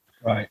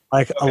 Right.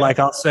 Like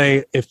I'll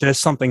say, if there's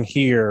something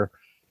here,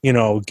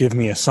 give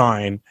me a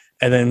sign.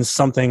 And then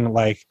something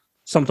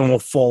will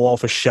fall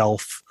off a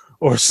shelf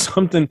or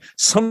something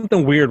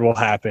weird will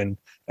happen.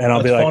 And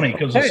I'll be like, funny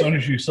because as soon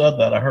as you said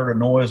that, I heard a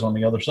noise on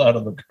the other side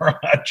of the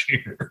garage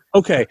here.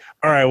 Okay.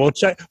 All right. We'll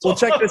check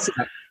this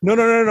out.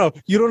 No.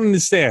 You don't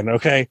understand.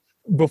 Okay.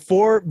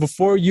 Before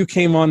you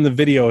came on the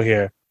video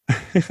here,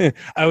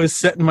 I was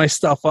setting my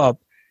stuff up,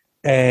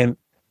 and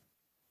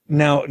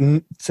now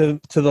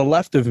to the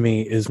left of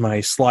me is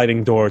my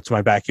sliding door to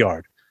my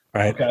backyard.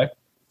 Right. Okay.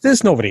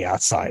 There's nobody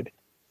outside.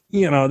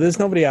 There's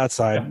nobody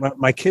outside. Yeah.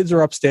 My kids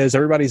are upstairs.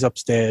 Everybody's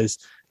upstairs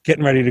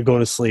getting ready to go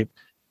to sleep.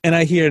 And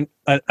I hear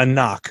a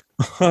knock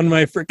on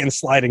my freaking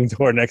sliding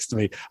door next to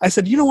me. I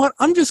said, you know what?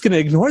 I'm just going to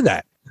ignore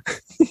that.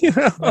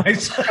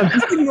 Nice. I'm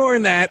just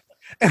ignoring that.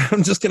 And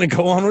I'm just going to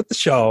go on with the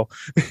show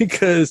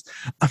because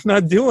I'm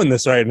not doing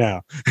this right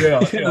now.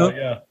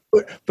 Yeah.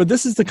 But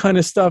this is the kind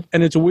of stuff.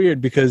 And it's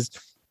weird because,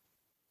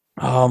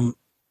 I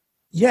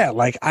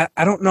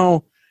don't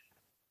know.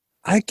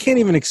 I can't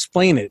even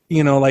explain it.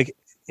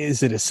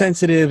 Is it a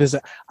sensitive?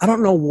 I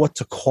don't know what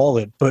to call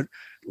it, but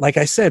like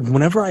I said,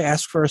 whenever I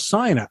ask for a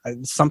sign,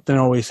 something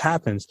always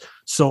happens.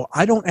 So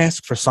I don't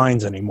ask for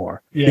signs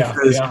anymore. I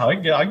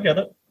get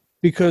it.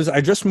 Because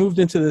I just moved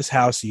into this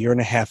house a year and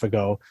a half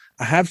ago.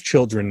 I have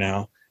children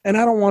now, and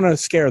I don't want to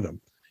scare them.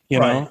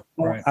 Right.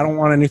 I don't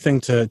want anything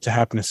to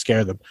happen to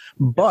scare them.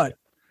 But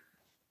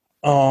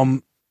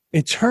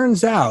it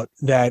turns out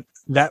that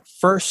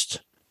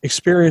first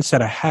experience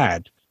that I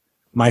had,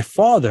 my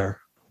father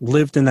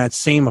lived in that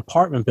same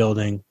apartment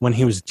building when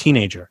he was a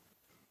teenager.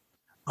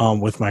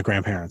 With my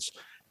grandparents,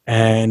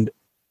 and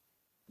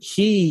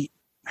he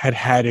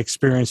had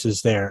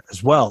experiences there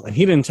as well. And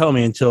he didn't tell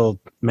me until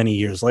many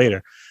years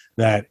later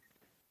that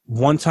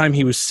one time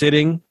he was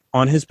sitting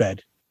on his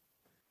bed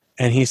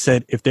and he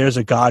said, if there's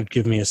a God,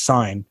 give me a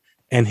sign.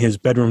 And his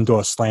bedroom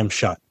door slammed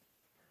shut.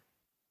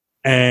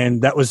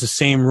 And that was the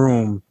same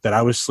room that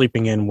I was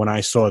sleeping in when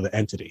I saw the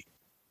entity.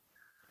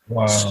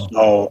 Wow.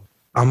 So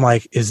I'm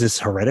like, is this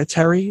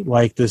hereditary?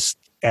 Like this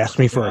ask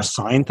me for a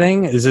sign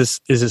thing? Is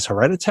this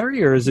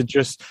hereditary, or is it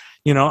just,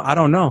 I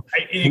don't know.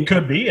 It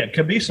could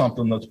be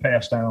something that's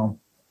passed down.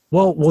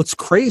 Well, what's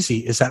crazy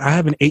is that I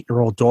have an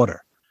 8-year-old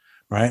daughter,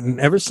 right? And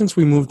ever since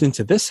we moved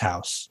into this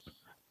house,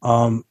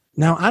 now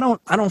I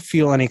don't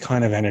feel any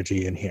kind of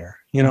energy in here.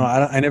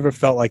 I never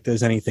felt like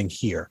there's anything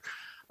here.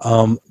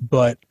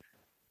 But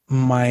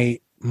my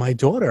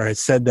daughter has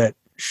said that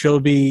she'll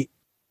be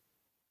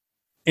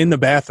in the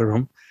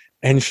bathroom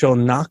and she'll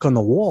knock on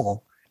the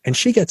wall, and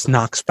she gets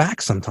knocks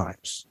back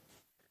sometimes.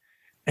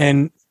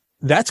 And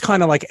that's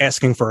kind of like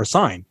asking for a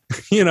sign.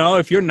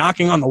 If you're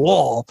knocking on the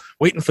wall,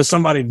 waiting for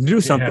somebody to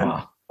do something,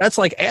 that's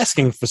like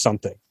asking for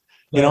something.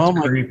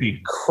 I'm creepy.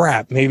 Like,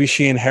 crap, maybe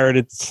she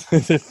inherited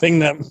the thing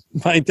that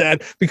my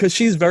dad, because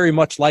she's very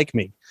much like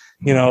me,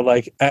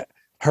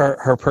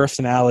 her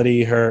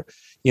personality, her,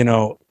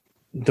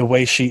 the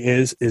way she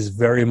is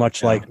very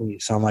much like me.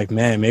 So I'm like,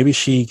 man, maybe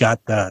she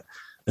got the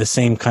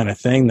same kind of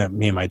thing that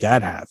me and my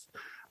dad have.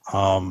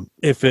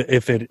 If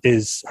it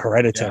is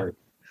hereditary.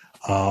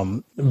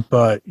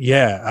 But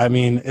yeah, I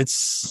mean,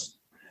 it's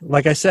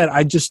like I said,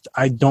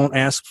 I don't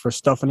ask for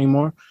stuff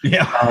anymore.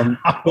 Yeah.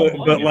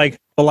 But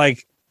like,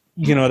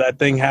 that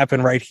thing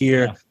happened right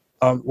here.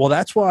 Yeah. Well,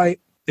 that's why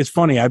it's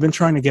funny. I've been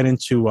trying to get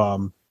into,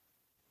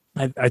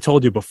 I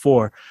told you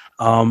before,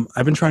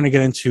 I've been trying to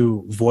get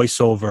into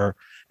voiceover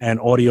and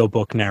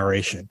audiobook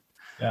narration.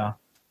 Yeah.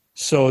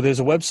 So there's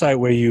a website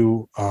where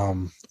you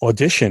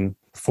audition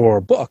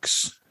for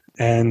books.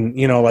 And,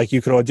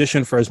 you could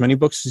audition for as many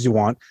books as you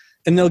want,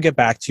 and they'll get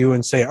back to you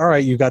and say, all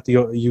right, you got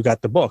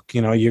the book,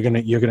 you're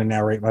going to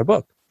narrate my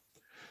book.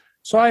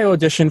 So I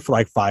auditioned for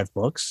like 5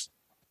 books.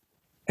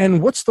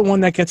 And what's the one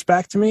that gets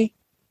back to me?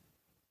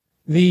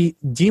 The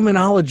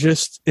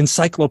Demonologist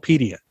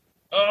Encyclopedia.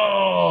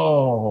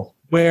 Oh,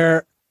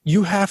 where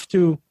you have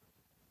to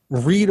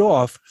read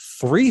off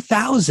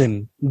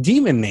 3,000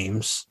 demon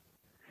names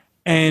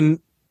and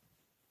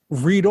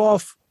read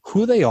off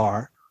who they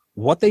are,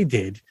 what they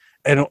did,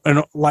 and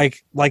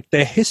like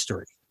their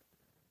history.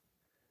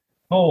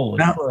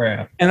 Holy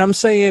crap. And I'm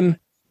saying,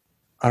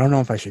 I don't know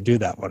if I should do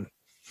that one.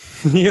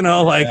 You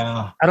know, like,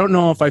 Yeah. I don't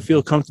know if I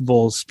feel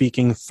comfortable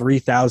speaking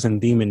 3,000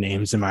 demon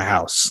names in my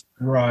house.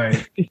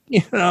 Right.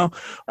 You know,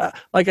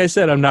 like I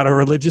said, I'm not a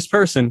religious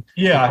person.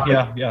 Yeah.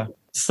 Yeah. Yeah.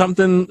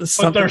 Something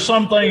But there's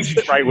some things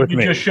sit right with you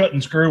me. just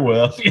shouldn't screw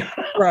with.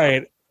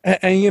 Right.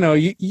 And, you know,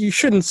 you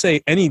shouldn't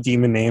say any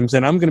demon names,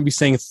 and I'm going to be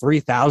saying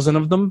 3,000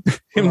 of them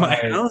in my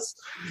Right. house.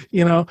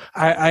 You know,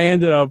 I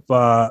ended up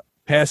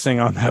passing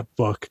on that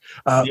book.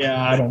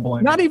 Yeah, I don't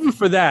blame Not you. even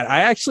for that.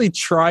 I actually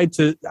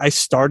I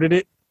started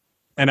it,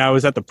 and I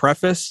was at the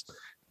preface,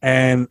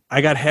 and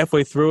I got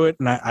halfway through it,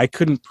 and I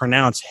couldn't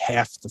pronounce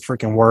half the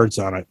freaking words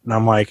on it. And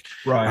I'm like,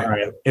 Right. all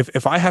right,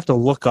 if I have to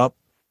look up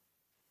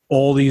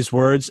all these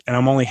words and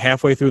I'm only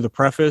halfway through the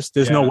preface,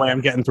 there's no way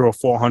I'm getting through a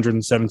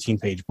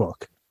 417-page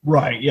book.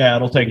 Right. Yeah,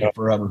 it'll take you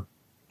forever.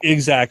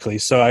 Exactly.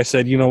 So I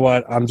said, you know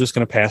what? I'm just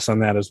going to pass on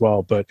that as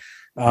well. But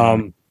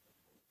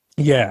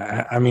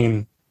yeah, I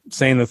mean,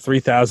 saying the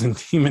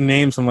 3,000 demon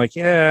names, I'm like,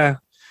 yeah,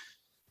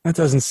 that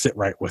doesn't sit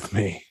right with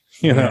me.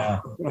 You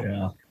know?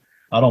 Yeah.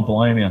 I don't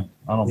blame you.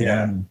 I don't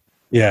blame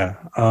you. Yeah.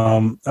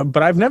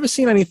 But I've never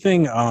seen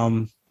anything.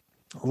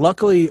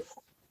 Luckily,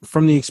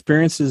 from the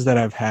experiences that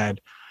I've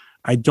had,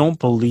 I don't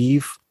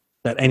believe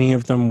that any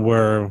of them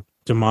were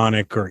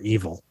demonic or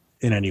evil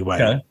in any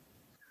way. Okay.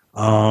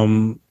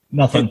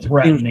 Nothing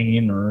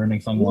threatening or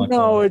anything like that.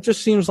 No, it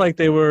just seems like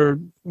they were,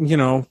 you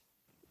know,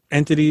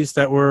 entities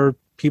that were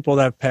people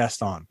that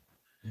passed on.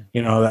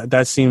 You know,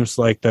 that seems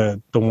like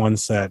the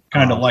ones that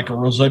kind of like a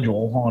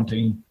residual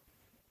haunting.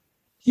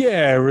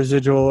 Yeah,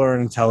 residual or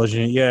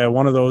intelligent. Yeah,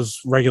 one of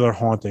those regular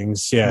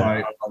hauntings. Yeah.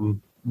 Right.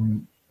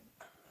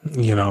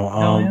 You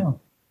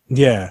know,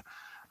 yeah.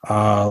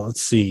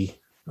 Let's see.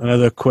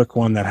 Another quick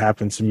one that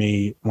happened to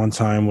me one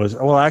time was,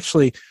 well,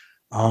 actually,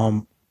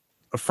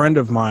 a friend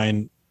of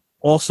mine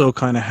also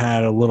kind of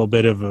had a little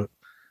bit of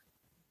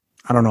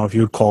I don't know if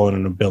you would call it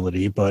an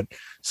ability, but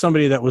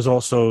somebody that was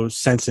also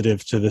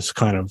sensitive to this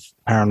kind of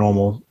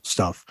paranormal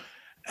stuff.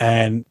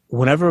 And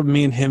whenever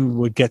me and him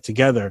would get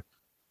together,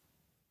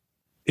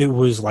 it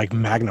was like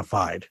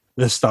magnified,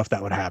 the stuff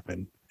that would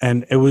happen.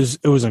 And it was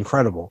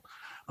incredible.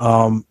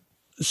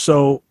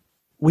 So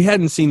we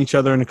hadn't seen each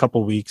other in a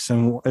couple of weeks,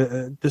 and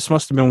this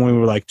must have been when we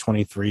were like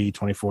 23,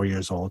 24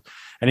 years old.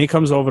 And he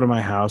comes over to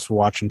my house,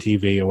 watching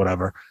TV or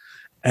whatever.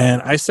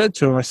 And I said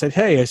to him, I said,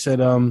 hey,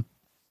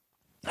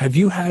 have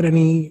you had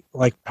any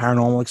like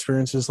paranormal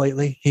experiences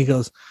lately? He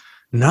goes,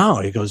 no.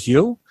 He goes,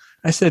 you?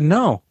 I said,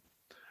 no.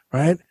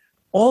 Right.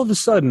 All of a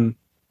sudden,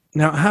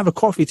 now I have a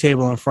coffee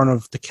table in front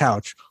of the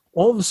couch.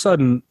 All of a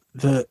sudden,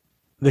 the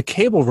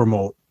cable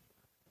remote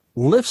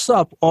lifts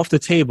up off the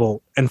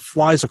table and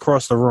flies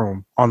across the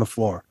room on the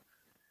floor.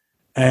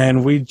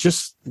 And we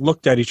just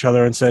looked at each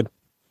other and said,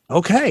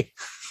 okay,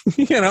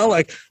 you know,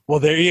 like, well,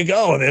 there you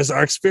go. There's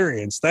our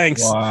experience.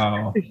 Thanks.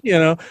 Wow. You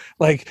know,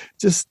 like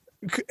just,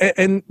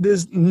 and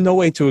there's no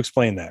way to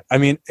explain that. I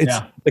mean, it's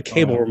the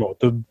cable remote,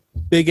 the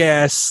big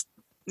ass,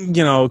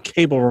 you know,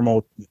 cable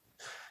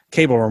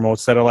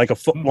remotes that are like a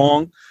foot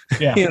long,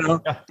 you know,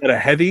 that are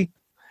heavy.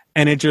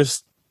 And it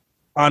just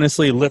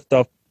honestly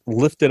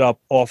lifted up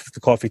off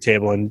the coffee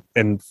table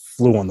and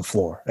flew on the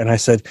floor. And I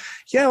said,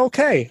 yeah,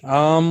 okay.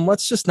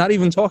 Let's just not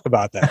even talk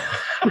about that.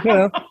 You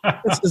know,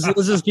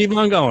 let's just keep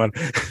on going.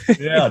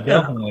 Yeah,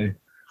 definitely.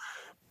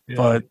 Yeah.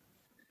 But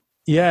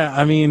yeah,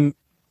 I mean,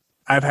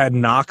 I've had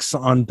knocks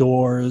on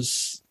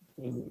doors,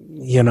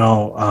 you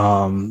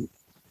know,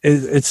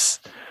 it's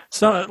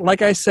so,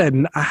 like I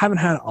said, I haven't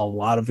had a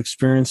lot of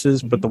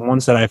experiences, but the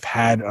ones that I've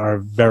had are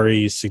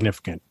very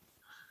significant.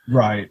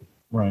 Right.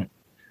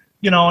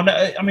 You know, and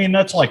I mean,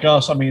 that's like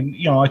us. I mean,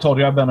 you know, I told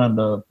you I've been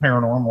into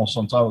paranormal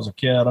since I was a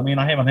kid. I mean,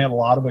 I haven't had a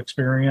lot of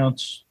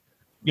experience,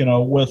 you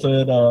know, with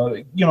it.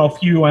 You know, a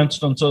few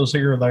instances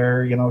here or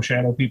there, you know,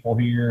 shadow people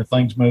here,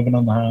 things moving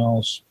in the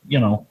house, you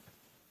know,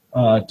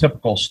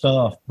 typical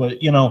stuff.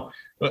 But, you know,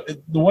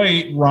 the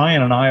way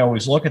Ryan and I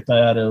always look at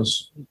that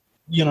is,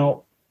 you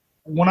know,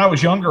 when I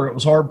was younger, it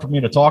was hard for me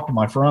to talk to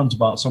my friends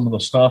about some of the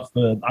stuff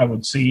that I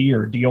would see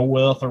or deal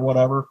with or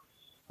whatever.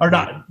 Or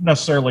not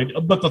necessarily,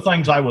 but the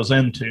things I was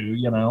into,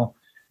 you know,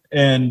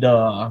 and,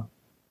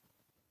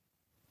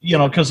 you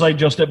know, because they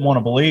just didn't want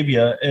to believe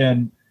you.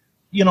 And,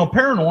 you know,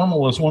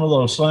 paranormal is one of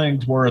those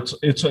things where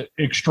it's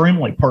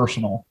extremely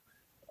personal.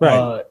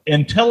 Right.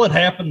 Until it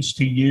happens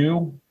to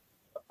you,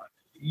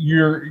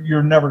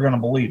 you're never going to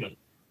believe it.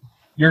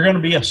 You're going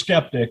to be a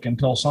skeptic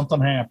until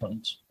something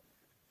happens.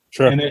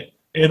 Sure. And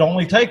it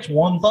only takes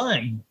one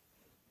thing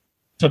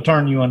to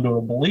turn you into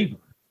a believer,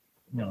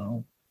 you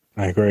know.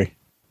 I agree.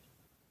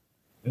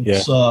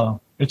 It's a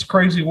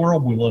crazy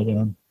world we live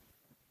in.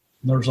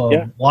 There's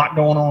a lot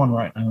going on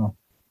right now.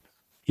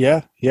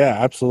 Yeah,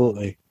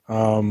 absolutely.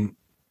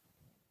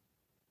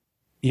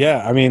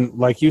 Yeah, I mean,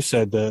 like you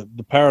said, the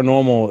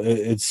paranormal,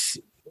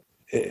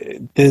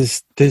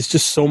 there's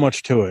just so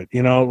much to it,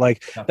 you know.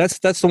 Like that's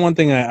the one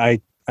thing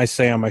I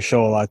say on my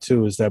show a lot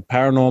too, is that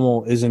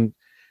paranormal isn't.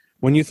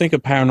 When you think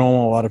of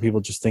paranormal, a lot of people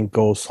just think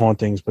ghosts,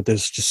 hauntings, but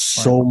there's just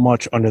so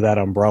much under that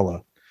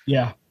umbrella.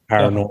 Yeah,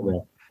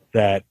 paranormal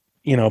that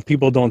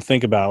people don't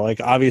think about.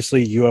 Like,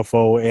 obviously,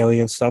 UFO,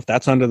 alien stuff,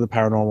 that's under the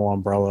paranormal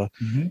umbrella.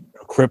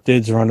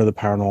 Cryptids are under the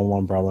paranormal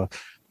umbrella.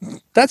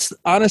 That's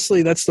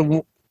honestly, that's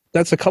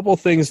a couple of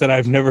things that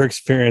I've never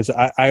experienced.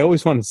 I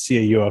always wanted to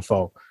see a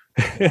UFO.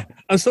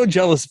 I'm so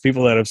jealous of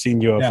people that have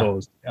seen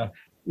UFOs.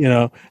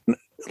 Yeah.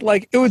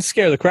 Like, it would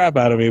scare the crap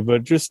out of me,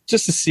 but just to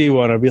see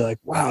one, I'd be like,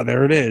 wow,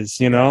 there it is.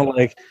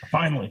 Like,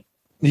 finally.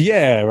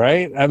 Yeah,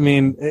 right. I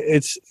mean,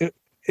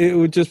 it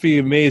would just be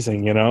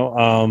amazing.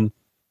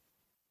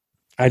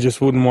 I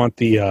just wouldn't want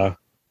the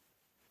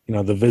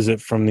the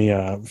visit from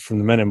the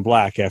Men in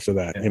Black after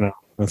that. Yeah.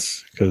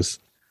 That's because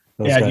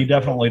you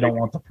definitely don't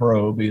want the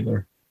probe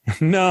either.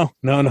 No.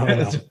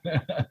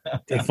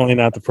 Definitely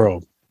not the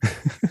probe.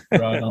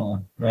 Right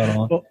on.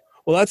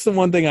 Well, that's the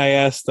one thing I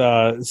asked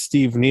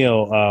Steve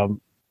Neal.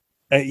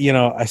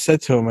 I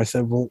said to him, I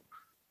said, well,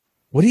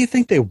 what do you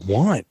think they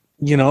want?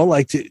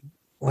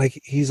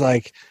 He's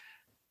like,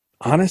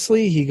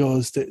 honestly, he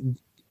goes,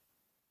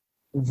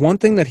 one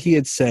thing that he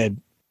had said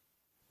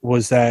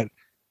was that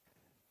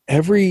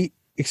every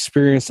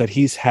experience that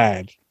he's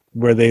had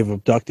where they've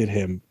abducted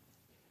him,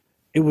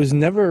 it was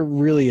never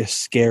really a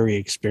scary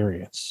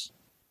experience.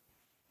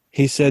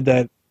 He said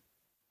that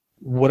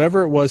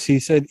whatever it was, he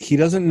said he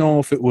doesn't know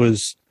if it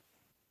was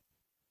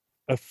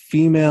a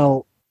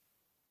female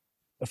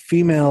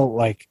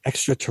like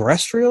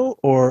extraterrestrial,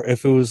 or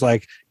if it was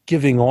like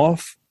giving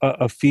off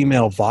a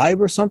female vibe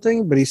or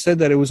something, but he said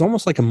that it was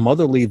almost like a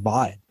motherly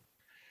vibe.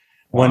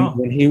 Wow.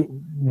 When he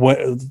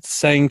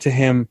saying to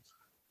him,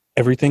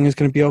 everything is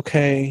going to be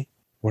okay,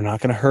 we're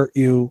not going to hurt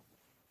you,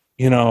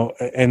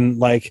 and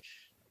like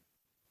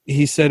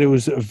he said, it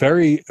was a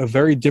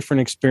very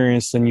different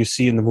experience than you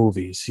see in the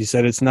movies. He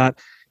said it's not.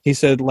 He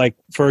said, like,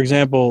 for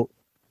example,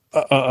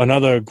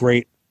 another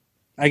great,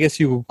 I guess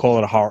you would call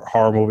it a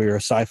horror movie or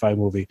a sci-fi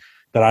movie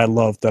that I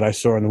loved that I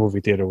saw in the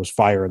movie theater was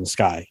Fire in the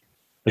Sky,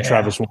 the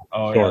Travis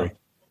Walton story. Yeah.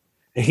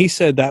 And he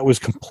said that was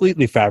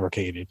completely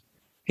fabricated.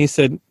 He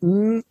said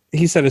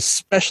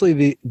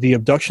especially the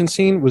abduction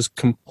scene was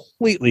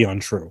completely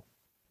untrue.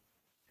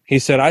 He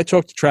said, I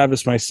talked to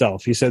Travis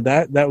myself. He said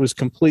that was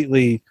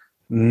completely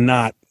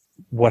not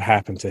what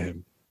happened to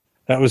him.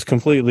 That was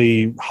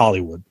completely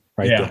Hollywood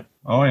right there.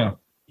 Oh, yeah.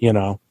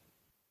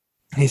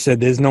 He said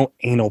there's no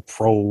anal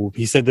probe.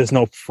 He said there's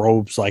no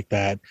probes like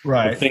that.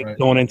 Right.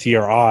 Going into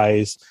your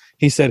eyes.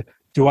 He said,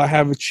 do I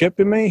have a chip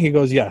in me? He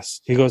goes, yes.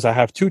 He goes, I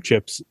have 2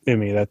 chips in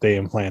me that they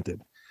implanted.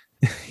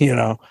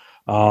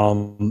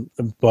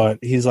 But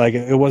he's like,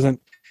 it wasn't.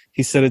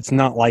 He said it's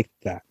not like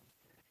that.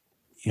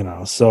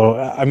 So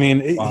I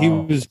mean, he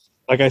was,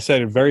 like I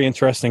said, a very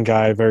interesting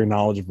guy, very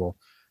knowledgeable.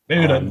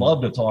 Dude, I'd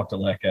love to talk to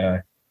that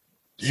guy.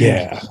 Jeez.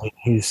 Yeah,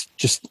 he's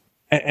just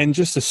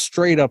a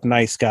straight up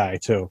nice guy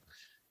too.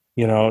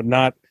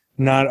 Not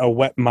a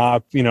wet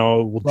mop.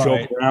 Will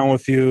joke around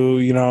with you.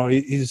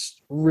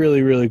 He's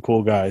really, really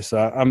cool guy. So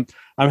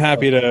I'm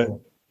happy to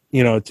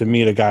to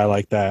meet a guy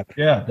like that.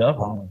 Yeah,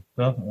 definitely.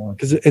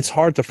 Because it's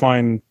hard to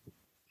find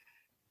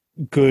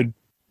good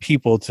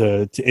people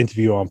to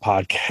interview on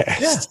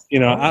podcasts.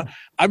 Yeah.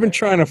 I've been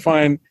trying to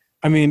find.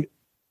 I mean,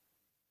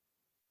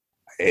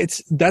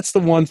 that's the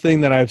one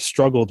thing that I've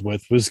struggled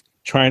with was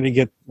trying to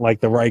get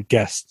like the right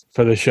guest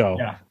for the show.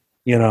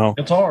 Yeah.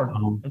 It's hard.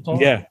 It's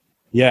hard.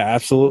 Yeah,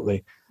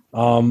 absolutely.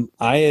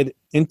 I had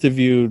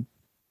interviewed.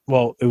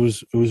 Well, it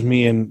was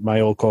me and my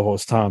old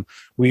co-host Tom.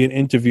 We had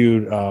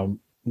interviewed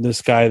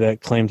this guy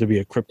that claimed to be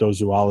a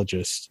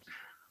cryptozoologist,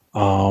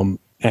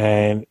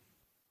 and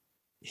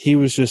he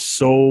was just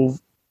so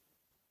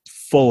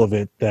full of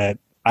it that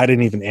I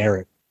didn't even air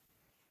it.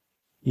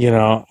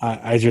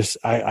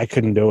 I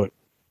couldn't do it.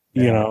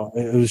 Yeah.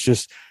 It was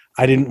just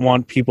I didn't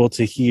want people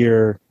to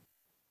hear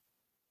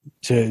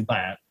hear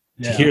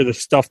the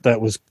stuff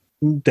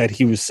that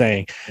he was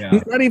saying. Yeah.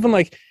 Not even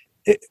like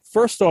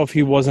first off,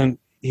 he wasn't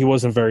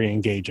very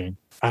engaging.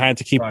 I had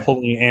to keep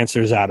pulling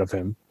answers out of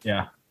him.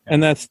 Yeah.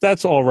 And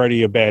that's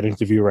already a bad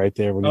interview right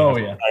there when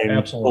you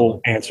absolutely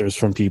pull answers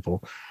from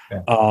people.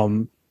 Yeah.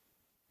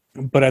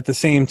 But at the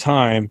same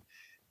time,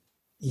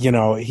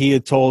 he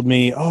had told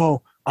me,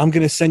 "Oh, I'm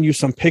going to send you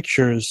some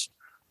pictures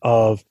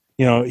of."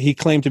 He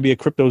claimed to be a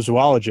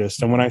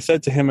cryptozoologist, and when I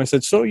said to him, I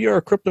said, "So you're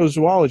a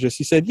cryptozoologist?"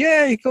 He said,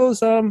 "Yeah." He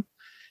goes,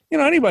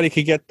 anybody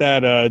could get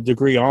that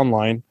degree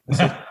online." I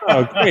said,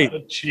 "Oh,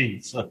 great."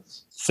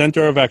 Jesus.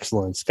 Center of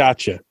Excellence.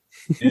 Gotcha.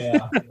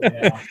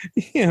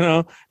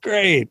 Yeah.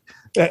 Great.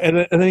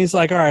 And then he's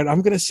like, all right,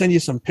 I'm going to send you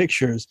some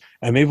pictures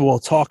and maybe we'll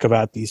talk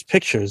about these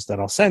pictures that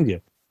I'll send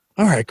you.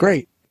 All right,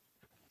 great.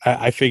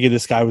 I figured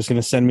this guy was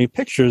going to send me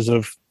pictures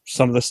of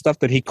some of the stuff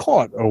that he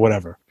caught or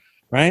whatever.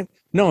 Right.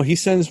 No, he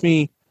sends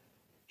me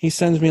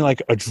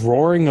like a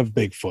drawing of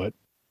Bigfoot,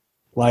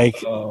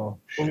 like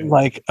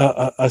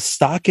a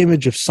stock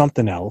image of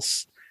something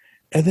else.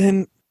 And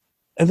then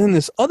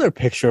this other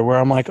picture where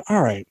I'm like,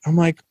 all right,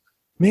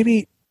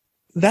 maybe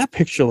that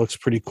picture looks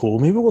pretty cool.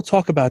 Maybe we'll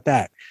talk about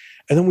that.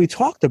 And then we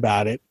talked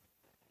about it.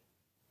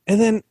 And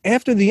then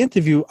after the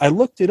interview, I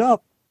looked it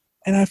up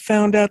and I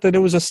found out that it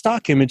was a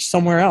stock image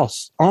somewhere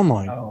else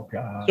online. Oh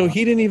God! So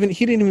he didn't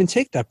even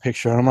take that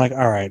picture. And I'm like,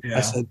 all right. Yeah.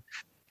 I said,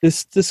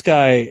 this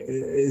guy,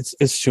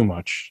 it's too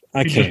much.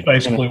 I He can't. just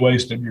basically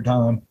wasted your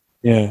time.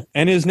 Yeah,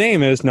 and his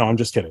name is no. I'm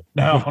just kidding.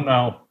 No.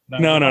 No. You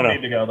don't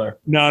need to go there.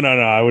 No.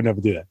 I would never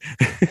do that.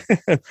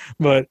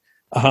 But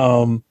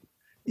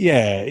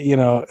yeah,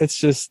 it's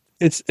just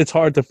it's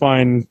hard to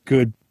find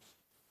good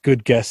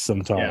guests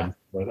sometimes. Yeah.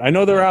 But I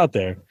know they're out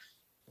there.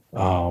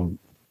 But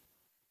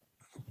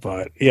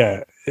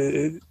yeah,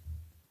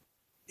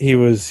 he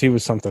was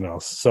something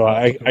else. So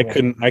I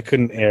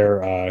couldn't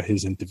air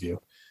his interview.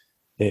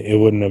 It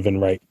wouldn't have been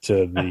right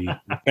to the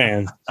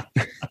fans,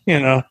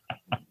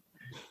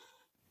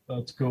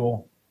 That's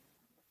cool.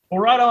 Well,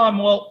 right on.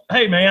 Well,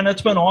 hey man,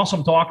 it's been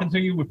awesome talking to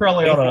you. We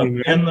probably ought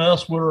to end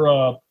this. We're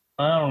I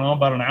don't know,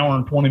 about an hour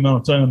and 20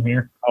 minutes in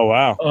here. Oh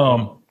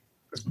wow.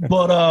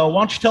 But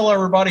why don't you tell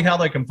everybody how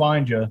they can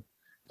find you?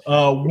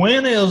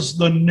 When is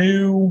the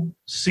new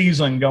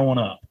season going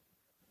up?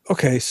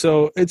 Okay,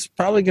 so it's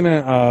probably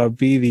gonna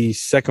be the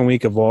second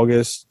week of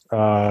August,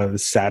 the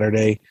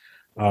Saturday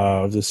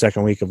of the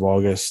second week of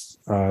August.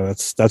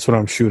 That's what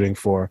I'm shooting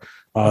for.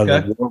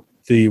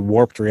 The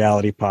Warped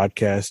Reality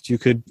Podcast. You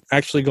could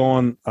actually go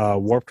on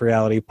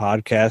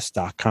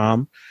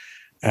warpedrealitypodcast.com,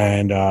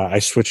 and I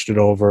switched it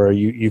over.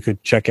 You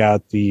could check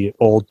out the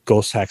old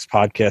Ghost Hacks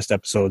podcast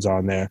episodes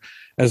on there,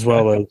 as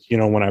well as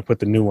when I put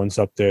the new ones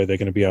up there, they're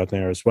going to be out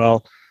there as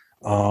well.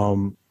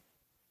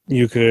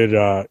 You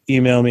could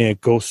email me at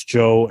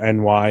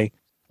ghostjoeny,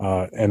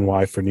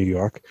 NY for New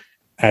York,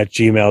 at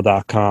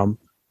gmail.com.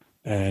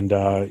 And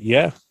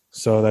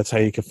so that's how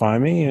you can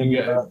find me.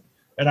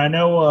 And I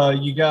know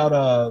you've got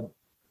a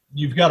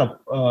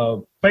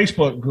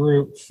Facebook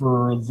group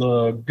for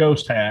the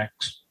Ghost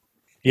Hacks.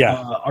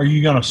 Yeah. Are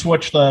you going to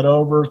switch that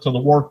over to the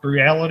Warped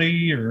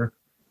Reality, or?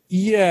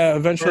 Yeah,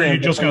 eventually. Or are you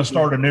just going to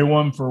start a new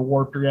one for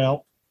Warped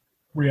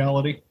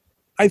Reality?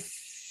 I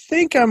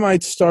think I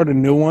might start a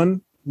new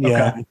one.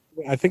 Yeah, okay.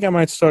 I think I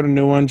might start a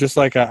new one. Just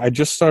like I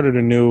just started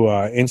a new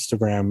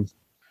Instagram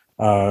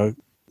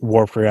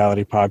Warped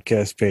Reality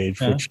podcast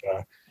page, which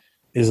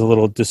is a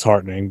little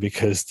disheartening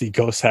because the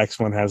Ghost Hacks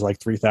one has like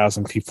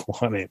 3,000 people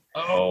on it.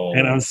 Oh,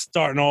 and I'm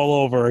starting all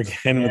over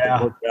again with the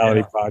Warped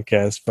Reality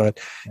podcast. But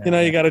you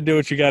got to do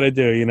what you got to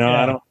do.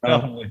 I don't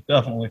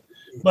definitely.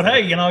 But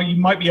hey, you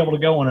might be able to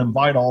go and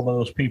invite all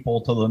those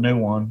people to the new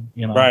one.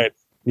 Right?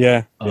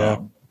 Yeah.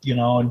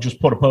 And just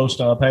put a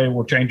post up. Hey,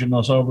 we're changing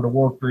this over to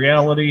Warped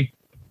Reality.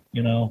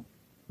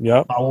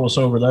 Yep. Follow us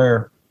over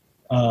there.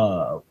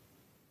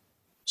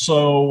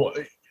 So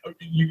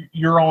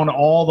you're on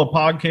all the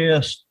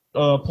podcast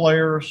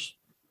players.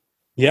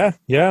 Yeah.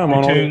 I'm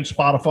iTunes, on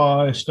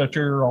Spotify,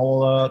 Stitcher,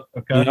 all of that.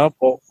 Okay.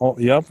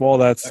 Yep. All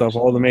that stuff.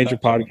 Excellent. All the major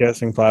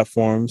podcasting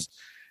platforms,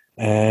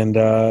 and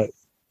I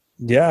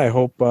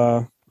hope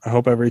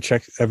everybody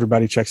checks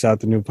out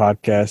the new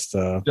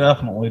podcast.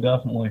 Definitely.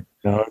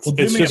 Well,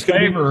 do me a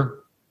favor.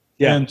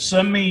 And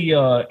send me,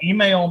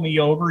 email me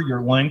over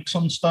your links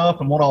and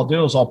stuff. And what I'll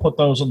do is I'll put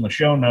those in the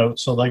show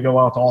notes so they go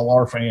out to all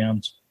our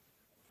fans.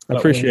 I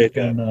appreciate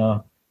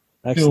that.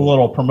 Do a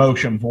little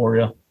promotion for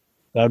you.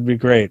 That'd be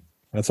great.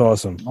 That's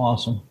awesome.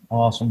 Awesome,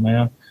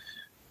 man.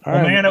 All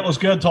right. Man, it was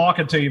good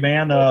talking to you,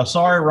 man.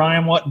 Sorry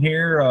Ryan wasn't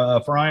here.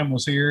 If Ryan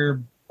was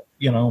here,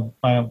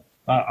 I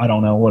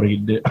don't know what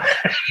he'd do.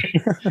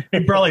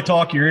 He'd probably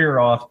talk your ear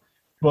off.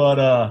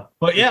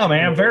 But yeah,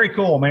 man, very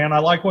cool, man. I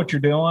like what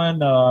you're doing.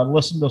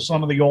 Listen to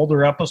some of the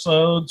older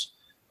episodes.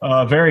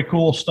 Very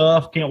cool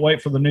stuff. Can't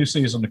wait for the new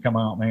season to come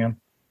out, man.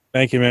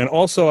 Thank you, man.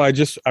 Also, I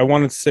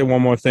wanted to say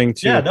one more thing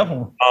too. Yeah,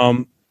 definitely.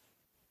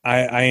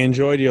 I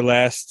enjoyed your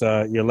last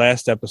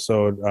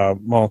episode.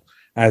 Well,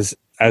 as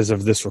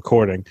of this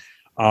recording,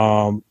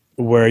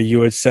 where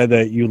you had said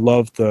that you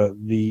loved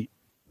the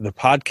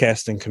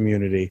podcasting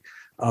community.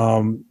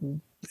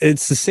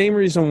 It's the same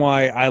reason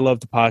why I love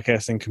the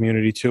podcasting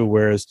community too.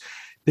 Whereas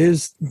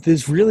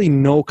there's really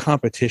no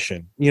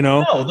competition,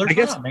 No, there's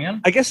not,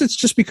 man. I guess it's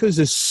just because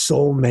there's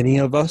so many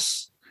of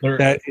us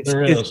that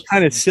it's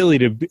kind of silly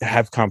to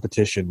have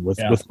competition with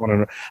one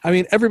another. I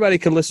mean, everybody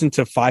could listen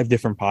to 5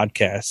 different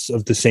podcasts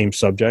of the same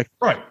subject.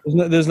 Right.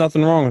 There's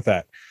nothing wrong with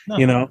that,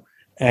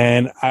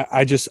 And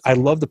I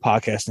love the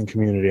podcasting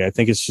community. I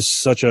think it's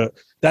just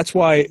that's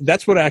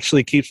what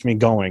actually keeps me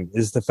going,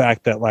 is the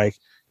fact that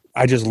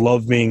I just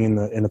love being in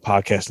the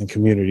podcasting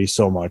community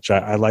so much.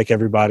 I like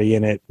everybody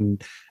in it,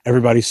 and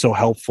everybody's so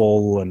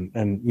helpful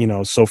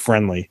and so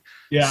friendly.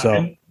 Yeah, so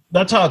and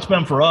that's how it's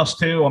been for us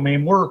too. I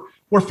mean, we're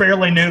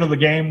fairly new to the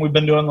game. We've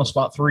been doing this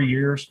about 3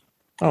 years.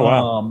 Oh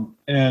wow!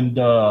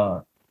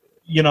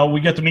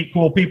 We get to meet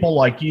cool people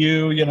like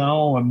you,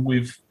 and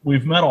we've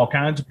met all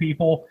kinds of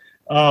people.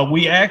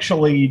 We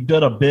actually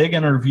did a big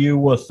interview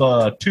with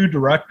 2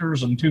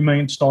 directors and 2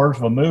 main stars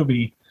of a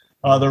movie.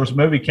 There was a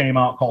movie came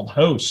out called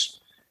Hosts.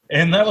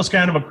 And that was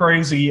kind of a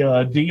crazy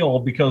deal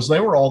because they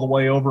were all the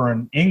way over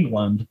in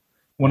England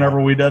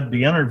whenever we did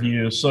the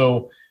interview.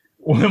 So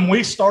when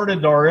we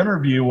started our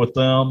interview with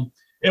them,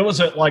 it was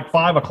at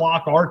 5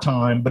 o'clock our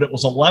time, but it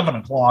was 11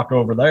 o'clock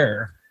over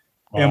there.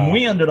 And Wow.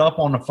 we ended up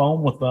on the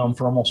phone with them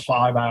for almost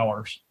 5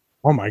 hours.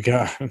 Oh my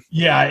God.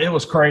 Yeah, it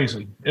was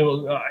crazy. It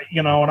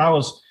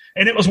was,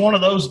 and it was one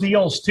of those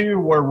deals too,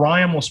 where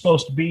Ryan was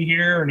supposed to be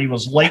here and he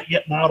was late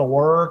getting out of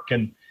work,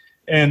 and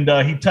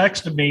he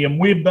texted me, and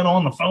we had been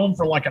on the phone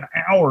for like an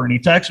hour, and he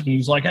texted me.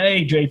 He's like,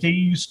 "Hey, JT,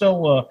 you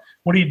still,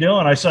 what are you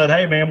doing?" I said,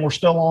 "Hey, man, we're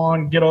still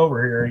on. Get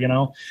over here,"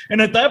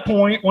 And at that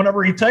point,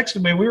 whenever he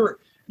texted me, we were,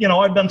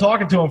 I'd been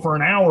talking to him for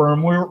an hour,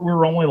 and we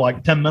were only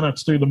like 10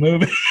 minutes through the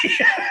movie.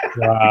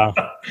 Wow.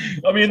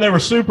 I mean, they were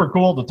super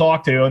cool to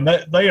talk to, and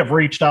they have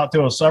reached out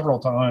to us several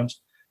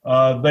times.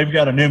 They've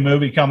got a new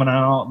movie coming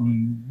out,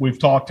 and we've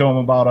talked to them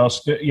about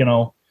us,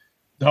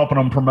 helping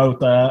them promote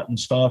that and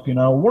stuff.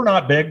 We're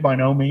not big by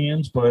no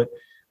means, but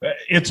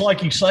it's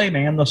like you say,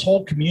 man, this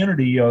whole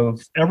community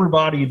of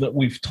everybody that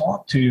we've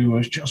talked to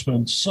has just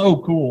been so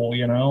cool,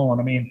 and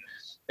I mean,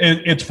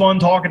 it's fun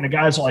talking to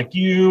guys like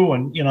you,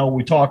 and,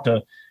 we talk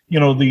to,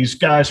 these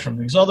guys from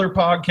these other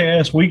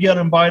podcasts. We get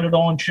invited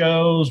on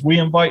shows. We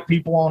invite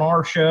people on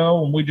our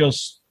show, and we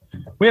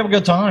have a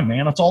good time,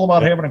 man. It's all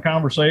about having a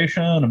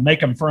conversation and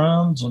making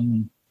friends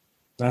and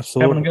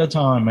Absolutely. having a good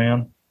time,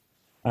 man.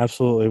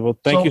 Absolutely. Well,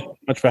 thank you so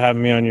much for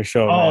having me on your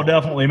show. Oh, man.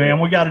 Definitely, man.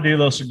 We got to do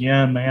this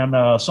again,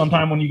 man.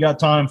 Sometime when you got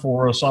time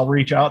for us, I'll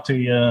reach out to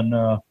you,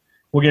 and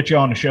we'll get you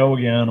on the show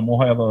again, and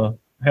we'll have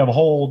a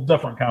whole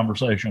different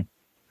conversation.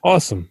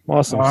 Awesome.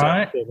 All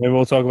right. Maybe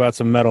we'll talk about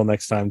some metal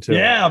next time too.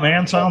 Yeah,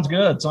 man. Sounds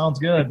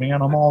good,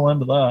 man. I'm all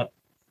into that.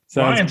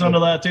 Ryan's into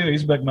that too.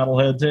 He's a big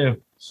metalhead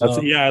too.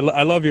 So.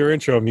 I love your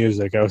intro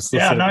music.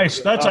 Nice.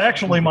 That's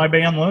actually my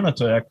band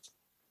Lunatic.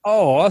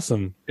 Oh,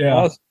 awesome. Yeah.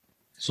 Awesome.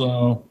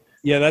 So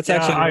yeah, that's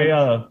actually.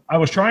 I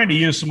was trying to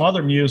use some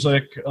other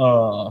music,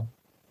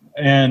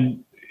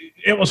 and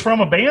it was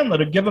from a band that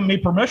had given me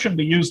permission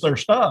to use their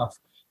stuff,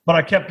 but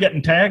I kept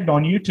getting tagged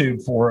on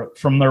YouTube for it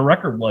from their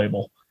record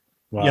label.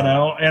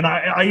 Wow. And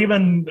I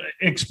even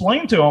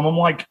explained to them, I'm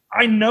like,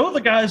 I know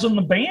the guys in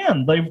the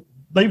band.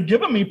 They've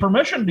given me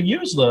permission to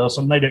use this,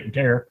 and they didn't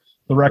care.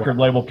 The record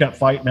label kept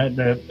fighting it,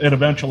 and it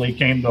eventually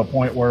came to a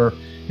point where,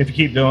 if you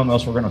keep doing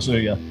this, we're going to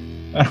sue you.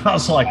 And I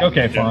was like,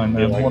 okay, fine,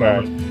 man,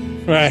 whatever.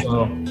 Right.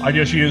 So I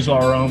just use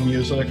our own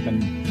music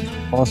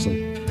and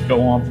awesome.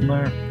 Go on from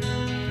there.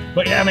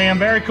 But yeah, man,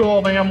 very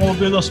cool, man. We'll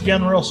do this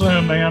again real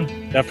soon,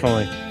 man.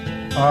 Definitely.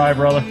 All right,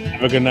 brother.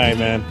 Have a good night,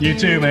 man. You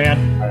too,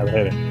 man. All right,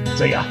 later.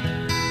 See ya.